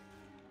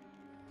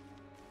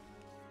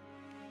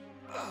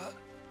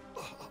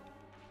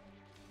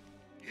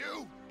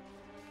 You!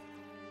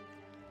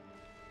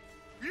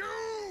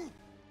 You!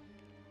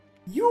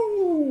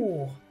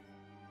 You!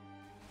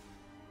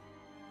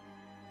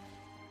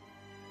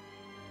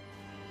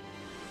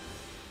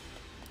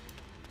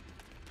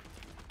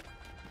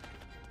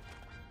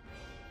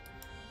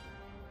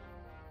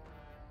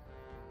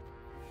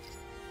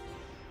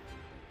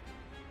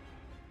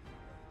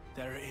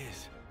 There it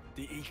is.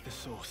 The ether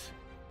source.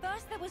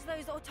 First there was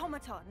those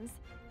automatons.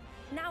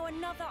 Now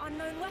another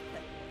unknown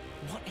weapon.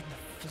 What in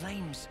the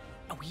flames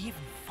are we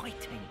even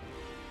fighting?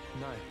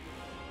 No,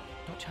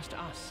 not just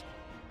us.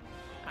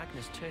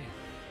 Agnes too.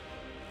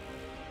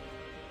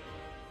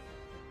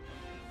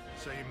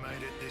 So you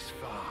made it this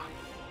far.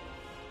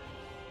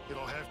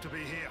 It'll have to be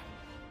here.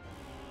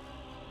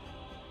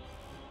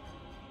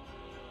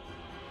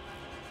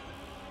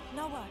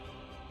 Noah,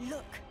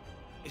 look.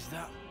 Is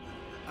that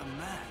a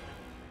man?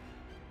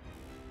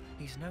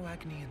 He's no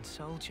Agnian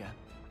soldier.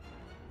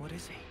 What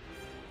is he?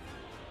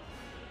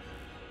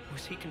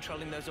 Was he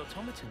controlling those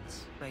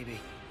automatons, maybe?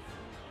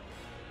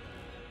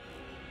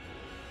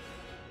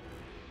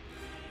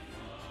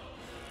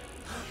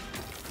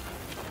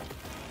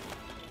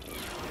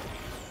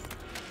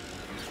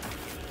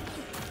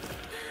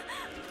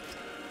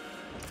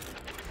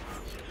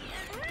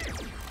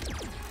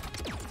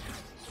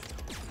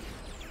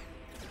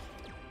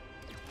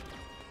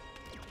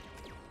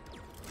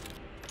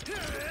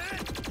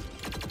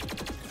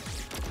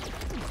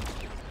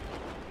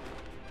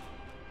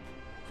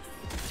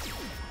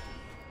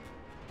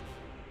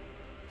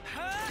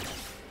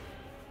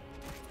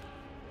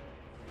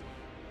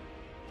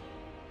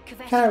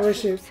 Kind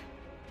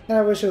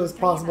of wish it was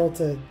possible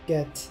to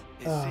get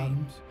It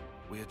seems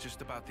we are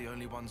just about the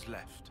only ones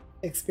left.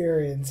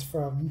 experience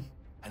from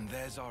And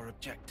there's our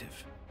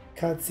objective.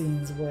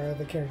 cutscenes where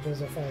the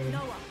characters are fighting.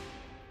 Noah.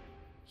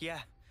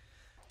 Yeah.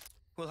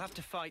 We'll have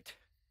to fight.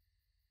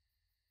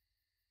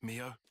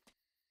 Mio?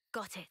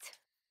 Got it.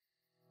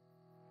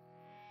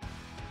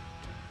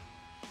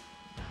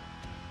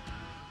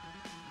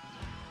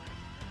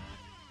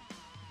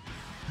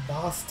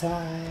 Boss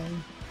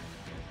time.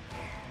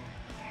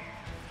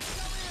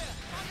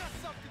 I got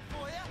something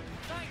for you!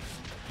 Thanks!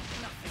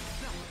 Nothing,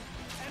 nothing.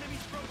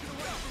 Enemy's broken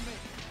away from me!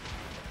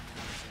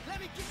 Let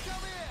me get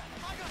come here!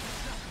 I got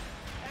stuff!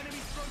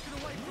 Enemy's broken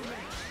away from me!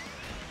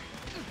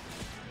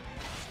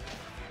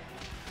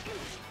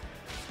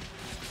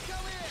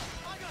 Come here!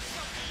 I got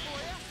something for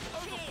you!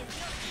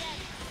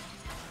 Nothing.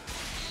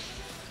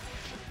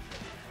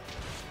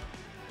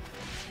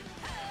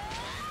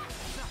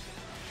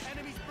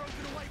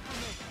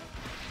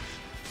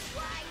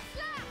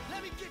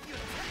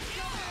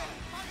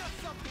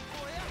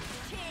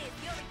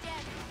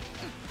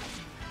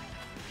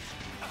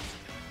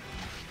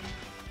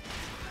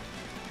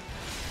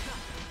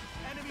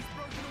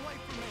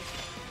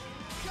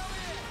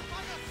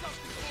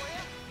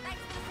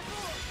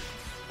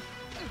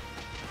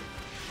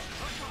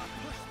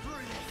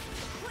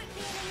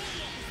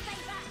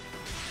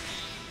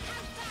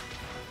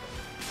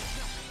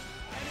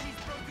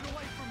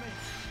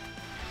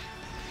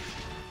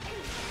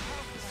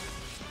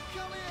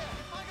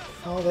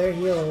 All their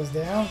healers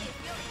down.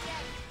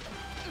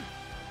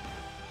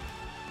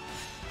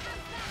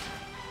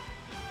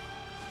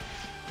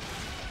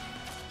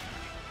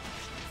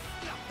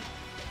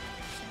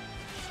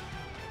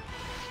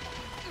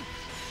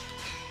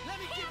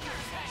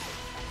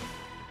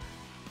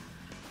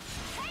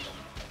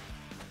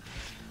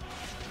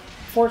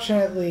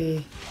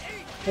 Fortunately,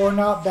 we're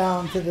not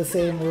bound to the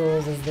same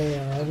rules as they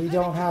are. We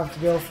don't have to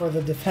go for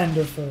the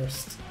defender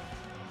first.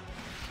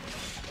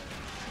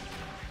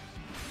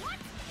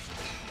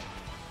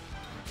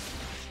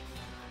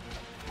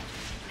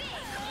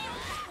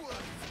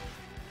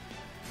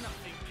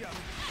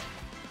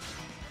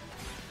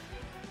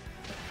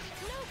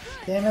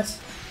 Damn it.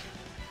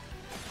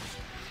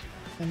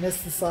 I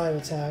missed the side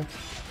attack.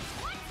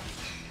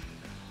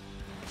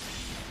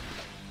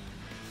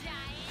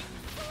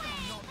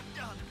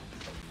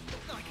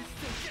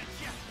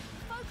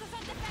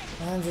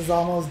 Lance is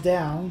almost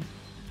down.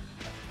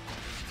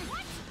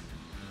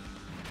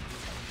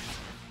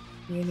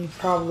 Uni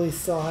probably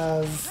still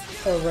has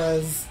a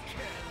res.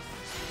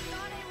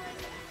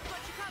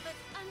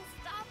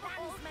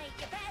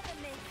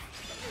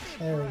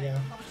 There we go.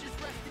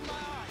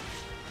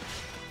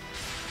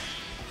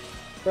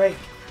 Break.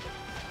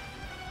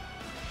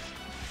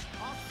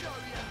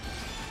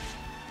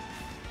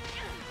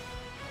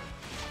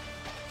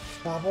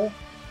 Gobble.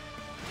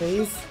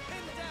 Please.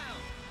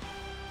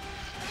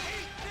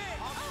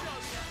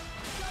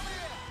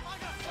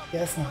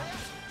 Guess not.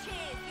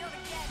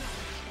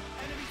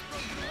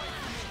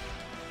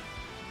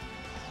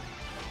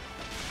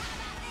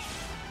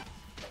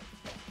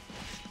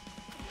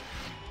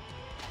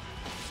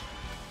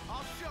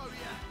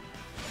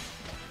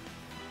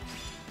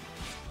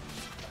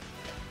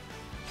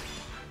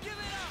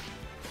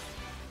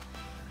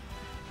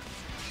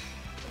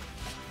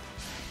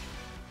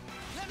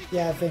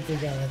 Yeah, I think we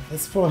got it at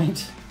this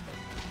point.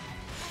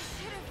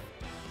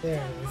 There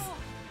it is.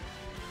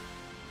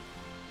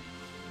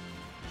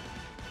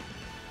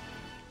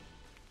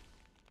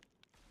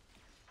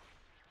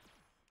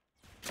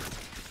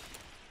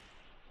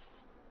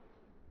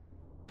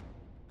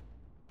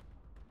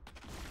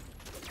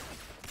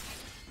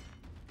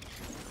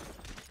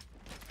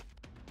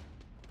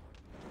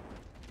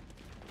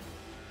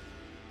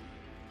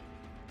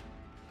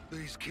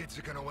 These kids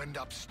are gonna end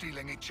up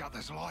stealing each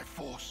other's life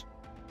force.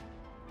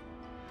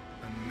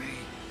 And me.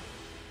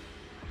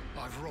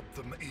 I've robbed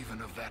them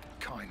even of that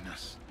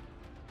kindness.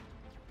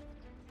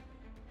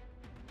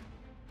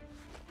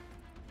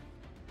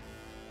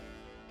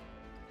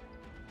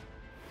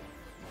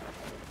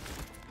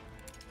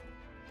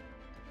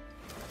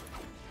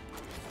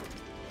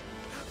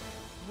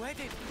 Where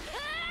did...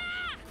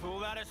 Call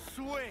that a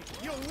swing?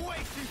 You're way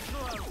too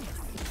slow!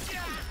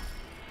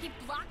 He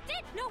blocked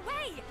it? No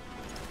way!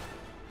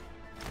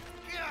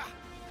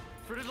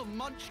 For a little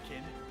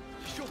munchkin,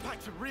 you sure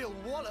packed a real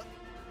wallop.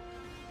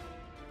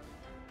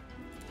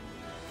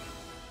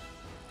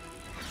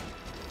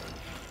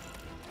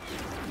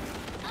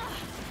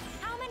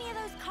 How many of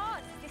those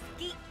cards has this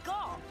geek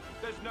got?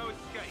 There's no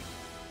escape.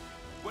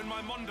 When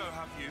my Mondo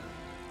have you,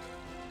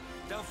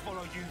 they'll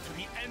follow you to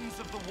the ends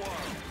of the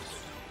world.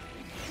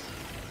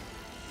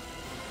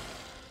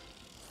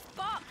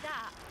 Spark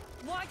that!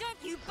 Why don't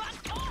you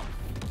back off?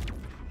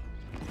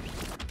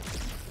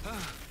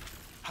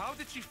 How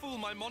did she fool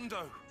my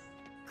Mondo?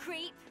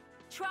 Creep,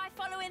 try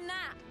following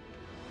that.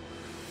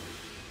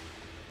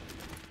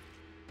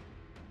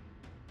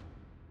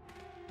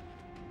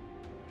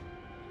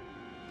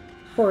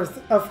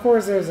 Of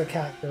course there's a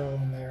cat girl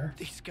in there.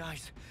 These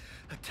guys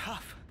are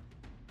tough.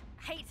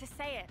 Hate to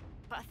say it,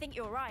 but I think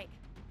you're right.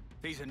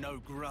 These are no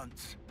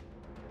grunts.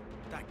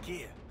 That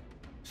gear,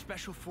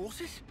 special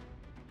forces?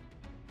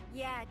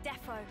 Yeah,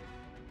 defo.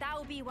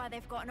 That'll be why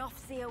they've got an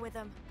off-seer with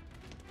them.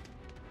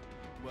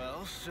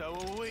 Well, so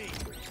are we.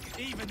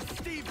 Even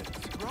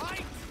Stevens,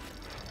 right?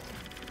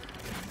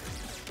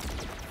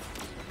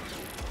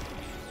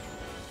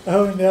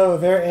 Oh no,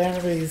 they're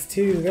enemies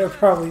too. They're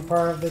probably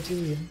part of the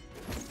team.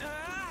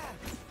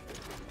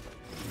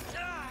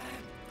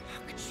 How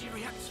could she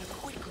react so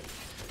quickly?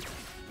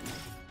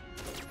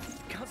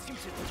 Can't seem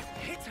to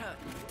hit her.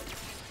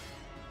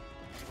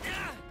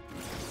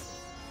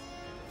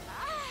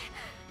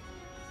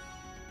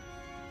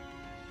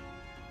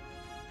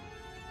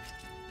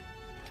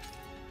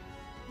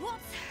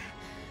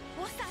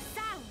 What's that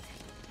sound?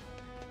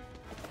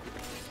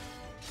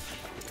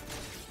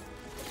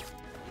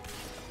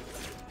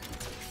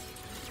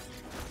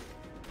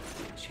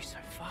 She's so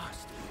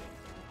fast.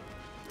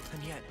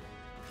 And yet,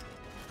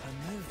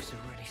 her moves are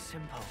really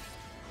simple.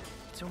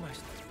 It's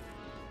almost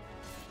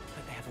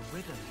like they have a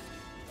rhythm.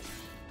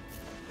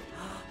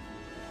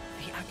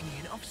 The agony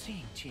and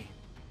off-seeing tune.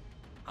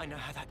 I know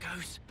how that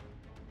goes.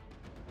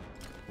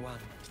 1,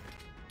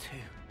 2,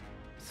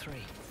 3,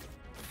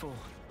 4.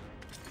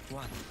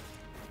 1,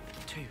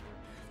 2,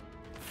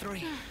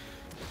 3.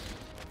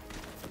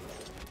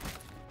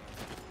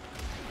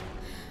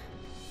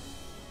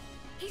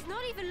 He's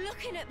not even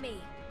looking at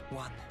me.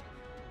 1,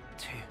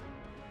 2,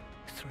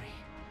 3,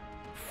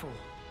 4.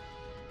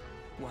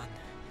 1,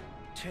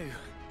 2, too.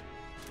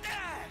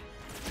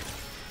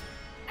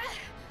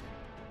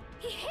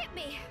 He hit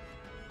me!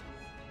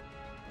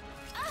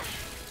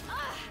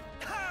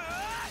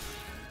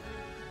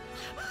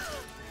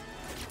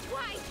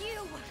 Why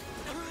you?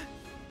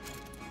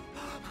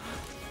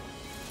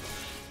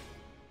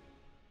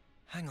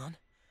 Hang on.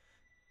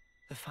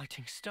 The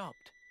fighting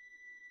stopped.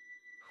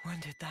 When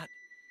did that...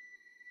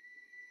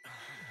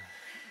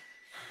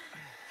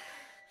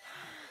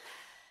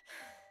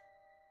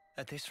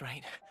 At this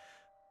rate,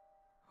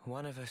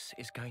 one of us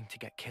is going to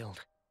get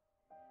killed.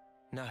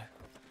 No.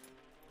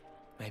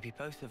 Maybe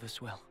both of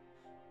us will.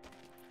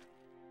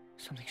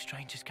 Something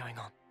strange is going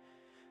on.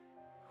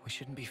 We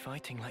shouldn't be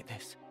fighting like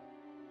this.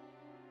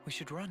 We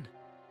should run.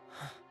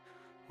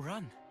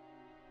 Run.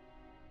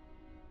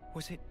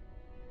 Was it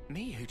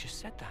me who just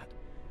said that?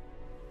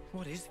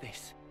 What is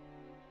this?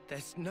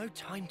 There's no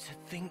time to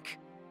think.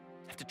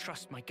 I have to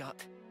trust my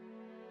gut.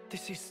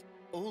 This is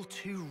all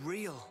too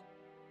real.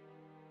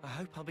 I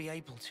hope I'll be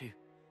able to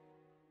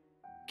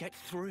get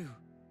through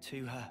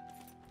to her.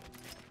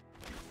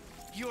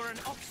 You're an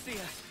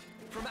Oxia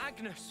from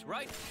Agnes,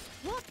 right?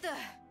 What the?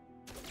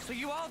 So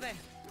you are then?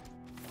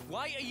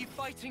 Why are you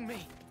fighting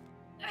me?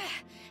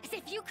 As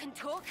if you can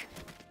talk.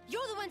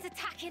 You're the ones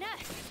attacking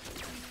us.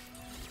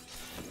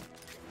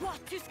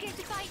 What, too scared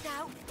to fight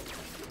now?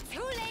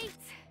 Too late!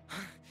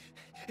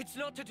 It's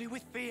not to do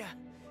with fear.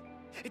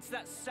 It's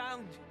that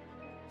sound.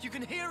 You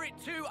can hear it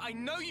too, I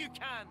know you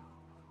can!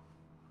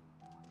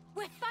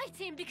 We're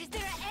fighting because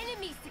there are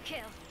enemies to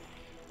kill.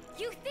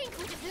 You think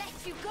we'll just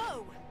let you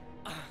go?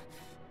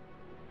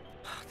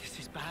 This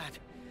is bad.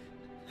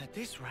 At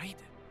this rate...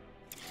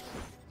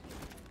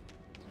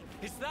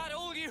 Is that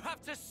all you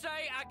have to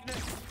say,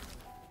 Agnes?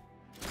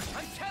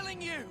 I'm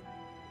telling you!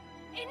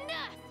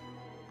 Enough!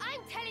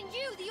 I'm telling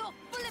you that you're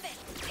full of it!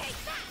 Take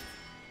that!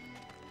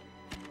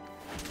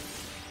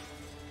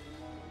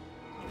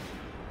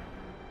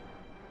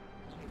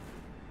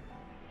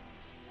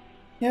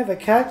 Yeah, the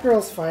cat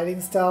girl's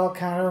fighting style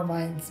kind of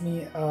reminds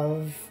me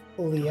of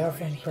Leah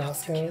from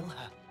Crosscode.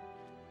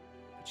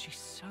 But she's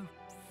so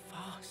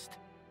fast.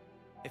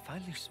 If I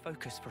lose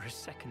focus for a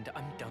second,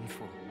 I'm done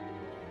for.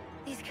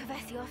 These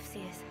Kavesi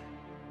officers.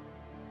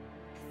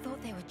 I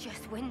thought they were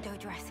just window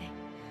dressing,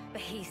 but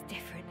he's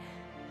different.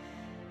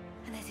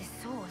 And there's his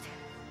sword.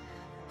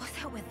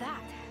 What's up with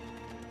that?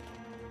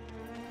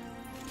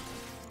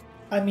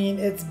 I mean,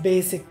 it's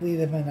basically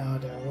the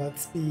Monado.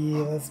 Let's be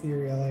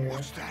real here.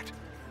 What's that?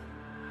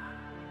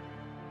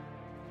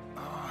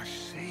 Oh, I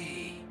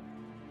see.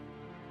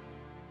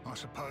 I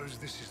suppose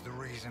this is the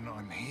reason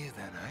I'm here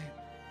then,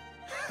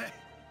 eh?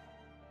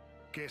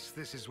 Guess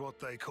this is what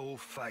they call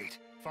fate.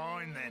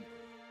 Fine then.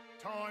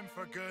 Time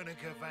for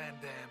Guernica Van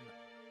Damme.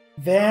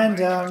 Van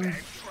Damme.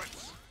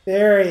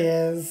 There he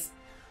is.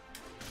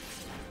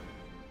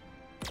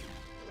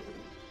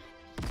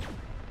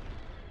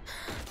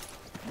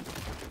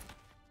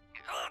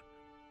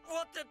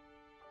 What the...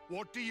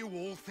 What do you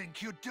all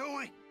think you're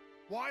doing?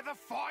 Why the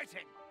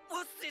fighting?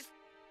 What's this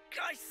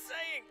guy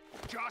saying?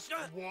 Just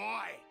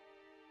why?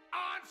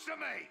 Answer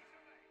me!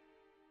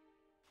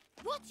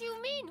 What do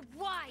you mean,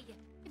 why?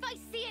 If I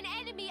see an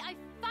enemy, I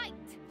fight.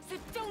 So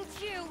don't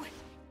you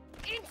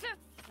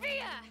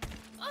interfere!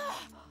 Ugh.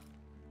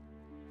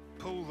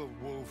 Pull the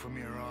wool from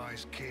your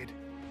eyes, kid.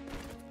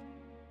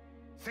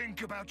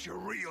 Think about your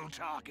real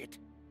target.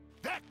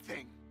 That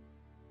thing.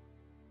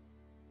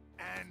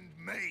 And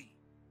me.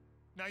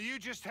 Now you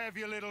just have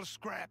your little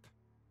scrap.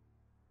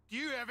 Do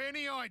you have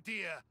any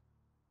idea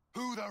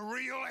who the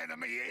real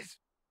enemy is?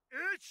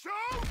 It's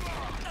over!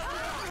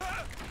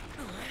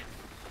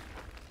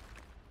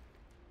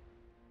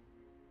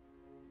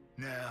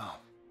 Now,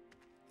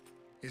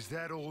 is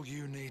that all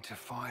you need to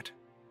fight?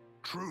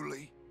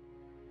 Truly?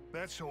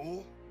 That's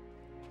all?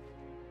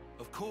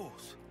 Of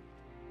course.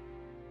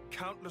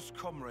 Countless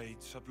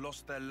comrades have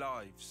lost their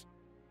lives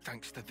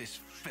thanks to this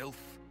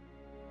filth.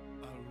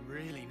 Oh,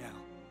 really now?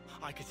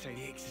 I could say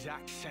the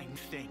exact same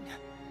thing.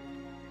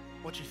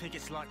 What do you think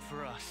it's like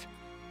for us?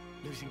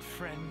 Losing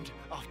friend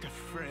after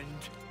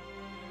friend.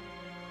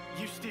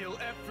 You steal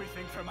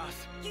everything from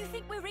us. You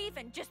think we're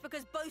even just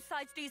because both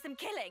sides do some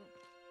killing?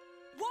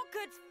 What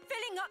good's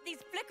filling up these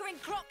flickering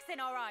clocks in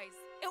our eyes?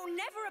 It'll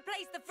never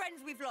replace the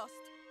friends we've lost.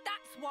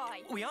 That's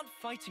why. We aren't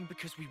fighting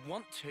because we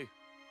want to.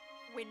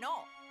 We're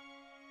not.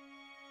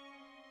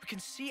 We can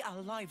see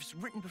our lives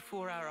written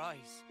before our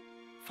eyes.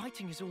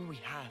 Fighting is all we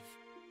have.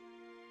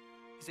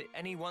 Is it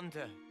any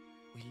wonder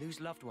we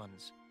lose loved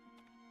ones?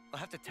 Or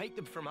have to take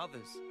them from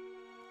others?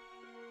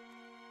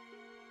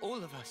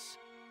 All of us.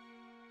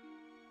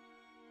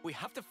 We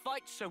have to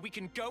fight so we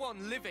can go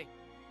on living.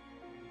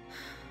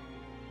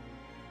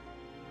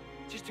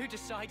 Just who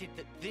decided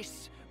that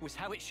this was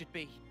how it should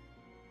be?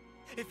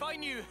 If I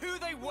knew who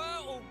they were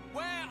or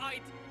where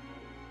I'd...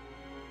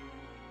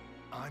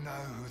 I know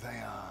who they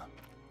are.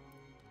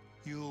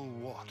 You'll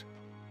what?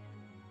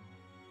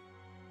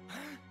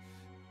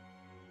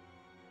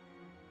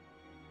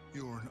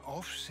 You're an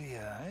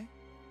Offseer, eh?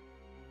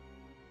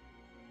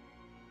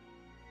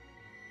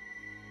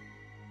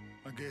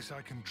 I guess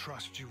I can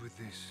trust you with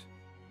this.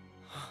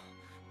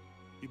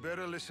 You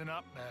better listen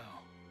up now,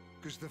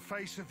 because the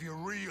face of your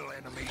real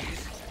enemy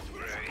is...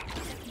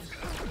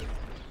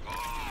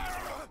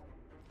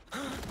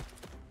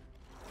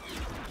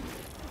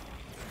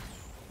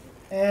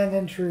 And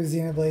in true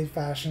Xenoblade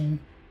fashion,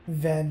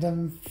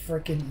 Vandom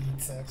frickin'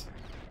 eats it.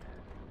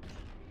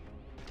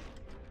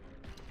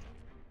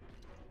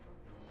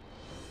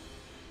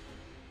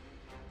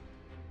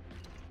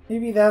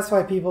 Maybe that's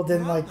why people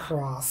didn't like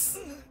Cross.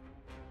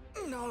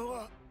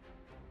 No,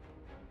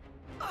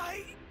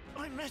 I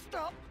messed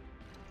up.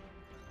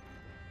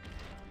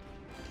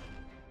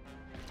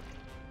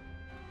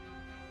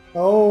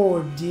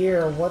 Oh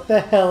dear, what the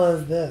hell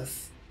is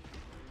this?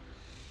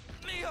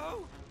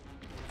 Mio!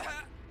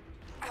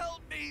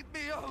 Help me,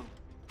 Mio!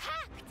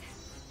 Hacked!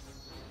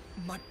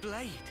 My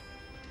blade!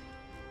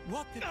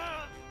 What the...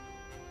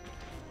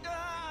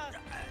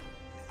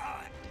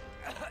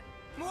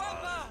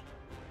 Muamba!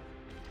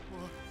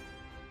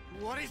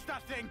 What is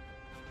that thing?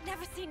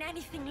 Never seen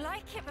anything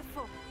like it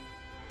before.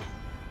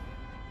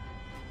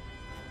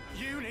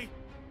 Uni!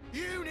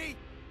 Uni!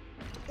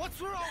 What's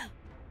wrong?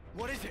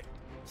 What is it?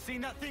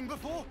 Seen that thing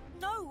before?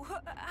 No,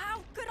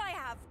 how could I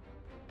have?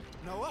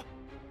 Noah?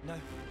 No,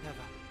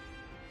 never.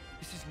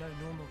 This is no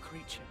normal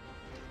creature.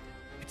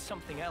 It's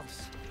something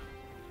else.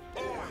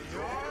 Oi,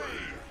 oi!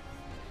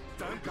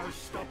 Don't go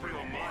stopping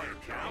on my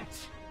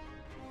account.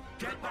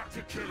 Get back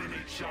to killing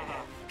each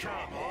other.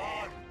 Come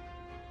on!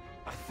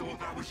 I thought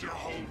that was your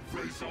whole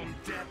raison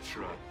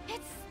d'etre.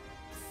 It's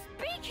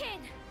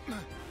speaking!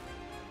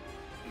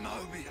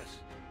 Mobius.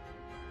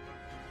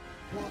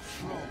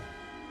 What's wrong?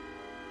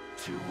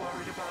 Too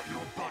worried about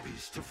your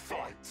buddies to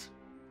fight?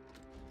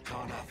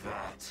 Can't have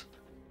that.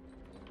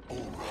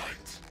 All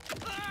right.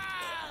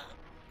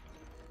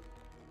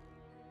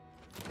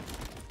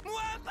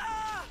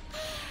 Muamba!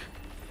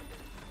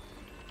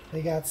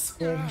 They got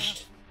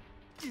squished.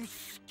 You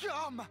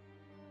scum!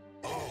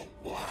 Oh,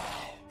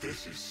 wow.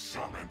 This is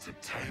some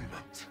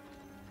entertainment.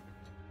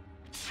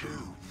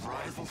 Two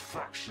rival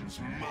factions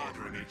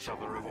murdering each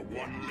other over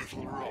one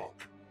little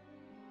rock.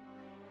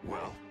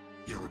 Well,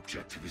 your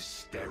objective is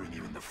staring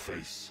you in the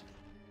face.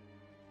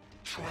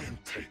 Try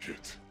and take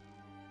it.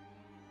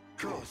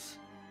 'Cause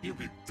you'll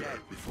be dead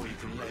before you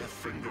can lay a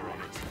finger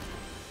on it.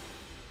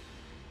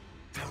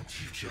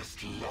 Don't you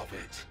just love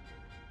it?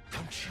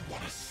 Don't you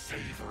want to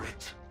savor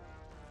it?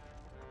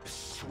 The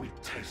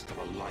sweet taste of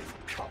a life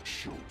cut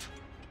short.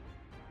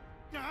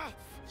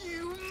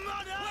 You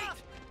mother!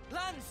 Wait!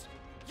 Lance!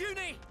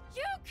 Uni!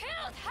 You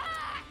killed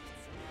Hacked!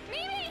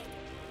 Mimi!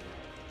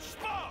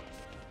 Sparks!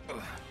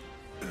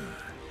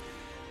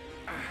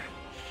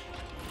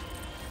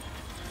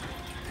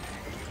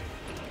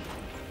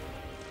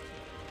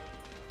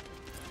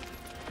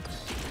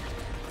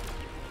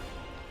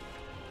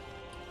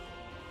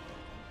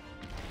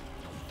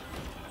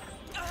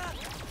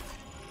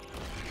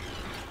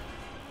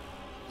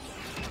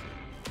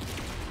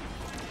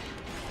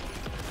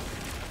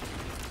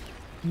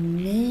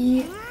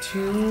 Knee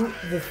to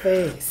the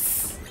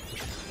face.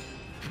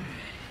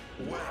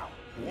 Well,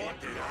 what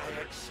did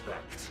I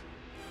expect?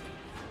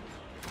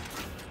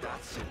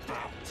 That's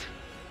about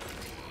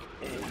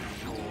all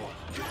you're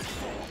good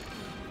for.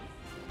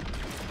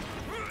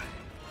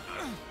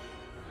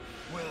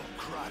 Well,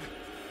 crud.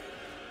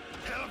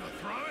 Hell of a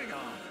throwing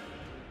arm.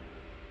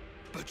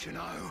 But you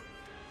know,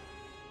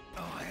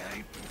 I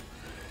ain't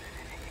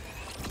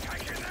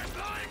taking that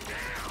line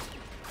down.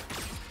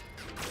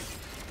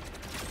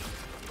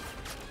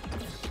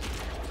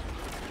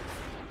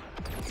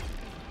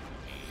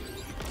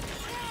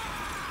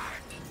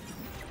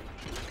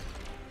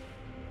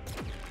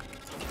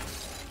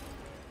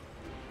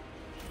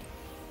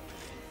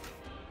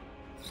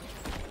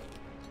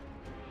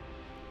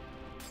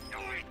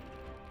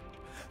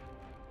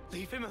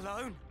 Leave him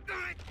alone!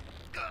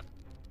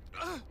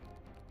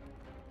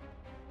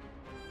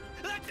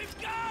 Let him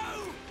go!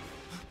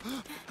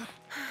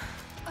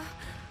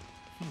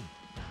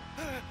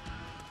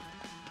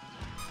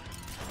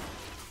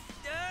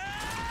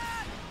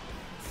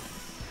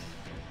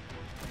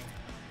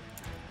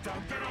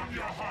 Don't get on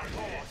your high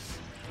horse.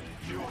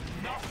 You're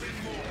nothing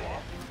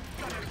more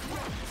than a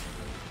grunt.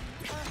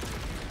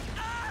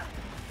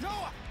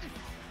 Noah!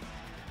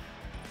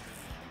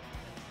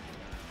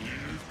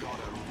 You've got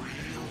a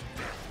real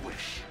death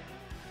wish.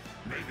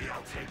 Maybe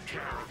I'll take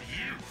care of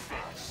you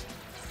first.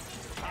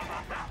 How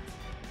about that?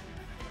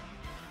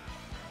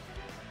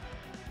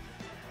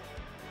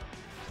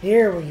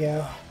 Here we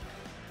go.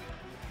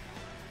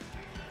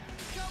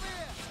 Come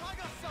here! I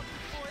got something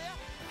for you!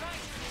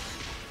 Thanks!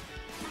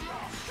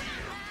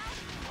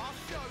 I'll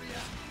show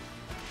you!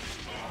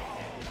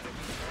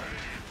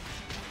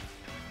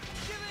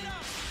 Give it up!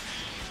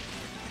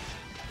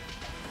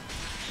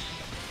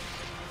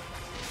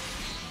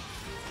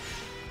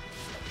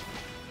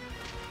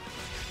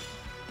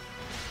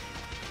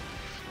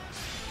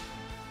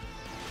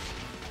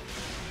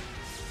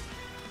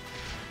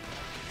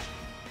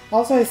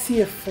 Also, I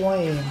see a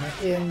flame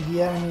in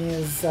the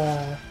enemy's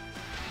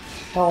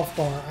health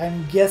bar.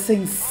 I'm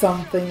guessing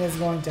something is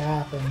going to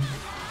happen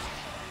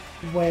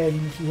when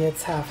he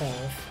hits half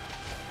health.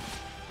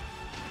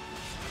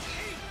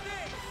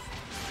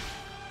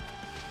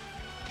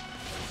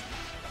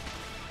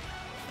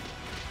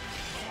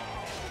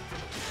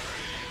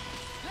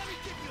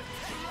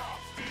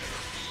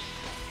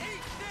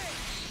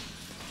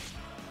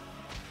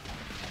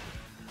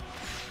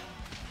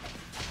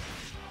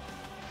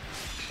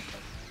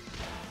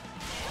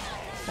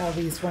 At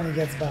least when he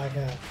gets back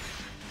up.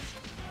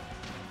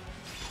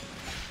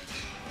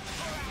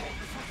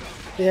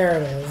 There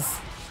it is.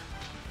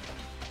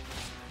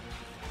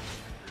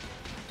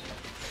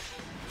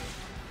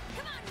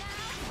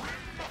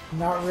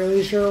 Not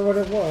really sure what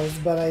it was,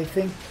 but I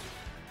think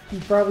he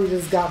probably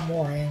just got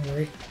more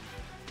angry.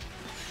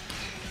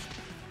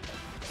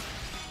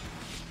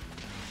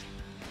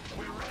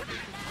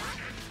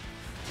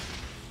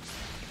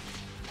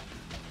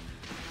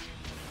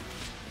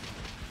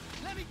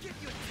 Let me give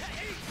you a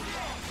taste.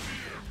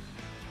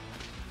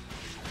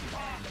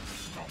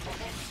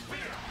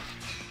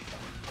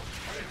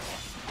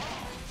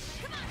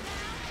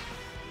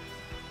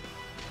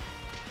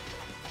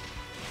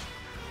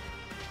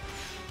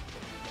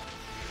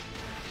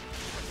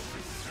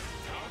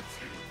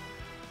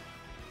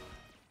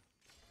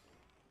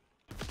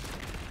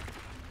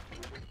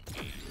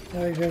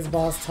 I guess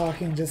boss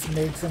talking just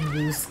makes him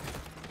lose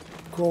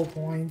cool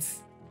points.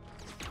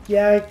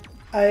 Yeah,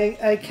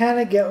 I kind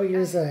of get what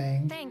you're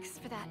saying. Thanks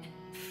for that.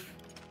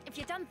 If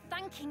you're done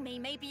thanking me,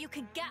 maybe you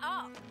could get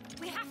up.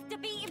 We have to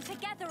beat him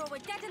together or we're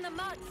dead in the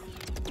mud.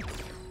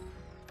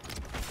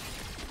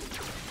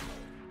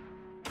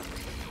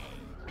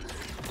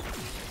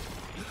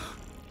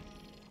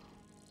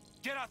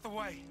 Get out the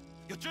way!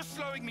 You're just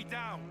slowing me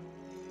down!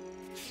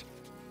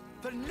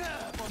 The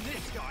nerve on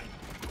this guy!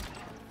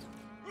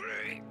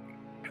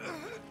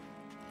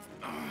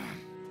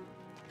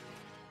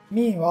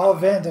 Meanwhile,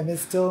 Vandam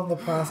is still in the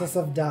process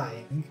of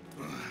dying.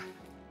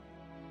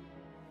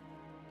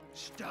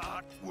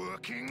 Start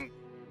working.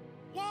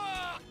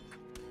 Work!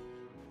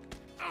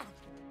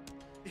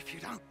 If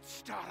you don't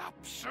start up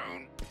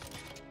soon,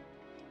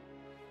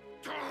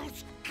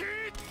 those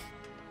kids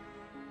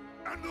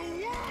and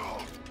the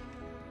world.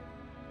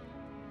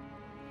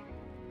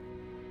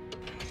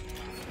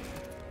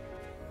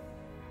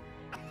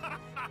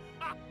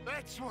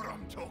 That's what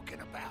I'm talking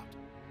about.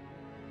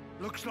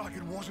 Looks like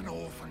it wasn't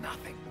all for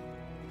nothing.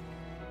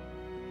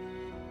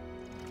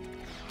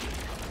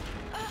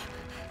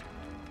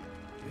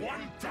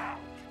 One down.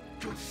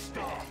 Good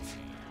start.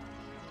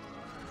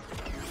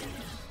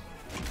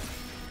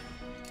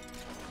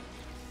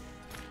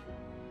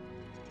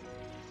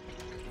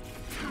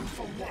 Two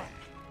for one.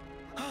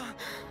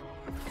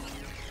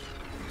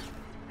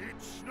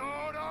 It's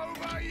not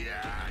over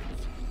yet.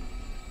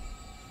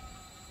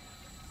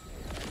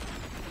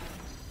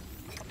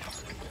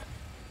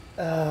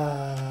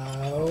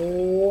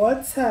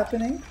 What's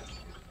happening?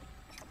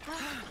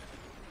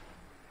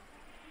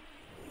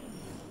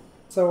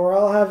 So we're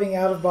all having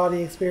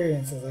out-of-body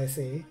experiences, I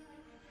see.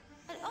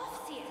 An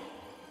Officer?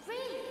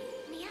 Really?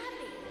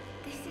 Miyabi?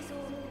 This is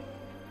all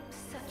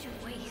such a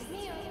waste.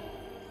 Mio,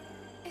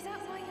 is that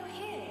why you're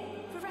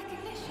here? For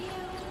recognition? Mio,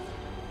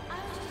 I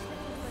was just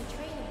looking for a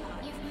training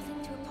partner. You've nothing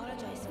to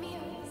apologize for.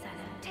 Mio,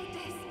 Sana, take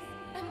this.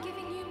 I'm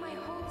giving you my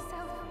whole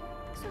self.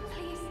 So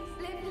please,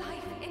 live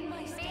life in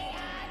my stead.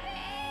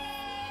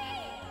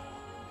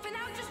 For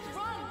now, just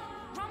run!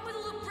 Run with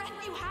all the breath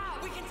you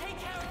have! We can take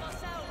care of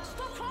ourselves!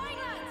 Stop crying,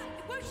 lads!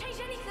 It won't change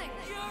anything!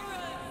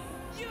 Euron!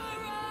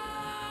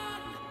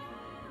 Euron!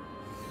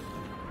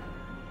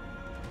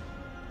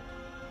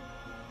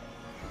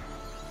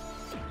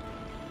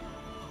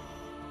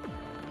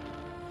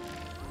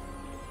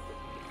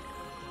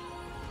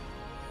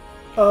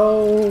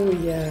 Oh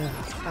yeah,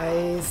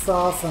 I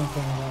saw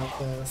something about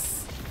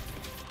this.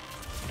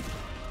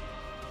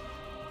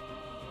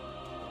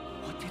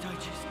 What did I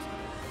just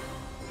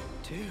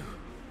do?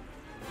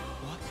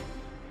 What?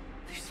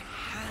 This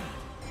hand.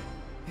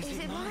 Is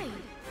it mine?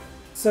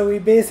 So we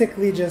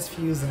basically just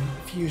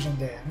fusion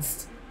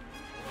danced.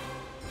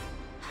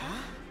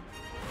 Huh?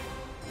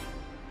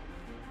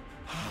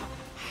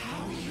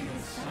 How are you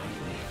inside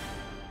me?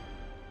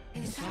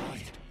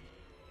 Inside?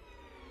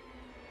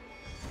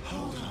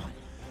 Hold on.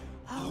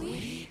 Are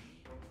we?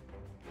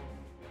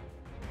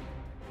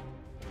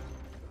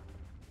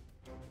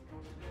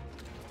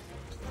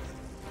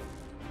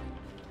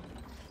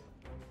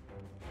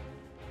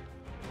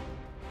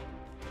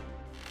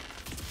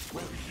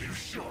 Well, you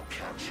sure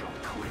catch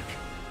up quick.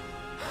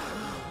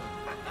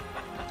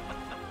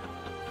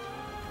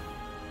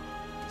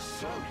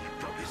 So,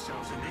 you've got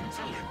yourselves an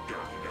interlink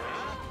going,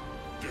 huh?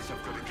 Guess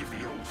I've got to give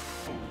the old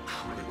fool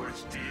credit where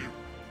it's due.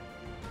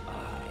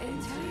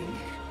 Interlink?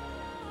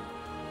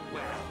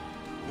 Well,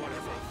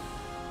 whatever.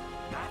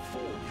 That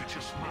form you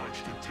just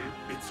merged into,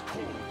 it's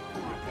called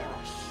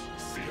Ouroboros.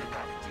 See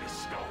about it, dear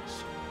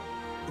skulls.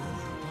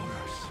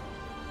 Ouroboros?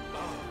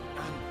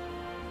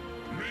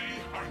 Me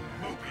and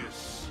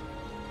Mobius.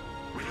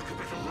 We look a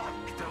bit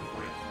alike, don't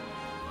we?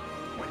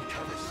 When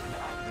Kellis and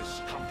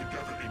Agnes come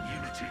together in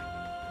unity,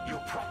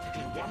 you're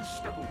practically one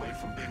step away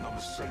from being on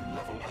the same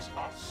level as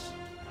us.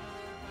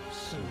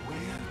 So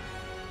we're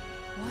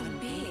one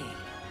being.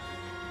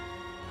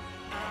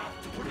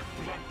 To put it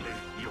bluntly,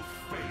 you're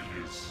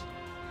failures.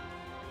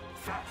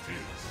 Fact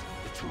is,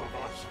 the two of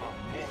us are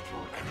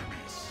mortal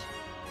enemies.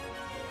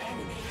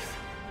 Enemies?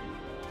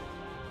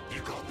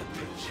 You got the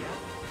picture?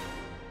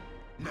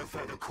 No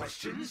further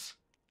questions?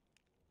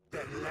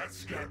 Then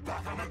let's get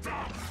back on the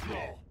dance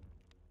floor.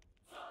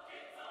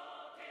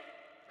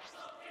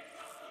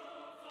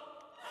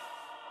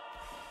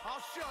 I'll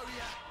show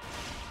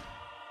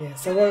you. Yeah,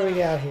 so what do we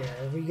got here?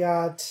 We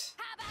got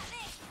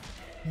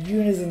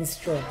Unison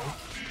Strike.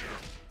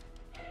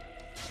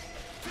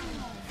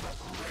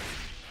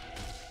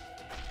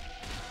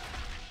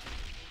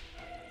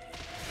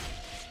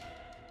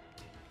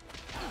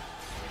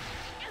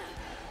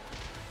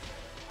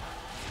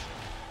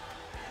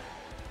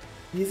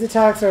 These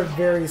attacks are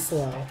very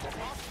slow.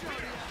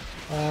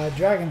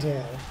 Dragon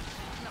Tail.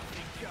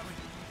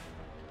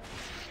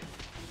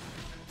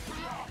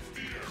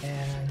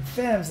 And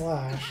Phantom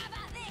Slash.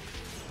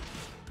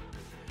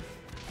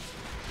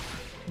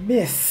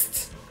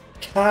 Missed.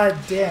 God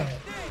damn it.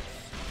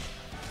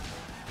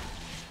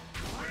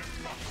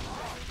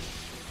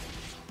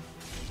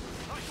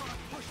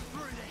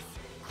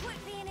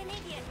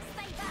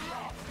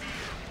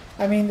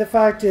 I mean, the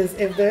fact is,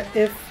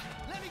 if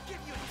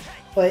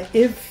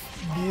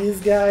these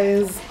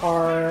guys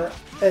are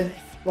an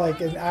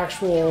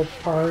actual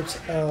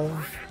part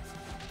of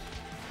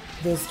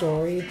the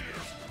story,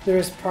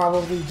 there's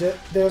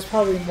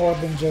probably more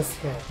than just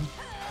him.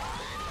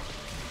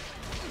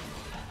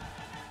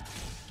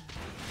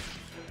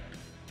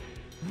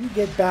 You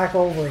get back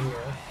over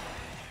here.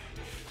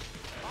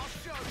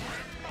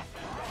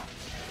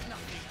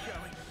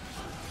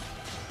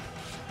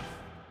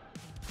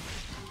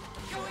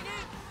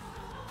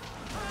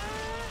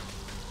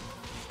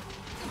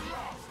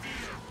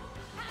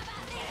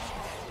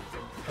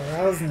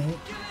 That was neat.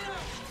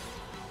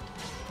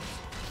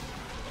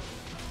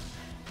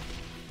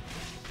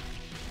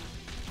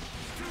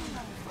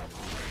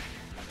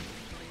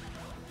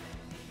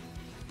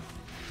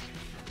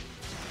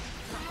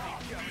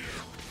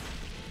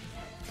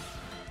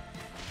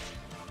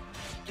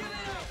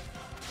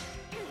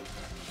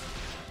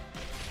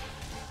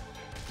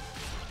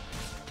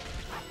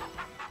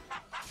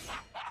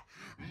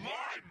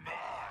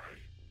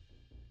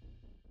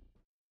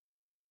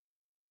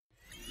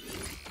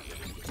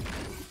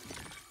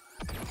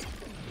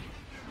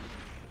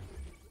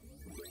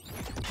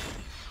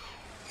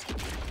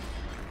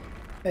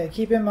 Hey,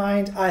 keep in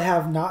mind, I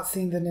have not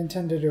seen the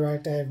Nintendo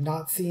Direct. I have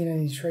not seen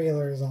any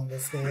trailers on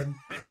this game.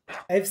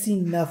 I've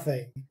seen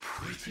nothing.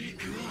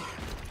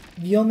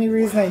 The only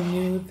reason I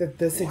knew that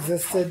this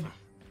existed,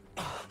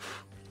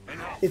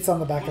 it's on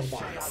the back of the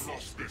box. I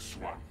lost this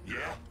one,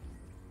 yeah?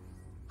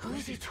 Who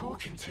is he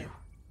talking to?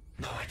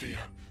 No idea.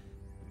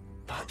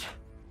 But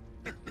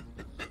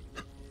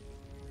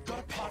got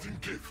a parting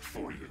gift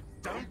for you.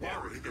 Don't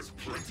worry, there's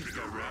plenty to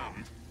go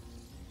round.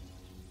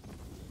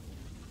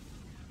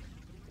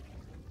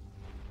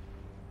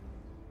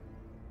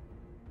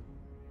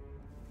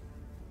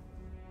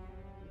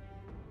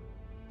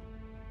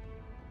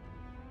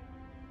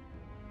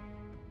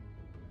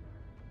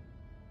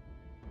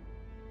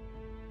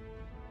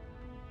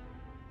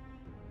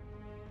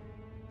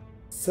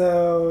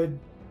 So,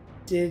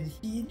 did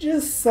he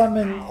just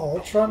summon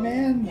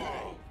Ultraman? The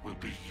world will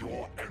be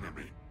your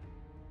enemy.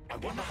 I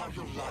wonder how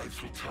your lives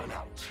will turn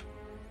out.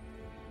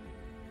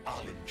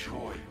 I'll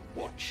enjoy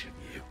watching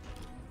you.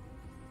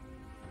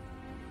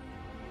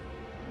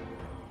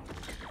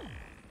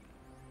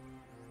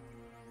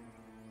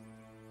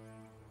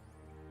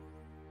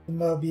 The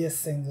Mobius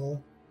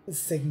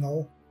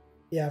signal.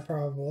 Yeah,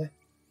 probably.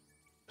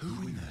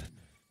 Who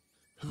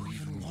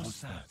even was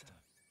that?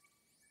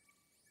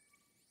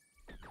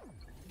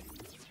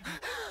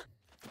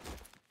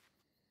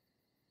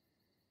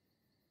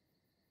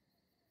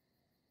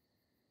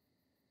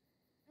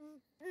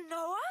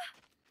 Noah?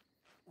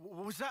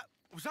 Was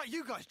that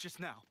you guys just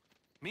now?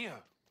 Mio,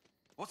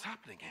 what's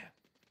happening here?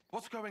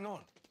 What's going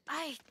on?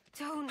 I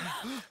don't...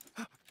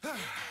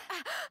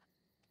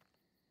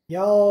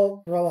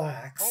 Y'all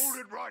relax. Hold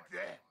it right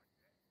there.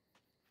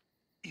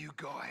 You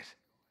guys,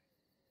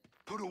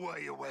 put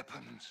away your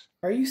weapons.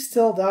 Are you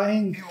still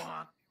dying?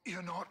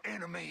 You're not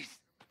enemies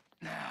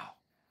now.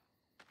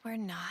 We're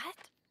not?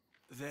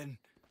 Then...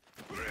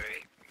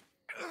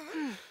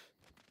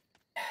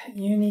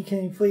 Uni,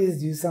 can you please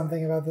do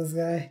something about this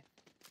guy?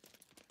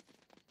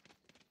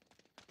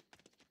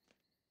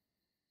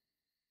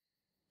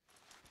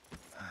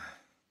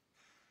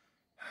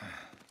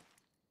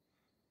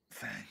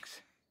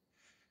 Thanks.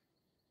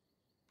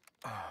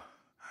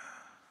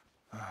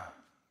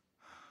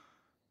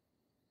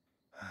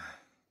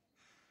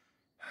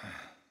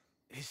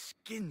 His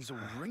skin's all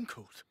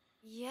wrinkled.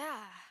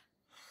 Yeah.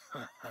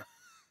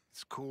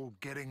 It's called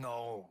getting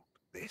old,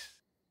 this.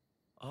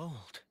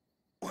 Old?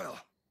 Well,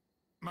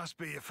 must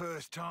be your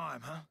first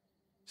time, huh?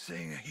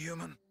 Seeing a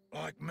human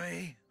like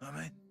me, I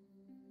mean.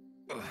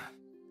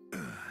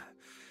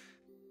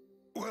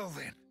 Well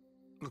then,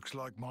 looks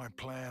like my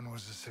plan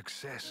was a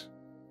success.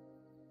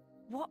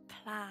 What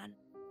plan?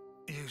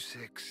 You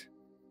six,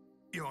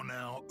 you're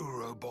now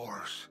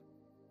Ouroboros.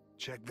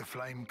 Check the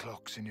flame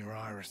clocks in your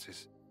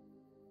irises.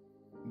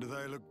 Do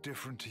they look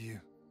different to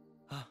you?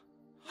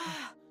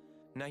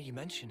 Now you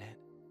mention it.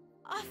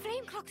 Our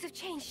flame clocks have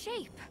changed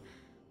shape.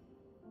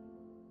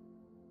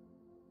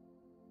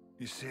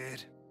 You see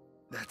it?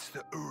 That's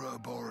the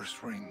Ouroboros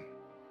ring.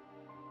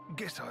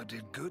 Guess I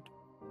did good.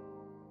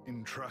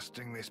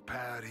 Entrusting this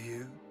power to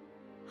you.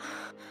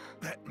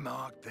 That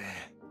mark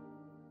there.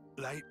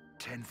 Late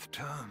 10th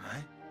term,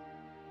 eh?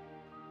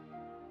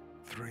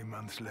 3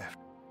 months left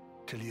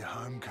till your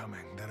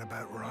homecoming. That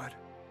about right?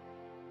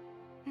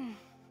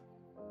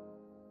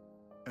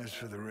 As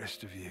for the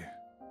rest of you,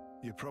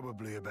 you're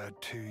probably about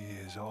 2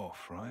 years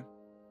off, right?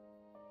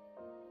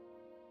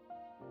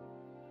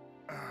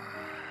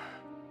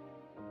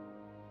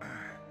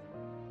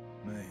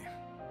 Me.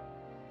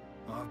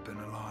 I've been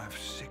alive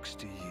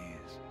 60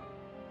 years.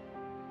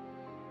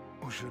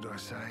 Or should I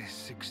say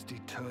 60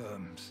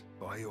 terms,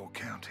 by your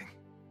counting.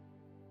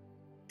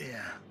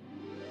 Yeah,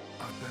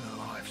 I've been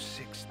alive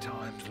 6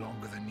 times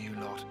longer than you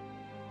lot.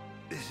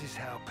 This is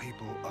how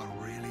people are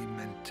really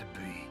meant to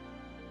be.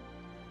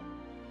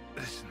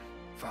 Listen,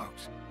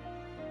 folks,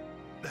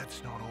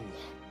 that's not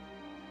all.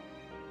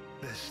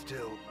 There's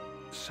still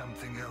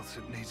something else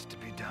that needs to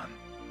be done.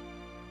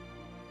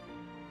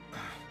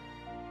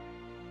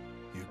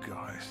 You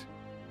guys,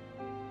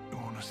 you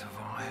want to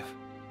survive?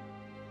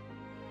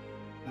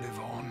 Live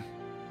on?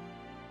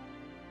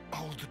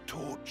 Hold the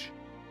torch?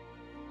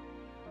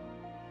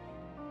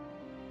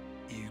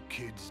 You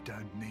kids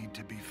don't need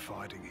to be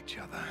fighting each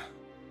other.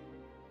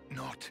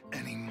 Not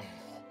anymore.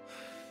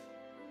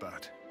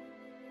 But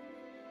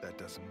that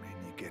doesn't mean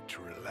you get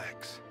to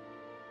relax.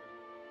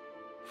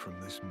 From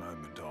this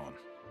moment on,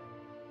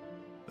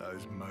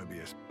 those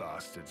Mobius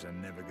bastards are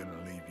never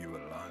gonna leave you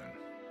alone.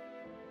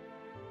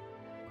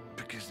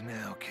 Because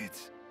now,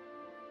 kids,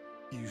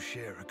 you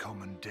share a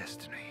common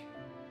destiny.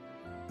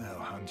 They'll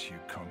hunt you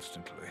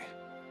constantly,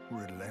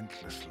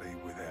 relentlessly,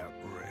 without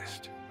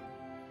rest.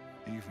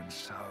 Even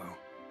so,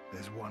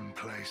 there's one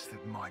place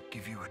that might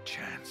give you a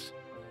chance.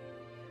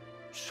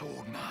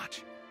 Sword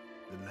March.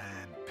 The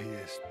land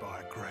pierced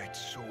by a great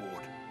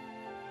sword.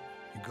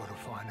 You gotta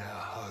find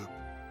our hope.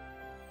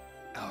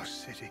 Our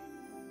city.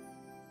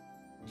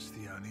 It's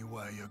the only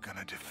way you're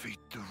gonna defeat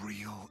the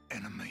real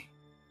enemy.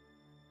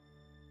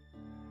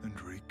 And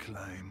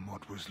reclaim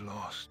what was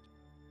lost.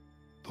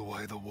 The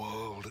way the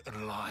world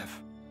and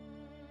life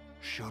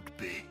should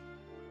be.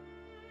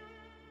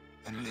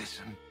 And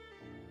listen,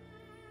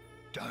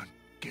 don't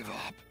give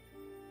up.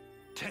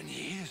 10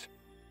 years?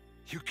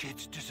 You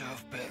kids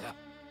deserve better.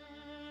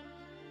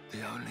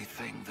 The only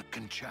thing that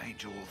can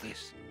change all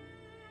this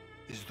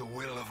is the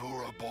will of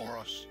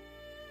Ouroboros.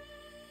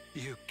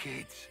 You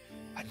kids,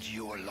 and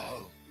you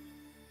alone.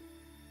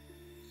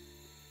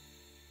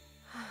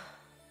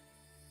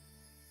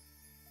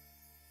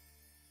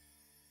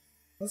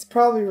 That's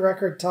probably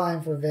record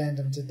time for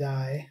Vandom to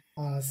die,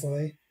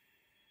 honestly.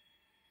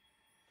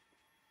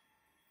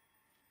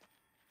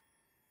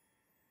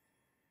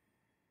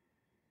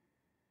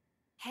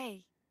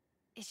 Hey,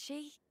 is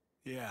she?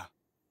 Yeah,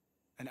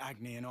 an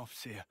Agni and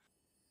Offseer.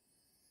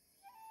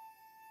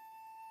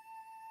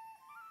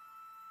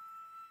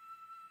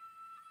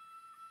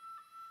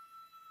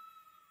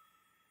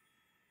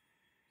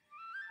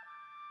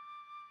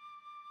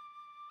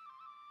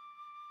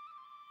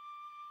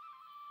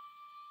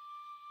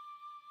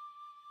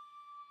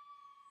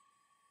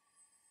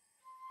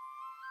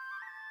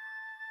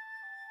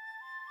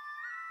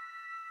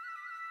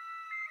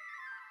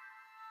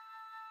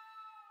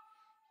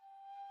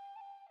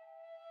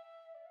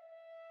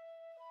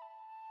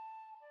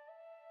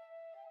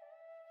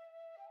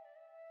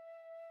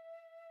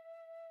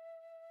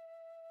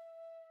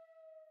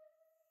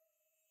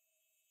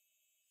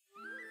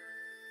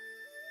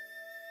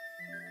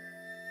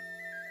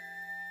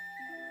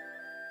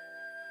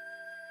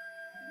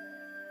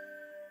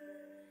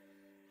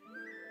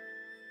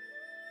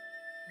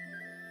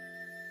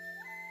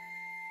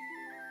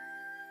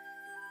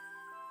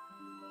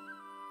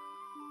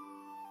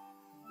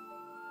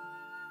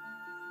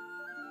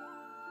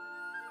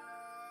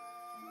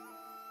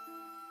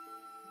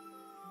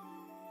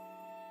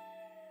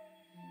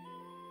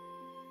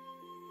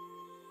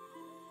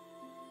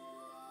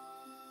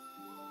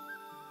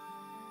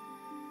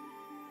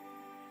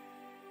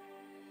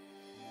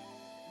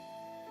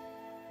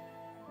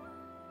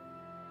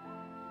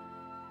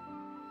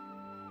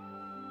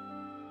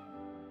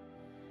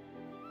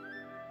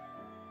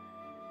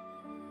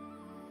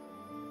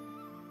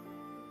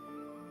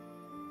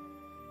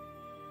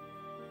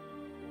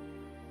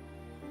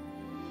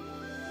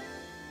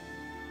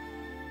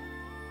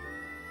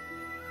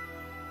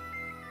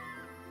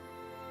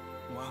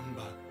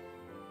 Wamba.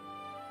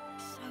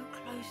 So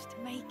close to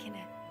making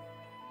it.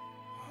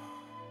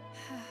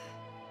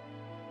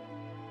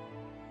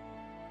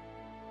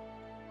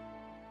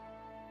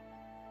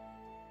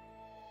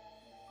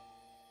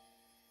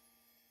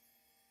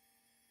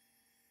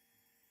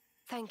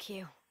 Thank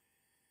you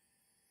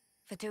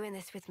for doing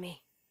this with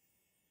me.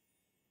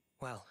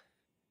 Well,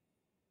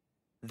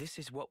 this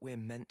is what we're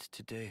meant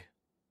to do.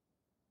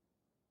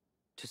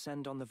 To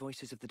send on the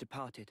voices of the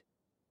departed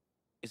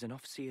is an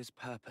Offseer's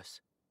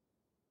purpose.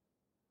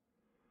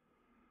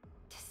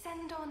 To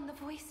send on the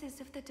voices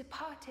of the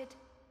departed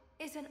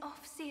is an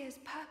Offseer's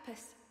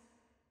purpose.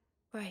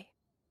 Right.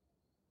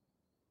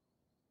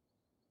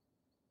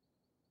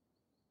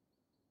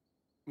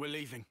 We're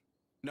leaving.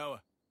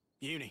 Noah,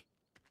 Uni.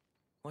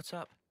 What's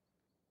up?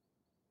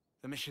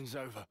 The mission's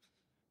over.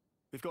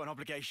 We've got an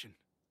obligation.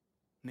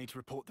 Need to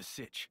report the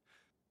sitch.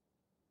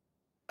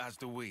 As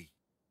do we.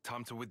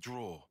 Time to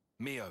withdraw.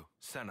 Mio,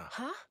 Senna.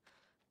 Huh?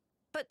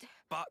 But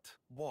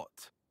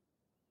what?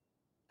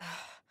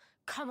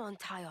 come on,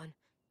 Tyon.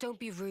 Don't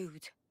be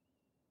rude.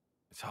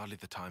 It's hardly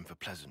the time for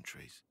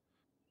pleasantries.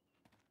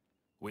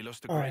 We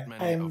lost a Alright, great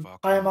many of our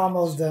I'm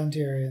almost comrades.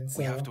 done, Tyrion, so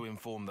We have to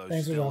inform those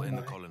thanks for still dropping in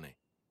the by. colony.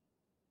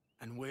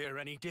 And we're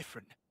any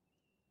different.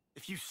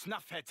 If you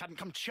snuffheads hadn't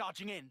come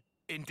charging in.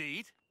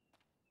 Indeed.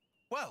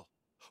 Well,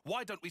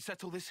 why don't we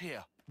settle this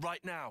here,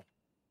 right now?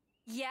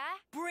 Yeah?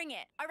 Bring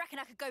it. I reckon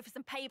I could go for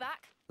some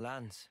payback.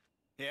 Lance,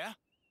 Yeah?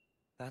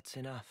 that's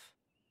enough.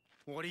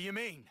 What do you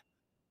mean?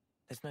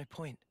 There's no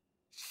point.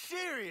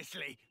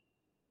 Seriously?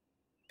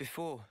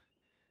 Before,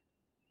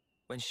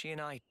 when she and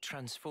I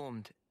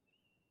transformed,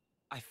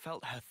 I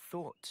felt her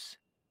thoughts.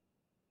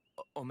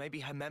 Or maybe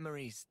her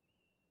memories.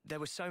 There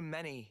were so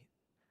many,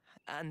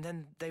 and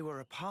then they were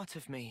a part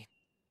of me.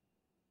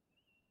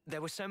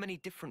 There were so many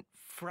different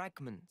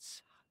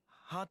fragments,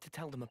 hard to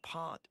tell them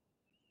apart.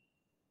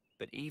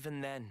 But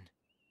even then,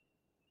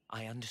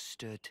 I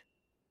understood.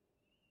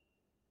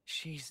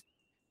 She's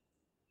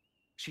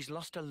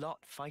lost a lot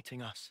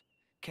fighting us.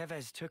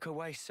 Kevez took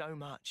away so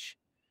much.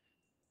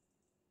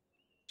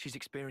 She's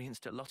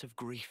experienced a lot of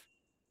grief.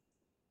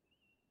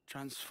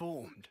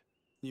 Transformed?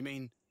 You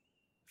mean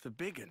the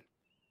big un?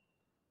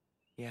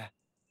 Yeah.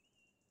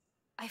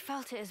 I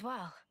felt it as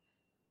well.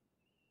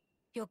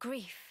 Your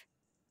grief.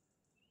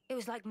 It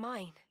was like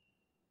mine.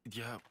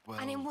 Yeah, well...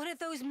 And in one of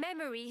those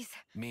memories...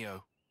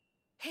 Mio.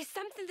 Is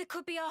something that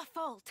could be our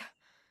fault.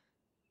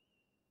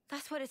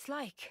 That's what it's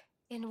like.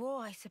 In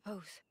war, I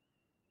suppose.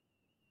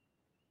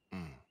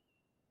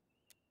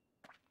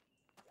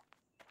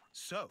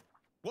 So,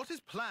 what is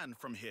planned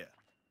from here?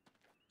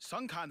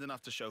 Some kind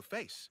enough to show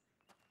face,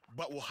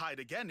 but will hide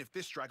again if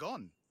this drag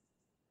on.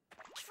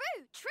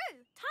 True, true.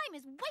 Time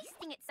is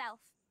wasting itself.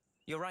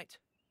 You're right.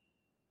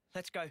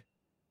 Let's go.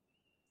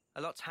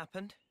 A lot's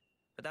happened,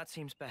 but that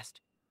seems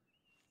best.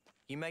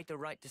 You made the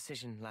right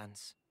decision,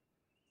 Lance.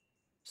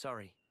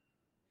 Sorry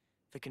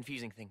for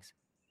confusing things.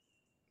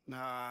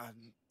 Nah,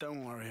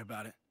 don't worry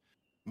about it.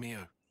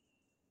 Mio,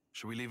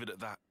 shall we leave it at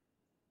that?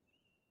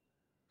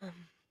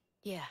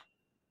 Yeah.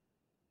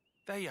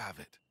 There you have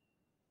it.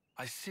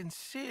 I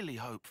sincerely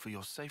hope for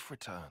your safe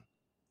return.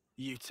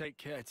 You take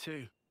care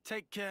too.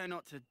 Take care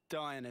not to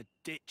die in a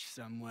ditch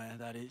somewhere,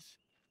 that is.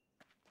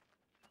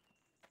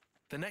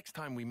 The next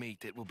time we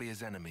meet, it will be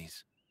as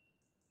enemies.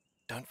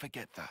 Don't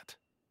forget that.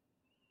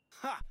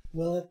 Ha!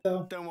 Will it,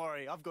 though? Don't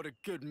worry, I've got a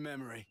good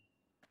memory.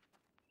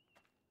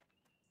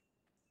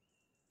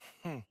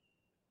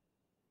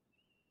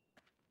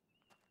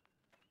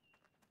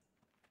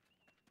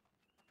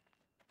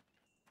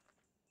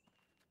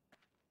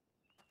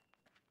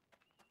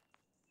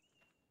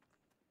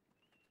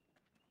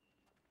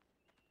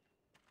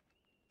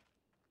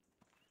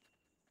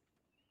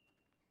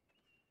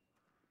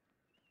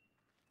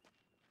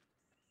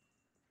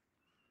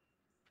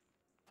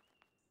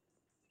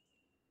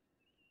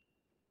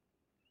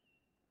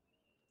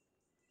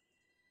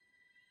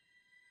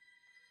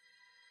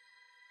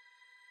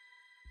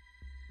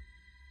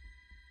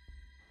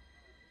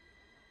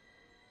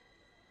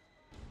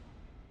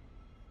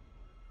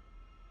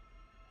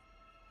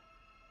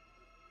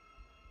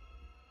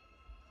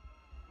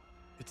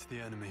 It's the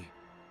enemy.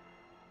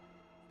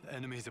 The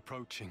enemy's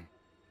approaching.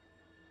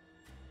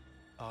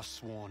 Our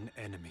sworn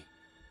enemy.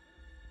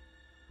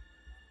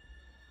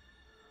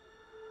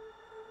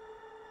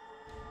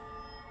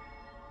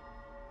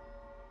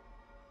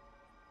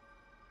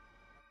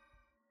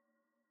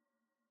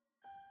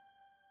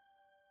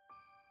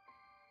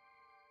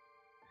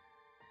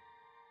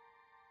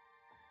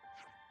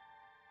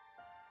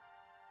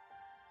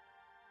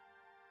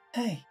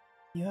 Hey,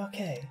 you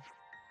okay?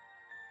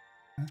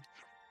 Huh?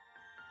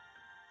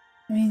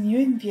 I mean, you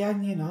and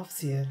Viagni and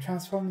Offseer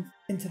transformed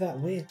into that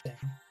weird thing.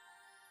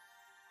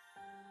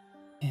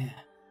 Yeah,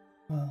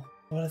 well,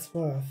 what it's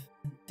worth,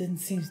 it didn't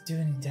seem to do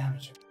any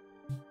damage.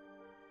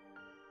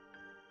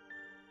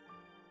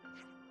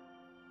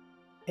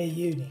 Hey,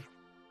 Uni.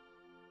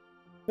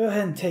 Go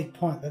ahead and take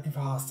point looking for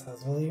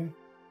hostiles, will you?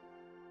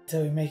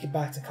 Until we make it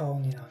back to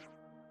Colony 9.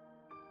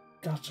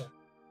 Gotcha.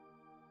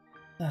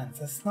 Lance,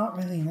 that's not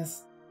really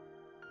necessary.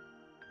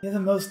 You're the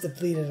most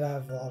depleted out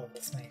of a lot of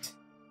us, mate.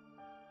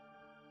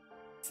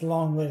 It's a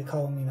long way to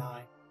Colony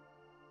 9.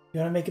 If you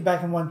want to make it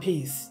back in one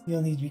piece,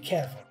 you'll need to be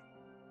careful.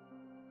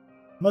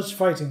 Much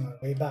fighting on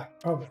the way back,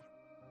 probably.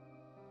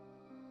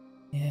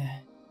 Yeah,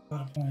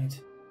 got a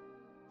point.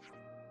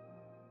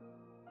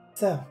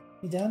 So,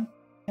 you done?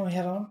 Can we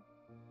head on?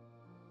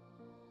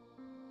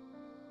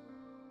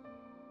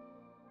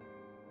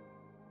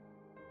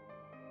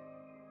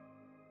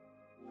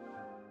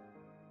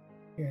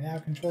 You're now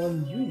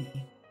controlling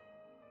Uni.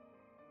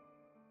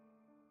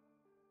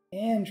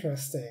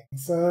 Interesting.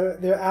 So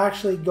they're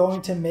actually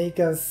going to make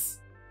us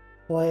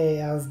play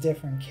as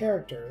different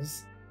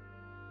characters.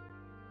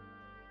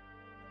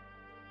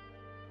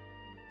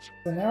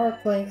 So now we're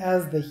playing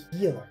as the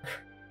healer,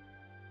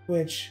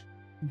 which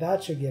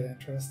That should get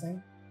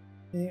interesting.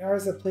 The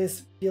artist that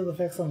places field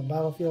effects on the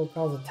battlefield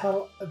causes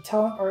a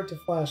talent art to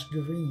flash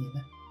green.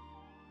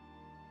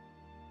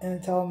 And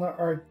the talent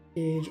art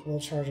gauge will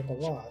charge up a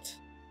lot.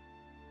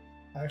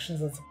 Actions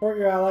that support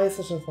your allies,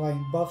 such as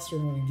applying buffs or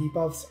removing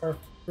debuffs, or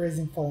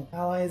raising fallen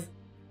allies,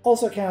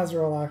 also count as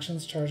roll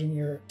actions, charging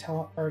your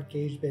talent art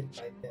gauge bit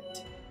by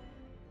bit.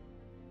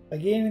 By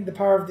gaining the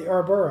power of the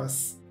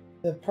Ouroboros,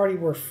 the party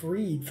were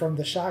freed from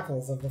the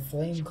shackles of the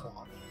Flame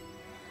Clock.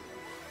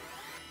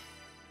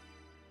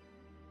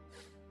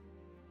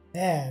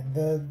 Man,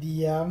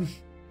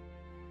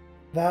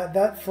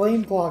 that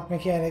Flame Clock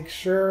mechanic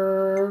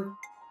sure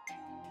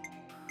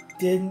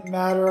didn't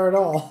matter at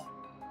all.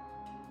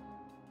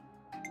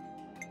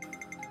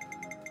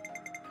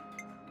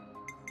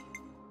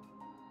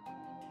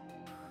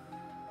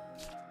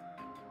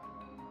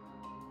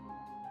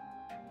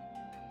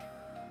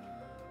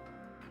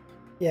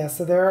 Yeah,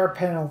 so there are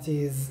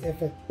penalties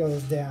if it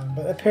goes down,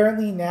 but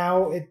apparently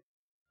now it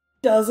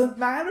doesn't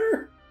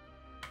matter?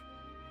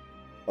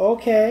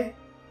 Okay.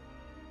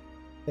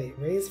 Wait,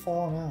 raise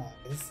fallen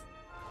allies.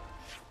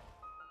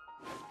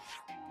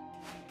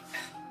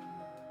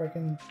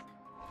 Frickin'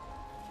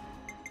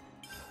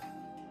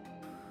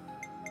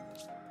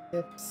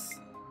 tips.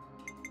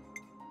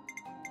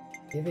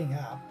 Giving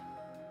up.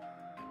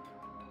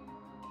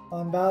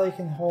 On battle you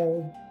can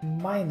hold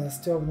minus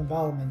to open the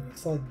battle menu,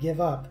 so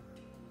give up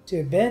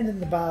to abandon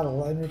the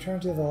battle and return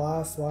to the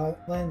last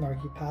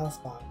landmark you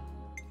passed by.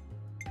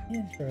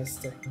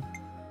 Interesting.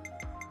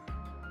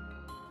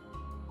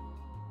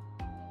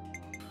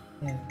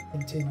 And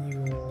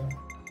continue will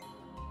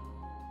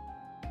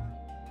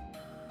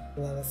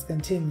let us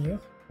continue,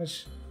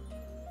 which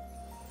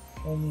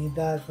we'll need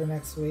that for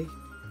next week.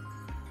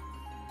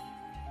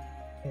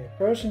 Okay,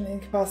 approach an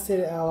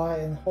incapacitated ally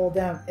and hold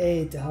down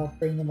A to help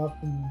bring them up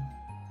and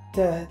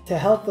to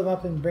help them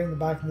up and bring them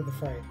back into the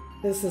fray.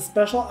 This is a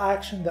special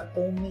action that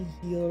only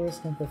healers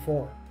can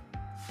perform.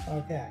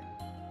 Okay,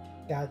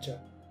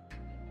 gotcha.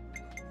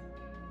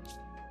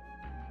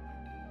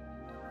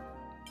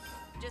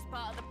 Just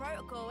part of the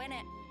protocol,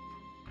 innit?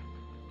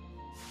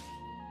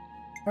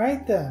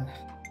 Right then.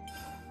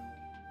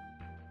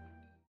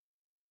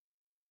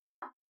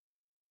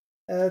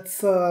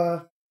 It's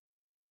a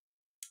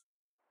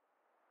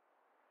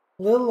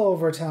little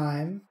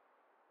overtime,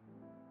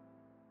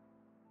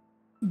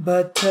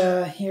 but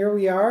here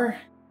we are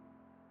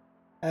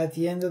at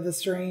the end of the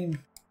stream.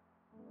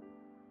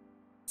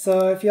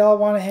 So if y'all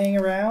want to hang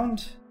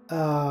around,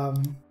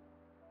 I'm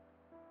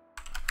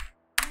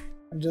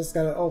just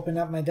going to open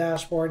up my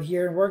dashboard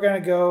here, and we're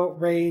going to go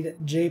raid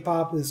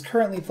J-Pop, who's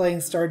currently playing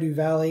Stardew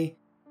Valley.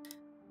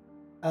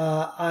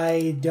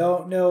 I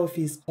don't know if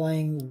he's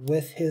playing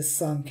with his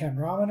son Ken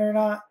Ramen or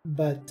not,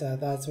 but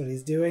that's what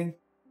he's doing.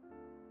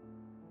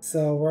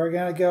 So we're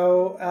going to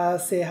go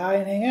say hi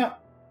and hang out.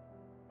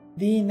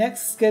 The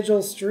next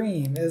scheduled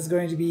stream is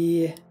going to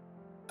be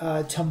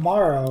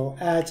tomorrow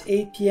at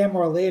 8 p.m.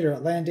 or later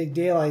Atlantic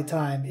Daylight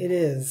Time. It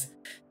is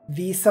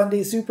the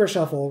Sunday Super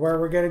Shuffle, where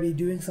we're going to be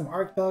doing some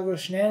Archipelago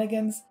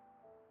shenanigans.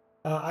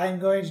 I'm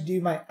going to do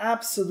my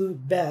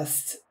absolute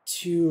best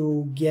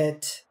to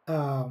get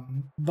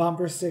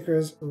bumper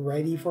stickers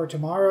ready for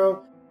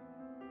tomorrow.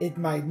 It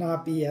might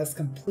not be as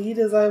complete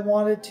as I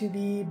want it to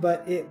be,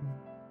 but it,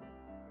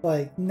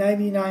 like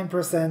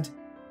 99%,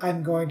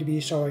 I'm going to be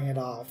showing it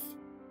off.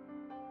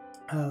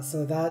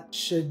 So that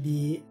should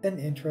be an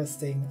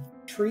interesting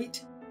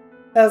treat.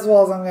 As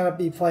well as I'm going to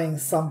be playing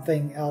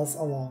something else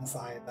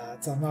alongside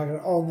that. So I'm not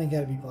only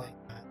going to be playing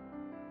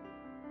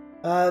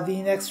that.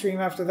 The next stream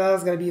after that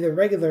is going to be the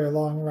regular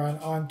long run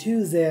on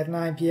Tuesday at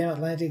 9 p.m.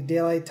 Atlantic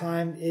Daylight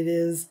Time. It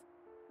is,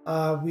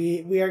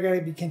 we are going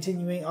to be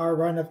continuing our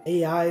run of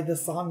AI, the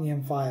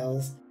Somnium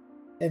Files,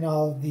 and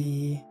all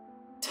the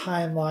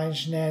timeline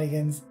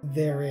shenanigans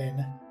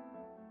therein.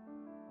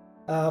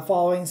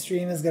 Following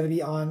stream is going to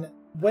be on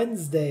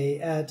Wednesday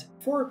at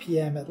 4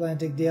 p.m.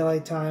 Atlantic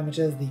Daylight Time, which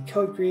is the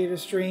Code Creator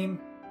stream.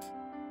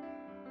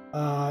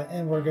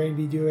 And we're going to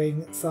be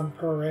doing some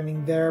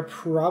programming there,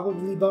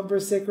 probably bumper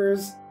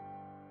stickers.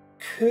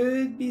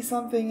 Could be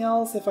something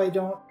else if I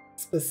don't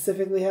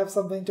specifically have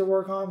something to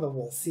work on, but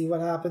we'll see what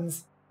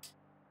happens.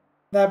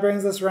 That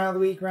brings us around the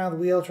week, around the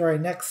wheel to our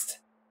next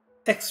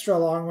extra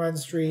long run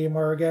stream,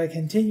 where we're going to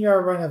continue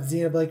our run of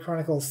Xenoblade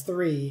Chronicles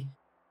 3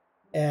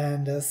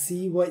 and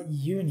see what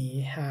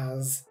Uni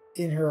has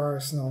in her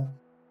arsenal.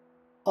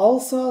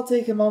 Also, I'll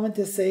take a moment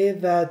to say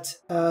that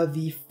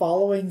the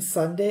following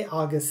Sunday,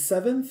 August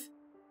 7th,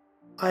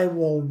 I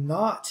will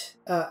not...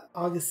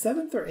 August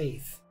 7th or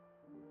 8th?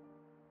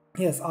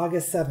 Yes,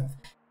 August 7th.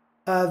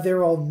 There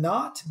will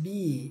not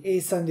be a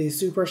Sunday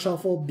Super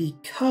Shuffle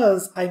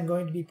because I'm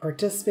going to be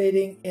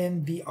participating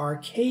in the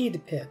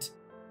Arcade Pit.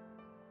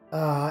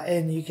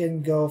 And you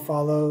can go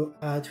follow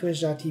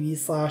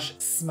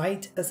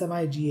twitch.tv/smite,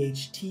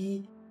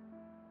 S-M-I-G-H-T.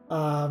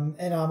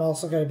 And I'm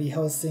also going to be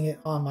hosting it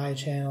on my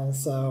channel,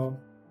 so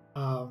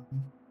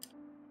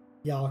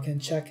y'all can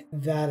check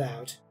that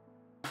out.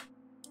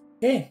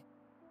 Okay.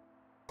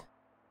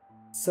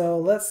 So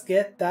let's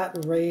get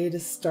that raid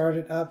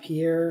started up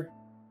here.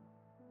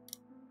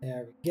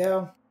 There we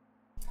go.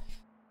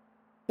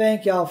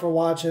 Thank y'all for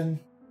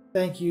watching.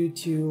 Thank you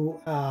to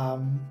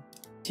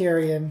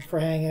Tyrion for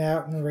hanging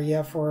out and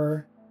Rhea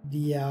for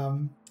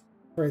the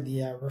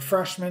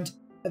refreshment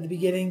at the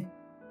beginning.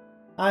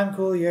 I'm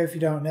Cool here if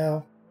you don't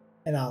know,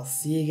 and I'll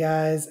see you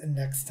guys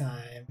next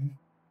time.